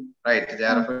കിട്ടും. റൈറ്റ്.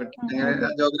 JRF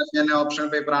ജോഗ്രഫി തന്നെ ഓപ്ഷണൽ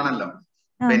പേപ്പർ ആണല്ലോ.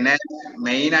 പിന്നെ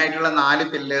മെയിൻ ആയിട്ടുള്ള 4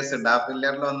 പില്ലേഴ്സ് ഉണ്ട്. ആ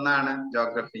പില്ലറിൽ ഒന്നാണ്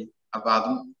ജോഗ്രഫി. അപ്പൊ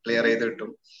അതും ക്ലിയർ ചെയ്ത്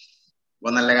കിട്ടും.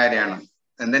 അപ്പൊ നല്ല കാര്യമാണ്.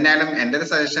 എന്തിനായാലും എന്റെ ഒരു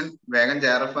സജഷൻ, വേഗം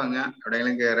JRF അങ്ങ്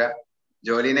എവിടെയെങ്കിലും കയറുക.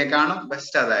 ജോലിനെക്കാളും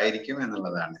ബെസ്റ്റ് അതായിരിക്കും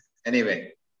എന്നുള്ളതാണ്. എനിവേ,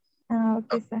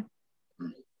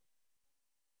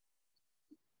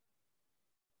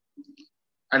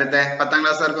 അടുത്ത 10ാം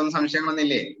ക്ലാസ്സുകാർക്കൊന്നും സംശയങ്ങളൊന്നും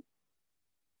ഇല്ലേ?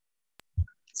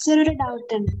 ഒരു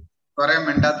ഡൗട്ട് ഉണ്ട്. കുറെ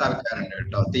മിണ്ടാത്ത ആൾക്കാരുണ്ട്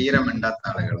കേട്ടോ, തീരെ മിണ്ടാത്ത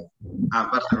ആളുകൾ.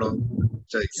 പറഞ്ഞോളൂ,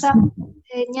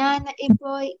 ഞാൻ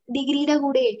ഇപ്പോ ഡിഗ്രിയുടെ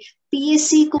കൂടെ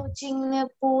PSC കോച്ചിങ്ങിന്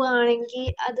പോവുകയാണെങ്കിൽ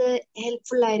അത്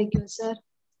ഹെൽപ്ഫുൾ ആയിരിക്കും സർ?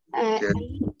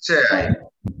 തീർച്ചയായും.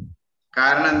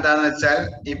 കാരണം എന്താന്ന് വെച്ചാൽ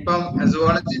ഇപ്പം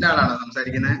സുവോളജിന്റെ ആളാണോ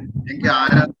സംസാരിക്കുന്നത്? എനിക്ക്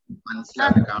ആരാ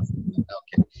മനസ്സിലാക്കാം.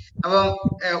 ഓക്കെ. അപ്പം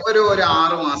ഒരു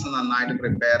 6 മാസം നന്നായിട്ട്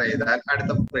പ്രിപ്പയർ ചെയ്താൽ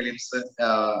അടുത്ത പ്രിലിംസ്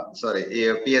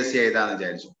PSC എഴുതാന്ന്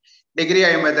വിചാരിച്ചു. ഡിഗ്രി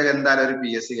കഴിയുമ്പോഴത്തേക്ക് എന്തായാലും ഒരു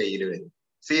PSC കയ്യിൽ വരും.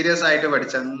 സീരിയസ് ആയിട്ട്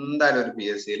പഠിച്ച എന്തായാലും ഒരു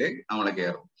PSCയിൽ നമ്മൾ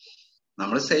കയറും.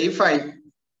 നമ്മൾ സേഫായി.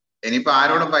 ഇനിയിപ്പോ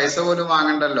ആരോടും പൈസ പോലും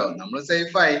വാങ്ങണ്ടല്ലോ, നമ്മൾ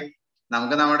സേഫായി.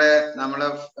 നമുക്ക് നമ്മളെ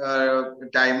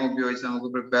ടൈം ഉപയോഗിച്ച് നമുക്ക്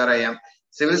പ്രിപ്പയർ ചെയ്യാം.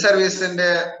 സിവിൽ സർവീസിന്റെ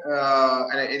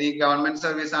ഇനി ഗവൺമെന്റ്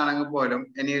സർവീസ് ആണെങ്കിൽ പോലും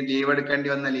ഇനി ലീവ് എടുക്കേണ്ടി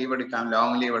വന്നാൽ ലീവ് എടുക്കാം,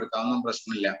 ലോങ് ലീവ് എടുക്കാം, ഒന്നും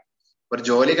പ്രശ്നമില്ല. ഒരു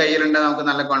ജോലി കയ്യിലുണ്ടെങ്കിൽ നമുക്ക്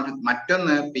നല്ല കോൺഫിഡൻസ്.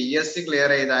 മറ്റൊന്ന്, PSC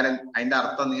ക്ലിയർ ചെയ്താലും അതിന്റെ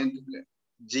അർത്ഥം നിങ്ങൾക്ക്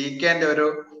GK ഒരു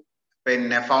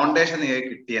ഫൗണ്ടേഷൻ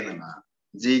നിങ്ങൾക്ക് കിട്ടിയെന്നുള്ളതാണ്.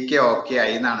 GK ഓക്കെ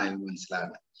ആയി എന്നാണ് എനിക്ക്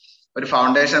മനസ്സിലാകുന്നത്. ഒരു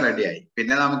ഫൗണ്ടേഷൻ റെഡിയായി.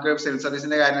 പിന്നെ നമുക്ക് സിവിൽ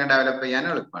സർവീസിന്റെ കാര്യങ്ങൾ ഡെവലപ്പ് ചെയ്യാൻ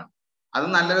എളുപ്പമാണ്. അത്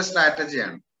നല്ലൊരു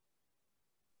സ്ട്രാറ്റജിയാണ്.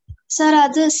 സർ,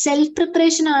 അത് സെൽഫ്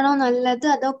പ്രിപ്പറേഷൻ ആണോ നല്ലത്,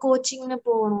 അതോ കോച്ചിങ്ങിന്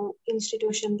പോകണോ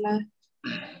ഇൻസ്റ്റിറ്റ്യൂഷനില്?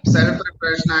 സെൽഫ്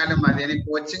പ്രിപ്പറേഷൻ ആയാലും മതി. ഇനി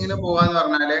കോച്ചിങ്ങിന് പോവാന്ന്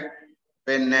പറഞ്ഞാല്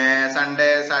സൺഡേ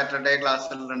സാറ്റർഡേ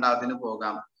ക്ലാസ്സുകളുണ്ട്, അതിന്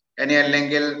പോകാം. ഇനി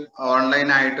അല്ലെങ്കിൽ ഓൺലൈൻ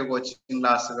ആയിട്ട് കോച്ചിങ്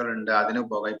ക്ലാസ്സുകൾ ഉണ്ട്, അതിന്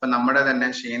പോകാം. ഇപ്പൊ നമ്മുടെ തന്നെ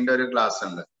ഷീന്റെ ഒരു ക്ലാസ്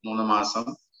ഉണ്ട്, 3 മാസം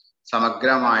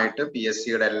സമഗ്രമായിട്ട്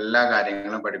PSCയുടെ എല്ലാ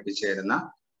കാര്യങ്ങളും പഠിപ്പിച്ചു തരുന്ന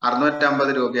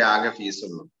 650 രൂപ ആകെ ഫീസ്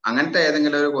ഉള്ളൂ. അങ്ങനത്തെ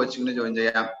ഏതെങ്കിലും ഒരു കോച്ചിങ്ങിന് ജോയിൻ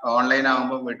ചെയ്യാം. ഓൺലൈൻ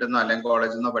ആകുമ്പോൾ വീട്ടിൽ നിന്നോ അല്ലെങ്കിൽ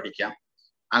കോളേജിൽ നിന്നോ പഠിക്കാം.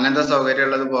 അങ്ങനത്തെ സൗകര്യം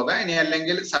ഉള്ളത് പോകാം. ഇനി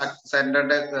അല്ലെങ്കിൽ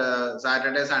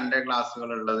സാറ്റർഡേ സൺഡേ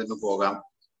ക്ലാസ്സുകൾ ഉള്ളതിന് പോകാം.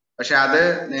 പക്ഷെ അത്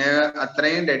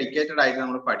അത്രയും ഡെഡിക്കേറ്റഡ് ആയിട്ട്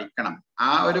നമ്മൾ പഠിക്കണം. ആ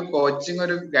ഒരു കോച്ചിങ്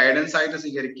ഒരു ഗൈഡൻസ് ആയിട്ട്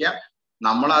സ്വീകരിക്കുക.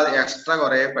 നമ്മൾ അത് എക്സ്ട്രാ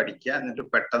കുറെ പഠിക്കുക, എന്നിട്ട്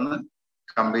പെട്ടെന്ന്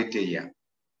കംപ്ലീറ്റ് ചെയ്യുക.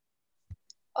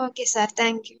 Okay sir,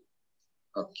 thank you.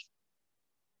 Okay.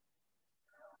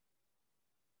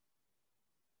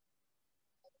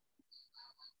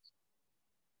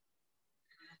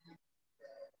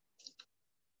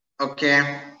 Okay,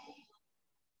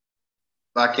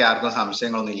 ബാക്കി ആർക്കും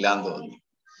സംശയങ്ങളൊന്നും ഇല്ലാന്ന് തോന്നുന്നു.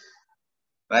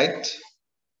 റൈറ്റ്?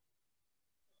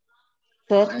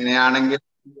 അങ്ങനെയാണെങ്കിൽ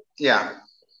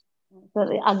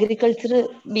അഗ്രികൾച്ചർ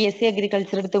BSc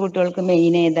അഗ്രികൾച്ചർ എടുത്ത കുട്ടികൾക്ക്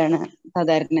മെയിൻ ഏതാണ്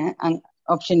സാധാരണ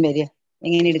ഓപ്ഷൻ വരിക?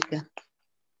 എങ്ങനെ എടുക്കുക?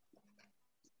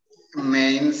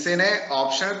 മെയിൻസിന്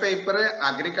ഓപ്ഷണൽ പേപ്പർ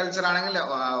അഗ്രികൾച്ചർ ആണെങ്കിൽ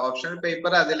ഓപ്ഷണൽ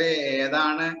പേപ്പർ അതിൽ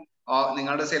ഏതാണ്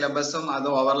നിങ്ങളുടെ സിലബസും അത്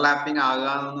ഓവർലാപ്പിംഗ്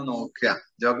ആകാമെന്ന് നോക്കുക.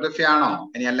 ജോഗ്രഫി ആണോ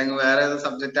ഇനി അല്ലെങ്കിൽ വേറെ ഏത്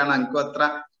സബ്ജക്റ്റ് ആണോ എനിക്കും അത്ര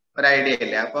ഒരു ഐഡിയ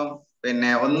ഇല്ല. അപ്പം പിന്നെ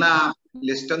ഒന്ന് ആ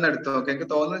ലിസ്റ്റ് ഒന്ന് എടുത്തു നോക്കുക. എനിക്ക്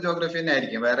തോന്നുന്നു ജോഗ്രഫി തന്നെ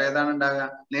ആയിരിക്കും. വേറെ ഏതാണ് ഉണ്ടാകുക?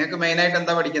 നിങ്ങൾക്ക് മെയിൻ ആയിട്ട്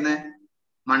എന്താ പഠിക്കുന്നത്?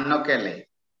 മണ്ണൊക്കെ അല്ലേ?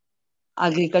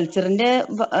 അഗ്രികൾച്ചറിന്റെ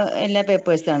എല്ലാ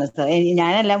പേപ്പേഴ്സ് ആണ് സാർ.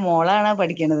 ഞാനല്ല, മോളാണ്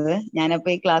പഠിക്കുന്നത്.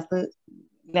 ഞാനപ്പോ ഈ ക്ലാസ്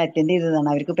അറ്റൻഡ് ചെയ്തതാണ്.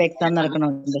 അവർക്ക് ഇപ്പൊ എക്സാം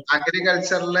നടക്കണുണ്ട്.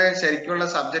 അഗ്രികൾച്ചറിലെ ശരിക്കുള്ള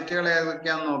സബ്ജക്റ്റുകൾ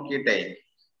ഏതൊക്കെയാന്ന് നോക്കിയിട്ടേ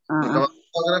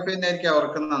ജോഗ്രഫി തന്നെ ആയിരിക്കും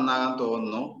അവർക്ക് നന്നാകാൻ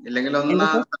തോന്നുന്നു. ഇല്ലെങ്കിൽ ഒന്ന്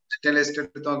സബ്ജക്റ്റ് ലിസ്റ്റ്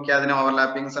എടുത്ത് നോക്കിയാൽ അതിന്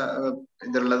ഓവർലാപ്പിംഗ്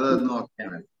ഇതുള്ളത് നോക്കിയാൽ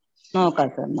മതി. നോക്കാം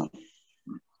സാർ.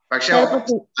 പക്ഷെ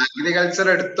അഗ്രികൾച്ചർ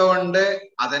എടുത്തോണ്ട്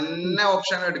അതന്നെ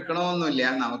ഓപ്ഷൻ എടുക്കണമെന്നില്ല.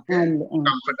 നമുക്ക്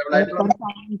കംഫർട്ടബിൾ ആയിട്ടുള്ള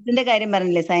സയൻസിന്റെ കാര്യം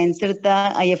പറഞ്ഞില്ലേ, സയൻസ് എടുത്ത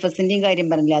IFSന്റെയും കാര്യം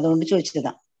പറഞ്ഞില്ലേ, അതുകൊണ്ട്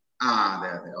ചോദിച്ചതാ. അതെ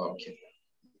അതെ, ഓക്കെ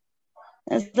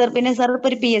സാർ. പിന്നെ സാർ ഇപ്പൊ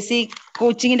ഒരു PSc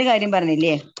കോച്ചിങ്ങിന്റെ കാര്യം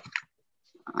പറഞ്ഞില്ലേ,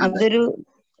 അതൊരു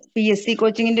PSc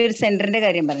കോച്ചിങ്ങിന്റെ ഒരു സെന്ററിന്റെ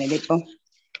കാര്യം പറഞ്ഞില്ലേ ഇപ്പൊ,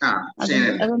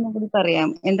 അതൊന്നും കൂടി പറയാം.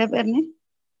 എന്താ പറഞ്ഞേ?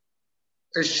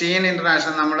 ഷീൻ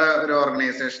ഇന്റർനാഷണൽ നമ്മുടെ ഒരു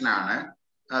ഓർഗനൈസേഷൻ ആണ്.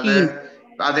 അത്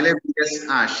അതില്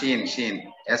ഷീൻ SHEEN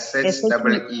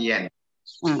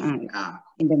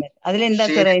അതിലെന്താ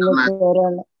സാർ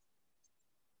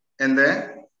എന്ത്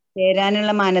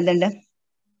ചേരാനുള്ള മാനദണ്ഡം?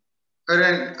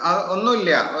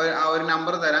 ഒന്നുമില്ല, ഒരു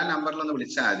നമ്പർ തരാം, നമ്പറിൽ ഒന്ന്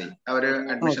വിളിച്ചാൽ മതി, അവര്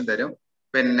അഡ്മിഷൻ തരും.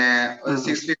 പിന്നെ ഒരു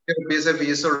 650 rupees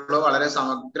ഫീസ് ഉള്ളൂ. വളരെ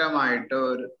സമഗ്രമായിട്ട്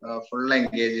ഒരു ഫുൾ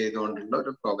എൻഗേജ് ചെയ്തുകൊണ്ടുള്ള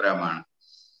ഒരു പ്രോഗ്രാമാണ്.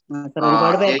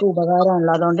 ഒരുപാട് പേർക്ക്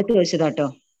ഉപകാരമാണല്ലോ, അതുകൊണ്ട് ചോദിച്ചതാട്ടോ.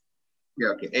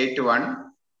 81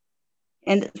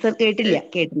 സാർ കേട്ടില്ല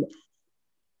 47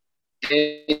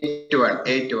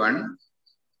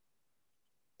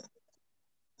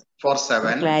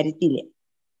 ക്ലാരിറ്റി ഇല്ല.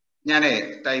 ഞാനേ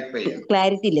ടൈപ്പ് ചെയ്യാം.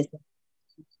 ക്ലാരിറ്റി ഇല്ല സാർ.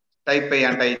 ടൈപ്പ്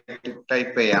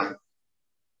ചെയ്യാം.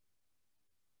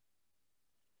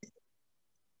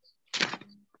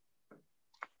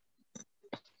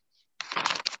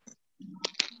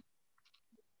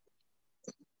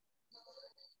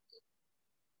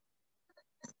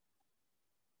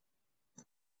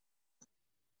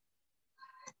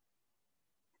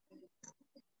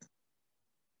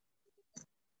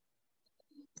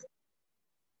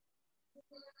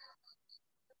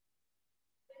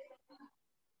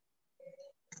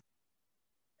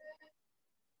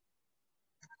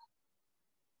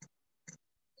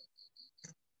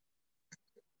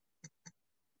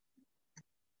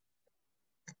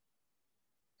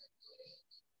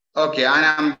 ഓക്കെ, ആ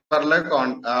നമ്പറിൽ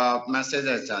മെസ്സേജ്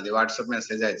അയച്ചാൽ മതി, വാട്സപ്പ്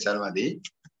മെസ്സേജ് അയച്ചാൽ മതി.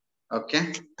 ഓക്കെ,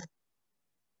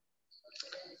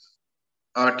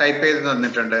 ടൈപ്പ് ചെയ്ത്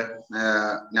തന്നിട്ടുണ്ട്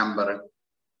നമ്പർ.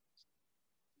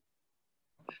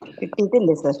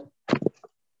 കിട്ടിയിട്ടില്ലേ സാർ?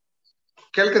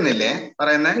 കേൾക്കുന്നില്ലേ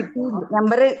പറയുന്നേ?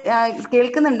 നമ്പർ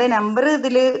കേൾക്കുന്നുണ്ട്, നമ്പർ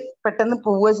ഇതില് പെട്ടെന്ന്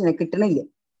പോവുക, കിട്ടണില്ല.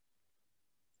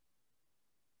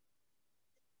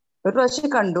 ഒരു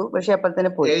പ്രാവശ്യം കണ്ടു, പക്ഷെ അപ്പോൾ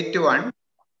തന്നെ പോയി. 81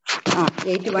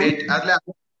 അതിൽ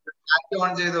ചാറ്റ് ഓൺ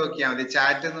ചെയ്ത് നോക്കിയാൽ മതി.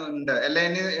 ചാറ്റ് ഉണ്ട് അല്ലെ?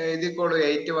 ഇനി എഴുതിക്കോളൂ.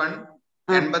 81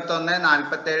 81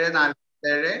 47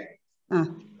 47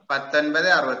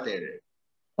 19 67.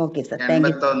 Okay sir.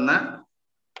 81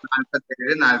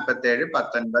 47 47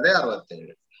 19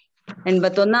 67.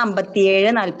 81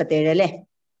 57 47 അല്ലേ?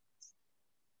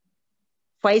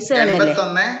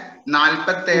 81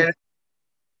 47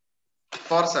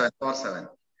 47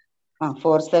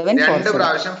 47 രണ്ട്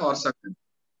പ്രാവശ്യം 47.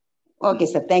 Okay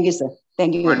sir, thank you sir.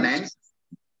 Thank you.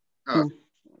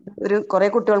 ഒരു കുറെ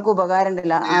കുട്ടികൾക്ക് ഉപകാരം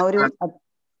ഉണ്ടല്ലോ,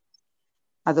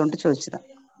 അതുകൊണ്ട് ചോദിച്ചതാ.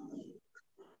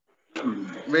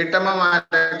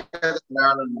 വീട്ടമ്മമാരൊക്കെ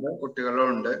ധാരാളമുണ്ട്, കുട്ടികളും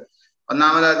ഉണ്ട്.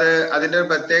 ഒന്നാമത് അതിന്റെ ഒരു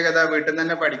പ്രത്യേകത വീട്ടിൽ നിന്ന്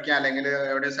തന്നെ പഠിക്കാം, അല്ലെങ്കിൽ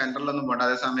എവിടെ സെന്ററിലൊന്നും പോകണ്ട.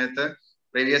 അതേ സമയത്ത്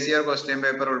പ്രീവിയസ് ഇയർ ക്വസ്റ്റ്യൻ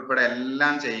പേപ്പർ ഉൾപ്പെടെ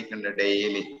എല്ലാം ചെയ്യിക്കുന്നുണ്ട്.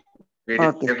 ഡെയിലി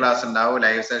വീഡിയോ ക്ലാസ് ഉണ്ടാവും,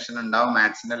 ലൈവ് സെഷൻ ഉണ്ടാവും,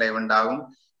 മാത്സിന്റെ ലൈവ് ഉണ്ടാവും,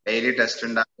 ഡെയിലി ടെസ്റ്റ്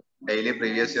ഉണ്ടാവും, ഡെയിലി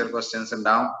പ്രീവിയസ് ഇയർ ക്വസ്റ്റ്യൻസ്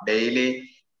ഉണ്ടാവും, ഡെയിലി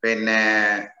പിന്നെ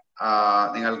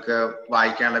നിങ്ങൾക്ക്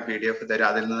വായിക്കാനുള്ള PDF തരും,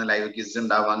 അതിൽ നിന്ന് ലൈവ് ക്വിസ്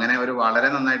ഉണ്ടാവും. അങ്ങനെ ഒരു വളരെ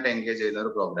നന്നായിട്ട് എൻഗേജ് ചെയ്യുന്ന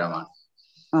ഒരു പ്രോഗ്രാമാണ്.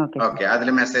 ഓക്കെ, അതിൽ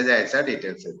മെസ്സേജ് അയച്ചാൽ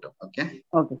ഡീറ്റെയിൽസ് കിട്ടും. Okay,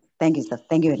 thank you sir.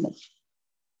 Thank you very much.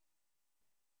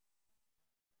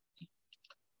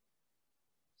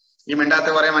 ഈ മിണ്ടാത്ത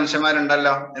കുറെ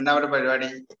മനുഷ്യന്മാരുണ്ടല്ലോ, എന്താ ഒരു പരിപാടി?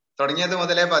 തുടങ്ങിയത്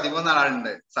മുതലേ 13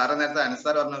 ആളുണ്ട്. സാറ് നേരത്തെ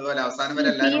അനുസാർ പറഞ്ഞതുപോലെ അവസാനം വരെ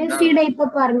എല്ലാവരും ഇപ്പൊ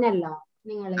പറഞ്ഞല്ലോ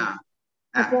നിങ്ങള്,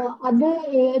 അപ്പൊ അത്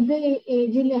ഏത്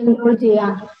ഏജിൽ എൻറോൾ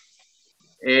ചെയ്യാം?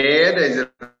 ഏത്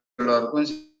ഏജിലുള്ളവർക്കും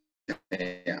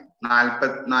ചെയ്യാം.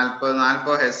 40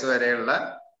 വയസ്സ് വരെയുള്ള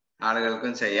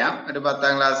ആളുകൾക്കും ചെയ്യാം. ഒരു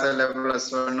 10ാം ക്ലാസ് അല്ലെ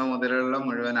 +1 മുതലുള്ള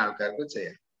മുഴുവൻ ആൾക്കാർക്കും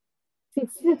ചെയ്യാം.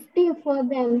 650 ഫോർ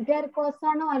ദ എൻറ്റയർ കോഴ്സ്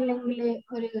ആണോ അല്ലെങ്കിൽ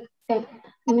ഒരു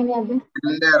എങ്ങനെയത്?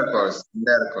 എൻറ്റയർ കോഴ്സ്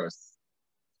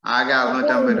ആകെ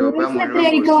 650 രൂപ ഡ്യൂറേഷൻ മുഴുവൻ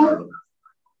എത്രയായിരിക്കും? കോഴ്സിനുള്ളൂ.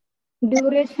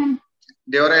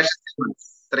 Duration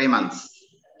 3 months.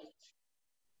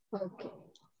 ഓക്കെ.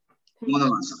 3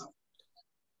 മാസം.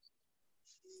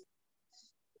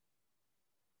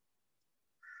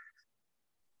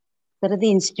 സർ ഇത്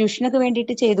ഇൻസ്റ്റിറ്റ്യൂഷനൊക്കെ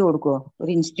വേണ്ടിയിട്ട് ചെയ്തു കൊടുക്കുവോ? ഒരു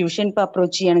ഇൻസ്റ്റിറ്റ്യൂഷൻ ഇപ്പൊ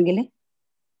അപ്രോച്ച് ചെയ്യണമെങ്കിൽ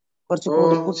കുറച്ച്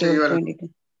കുട്ടികൾക്ക് വേണ്ടിയിട്ട്.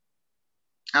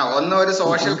 ഒന്ന് ഒരു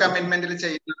സോഷ്യൽ കമ്മിറ്റ്മെന്റിൽ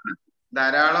ചെയ്യുന്നതാണ്.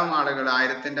 ധാരാളം ആളുകൾ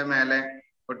 1000ന്റെ മേലെ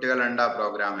കുട്ടികളുണ്ട് ആ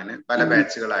പ്രോഗ്രാമിന് പല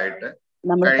ബാച്ചുകളായിട്ട്.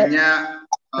 കഴിഞ്ഞ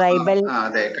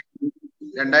അതെ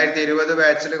 2020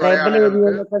 ബാച്ചിൽ കുറെ ആളുകൾക്ക്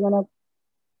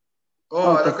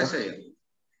അതൊക്കെ ചെയ്യും.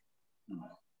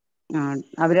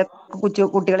 അവരെ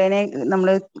കുട്ടികളെ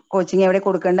നമ്മള് കോച്ചിങ് എവിടെ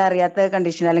കൊടുക്കേണ്ട അറിയാത്ത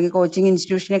കണ്ടീഷൻ അല്ലെങ്കിൽ കോച്ചിങ്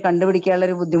ഇൻസ്റ്റിറ്റ്യൂഷനെ കണ്ടുപിടിക്കാനുള്ള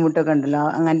ഒരു ബുദ്ധിമുട്ടൊക്കെ ഉണ്ടല്ലോ,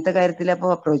 അങ്ങനത്തെ കാര്യത്തിൽ അപ്പൊ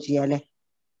അപ്രോച്ച് ചെയ്യാല്ലേ?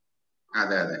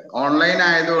 അതെ ഓൺലൈൻ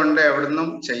ആയതുകൊണ്ട് എവിടുന്നും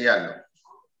ചെയ്യാലോ.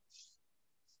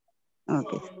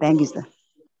 Okay, thank you sir.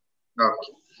 Okay,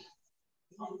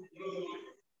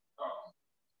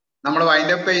 നമ്മൾ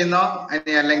വൈൻഡ് അപ്പ് ചെയ്യുന്നോ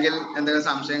ഇനി അല്ലെങ്കിൽ എന്തെങ്കിലും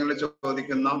സംശയങ്ങൾ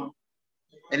ചോദിക്കുന്നോ?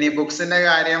 ഇനി ബുക്സിന്റെ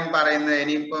കാര്യം പറയുന്നത്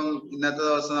ഇനിയിപ്പം ഇന്നത്തെ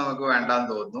ദിവസം നമുക്ക് വേണ്ടാന്ന്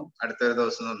തോന്നുന്നു. അടുത്തൊരു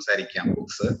ദിവസം സംസാരിക്കാം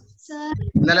ബുക്സ്.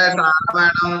 ഇന്നലെ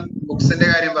മാഡം ബുക്സിന്റെ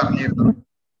കാര്യം പറഞ്ഞിരുന്നു,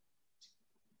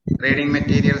 റീഡിംഗ്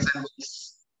മെറ്റീരിയൽസ് ആൻഡ് ബുക്സ്.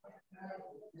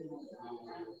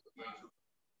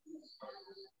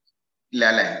 ഇല്ല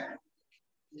അല്ലേ?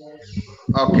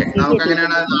 ഓക്കെ, നമുക്ക്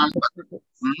അങ്ങനെയാണ്.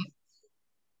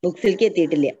 ബുക്സിലേക്ക്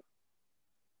എത്തിയിട്ടില്ല.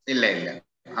 ഇല്ല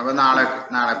അപ്പൊ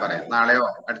നാളെ പറയാം. നാളെയോ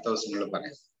അടുത്ത ദിവസങ്ങളിൽ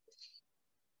പറയാം.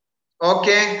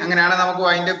 ഓക്കെ, അങ്ങനെയാണ് നമുക്ക്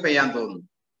വൈൻഡ് അപ്പ് ചെയ്യാൻ തോന്നുന്നു.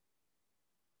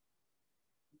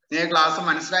 നീ ക്ലാസ്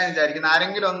മനസ്സിലായെന്ന് വിചാരിക്കുന്നു.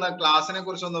 ആരെങ്കിലും ഒന്ന് ക്ലാസ്സിനെ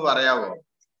കുറിച്ച് ഒന്ന് പറയാവോ?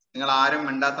 നിങ്ങൾ ആരും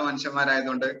മിണ്ടാത്ത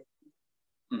മനുഷ്യന്മാരായതുകൊണ്ട്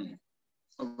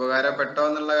ഉപകാരപ്പെട്ടോ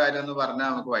എന്നുള്ള കാര്യം ഒന്ന് പറഞ്ഞാൽ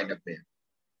നമുക്ക് വൈൻഡ് അപ്പ് ചെയ്യാം.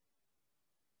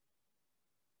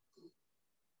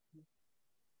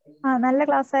 നല്ല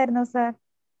ക്ലാസ് ആയിരുന്നു സർ.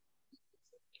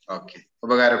 ഓക്കെ,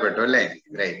 ഉപകാരപ്പെട്ടു അല്ലേ?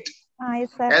 ഗ്രേറ്റ്.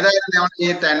 Yes, ഏതായാലും നമ്മൾ ഈ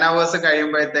 10 hours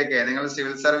കഴിയുമ്പോഴത്തേക്ക് നിങ്ങൾ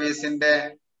സിവിൽ സർവീസിന്റെ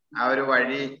ആ ഒരു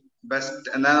വഴി ബെസ്റ്റ്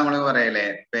എന്താ നമ്മൾ പറയലേ,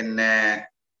 പിന്നെ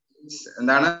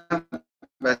എന്താണ്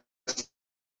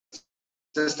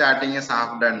സ്റ്റാർട്ടിങ് ഈസ്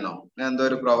ഹാഫ് ഡൺ എന്നോ എന്തോ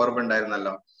ഒരു പ്രൊവർബ്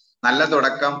ഉണ്ടായിരുന്നല്ലോ. നല്ല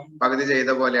തുടക്കം പകുതി ചെയ്ത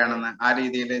പോലെയാണെന്ന്. ആ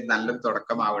രീതിയിൽ നല്ലൊരു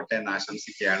തുടക്കമാവട്ടെ എന്ന്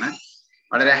ആശംസിക്കുകയാണ്.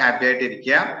 വളരെ ഹാപ്പി ആയിട്ട്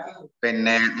ഇരിക്കുക.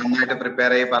 പിന്നെ നന്നായിട്ട്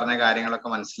പ്രിപ്പയർ ചെയ്ത് പറഞ്ഞ കാര്യങ്ങളൊക്കെ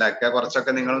മനസ്സിലാക്കുക.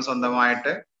 കുറച്ചൊക്കെ നിങ്ങളും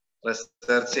സ്വന്തമായിട്ട്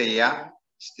റിസർച്ച് ചെയ്യുക.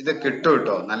 ഇത് കിട്ടും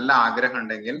കേട്ടോ. നല്ല ആഗ്രഹം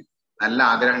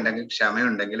ഉണ്ടെങ്കിൽ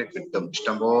ക്ഷമയുണ്ടെങ്കിൽ കിട്ടും.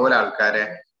 ഇഷ്ടംപോലെ ആൾക്കാരെ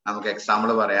നമുക്ക് എക്സാമ്പിൾ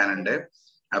പറയാനുണ്ട്.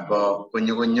 അപ്പോ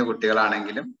കുഞ്ഞു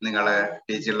കുട്ടികളാണെങ്കിലും നിങ്ങള്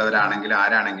PG ഉള്ളവരാണെങ്കിലും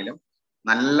ആരാണെങ്കിലും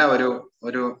നല്ല ഒരു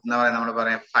എന്താ പറയാ, നമ്മൾ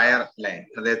പറയാം ഫയർ അല്ലെ,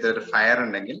 ഹൃദയത്തിൽ ഒരു ഫയർ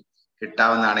ഉണ്ടെങ്കിൽ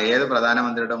കിട്ടാവുന്നതാണ്. ഏത്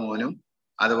പ്രധാനമന്ത്രിയുടെ മോനും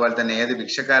അതുപോലെ തന്നെ ഏത്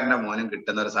ഭിക്ഷക്കാരന്റെ മോനും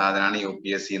കിട്ടുന്ന ഒരു സാധനമാണ്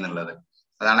UPSC എന്നുള്ളത്.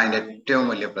 അതാണ് അതിന്റെ ഏറ്റവും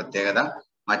വലിയ പ്രത്യേകത.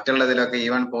 മറ്റുള്ളതിലൊക്കെ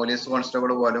ഈവൻ പോലീസ്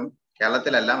കോൺസ്റ്റബിൾ പോലും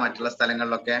കേരളത്തിലല്ല മറ്റുള്ള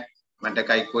സ്ഥലങ്ങളിലൊക്കെ മറ്റേ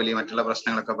കൈക്കൂലി മറ്റുള്ള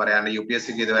പ്രശ്നങ്ങളൊക്കെ പറയാറുണ്ട്.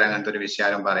 UPSCക്ക് ഇതുവരെ അങ്ങനത്തെ ഒരു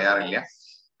വിഷയം പറയാറില്ല.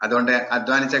 അതുകൊണ്ട്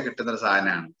അധ്വാനിച്ചാൽ കിട്ടുന്ന ഒരു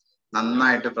സാധനമാണ്.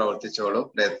 നന്നായിട്ട് പ്രവർത്തിച്ചോളൂ,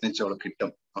 പ്രയത്നിച്ചോളൂ,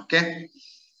 കിട്ടും.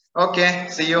 Okay,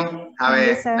 see you. Have a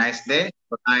nice day.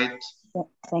 Good night.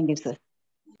 Thank you, sir.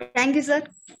 Thank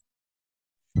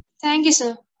you,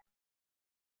 sir.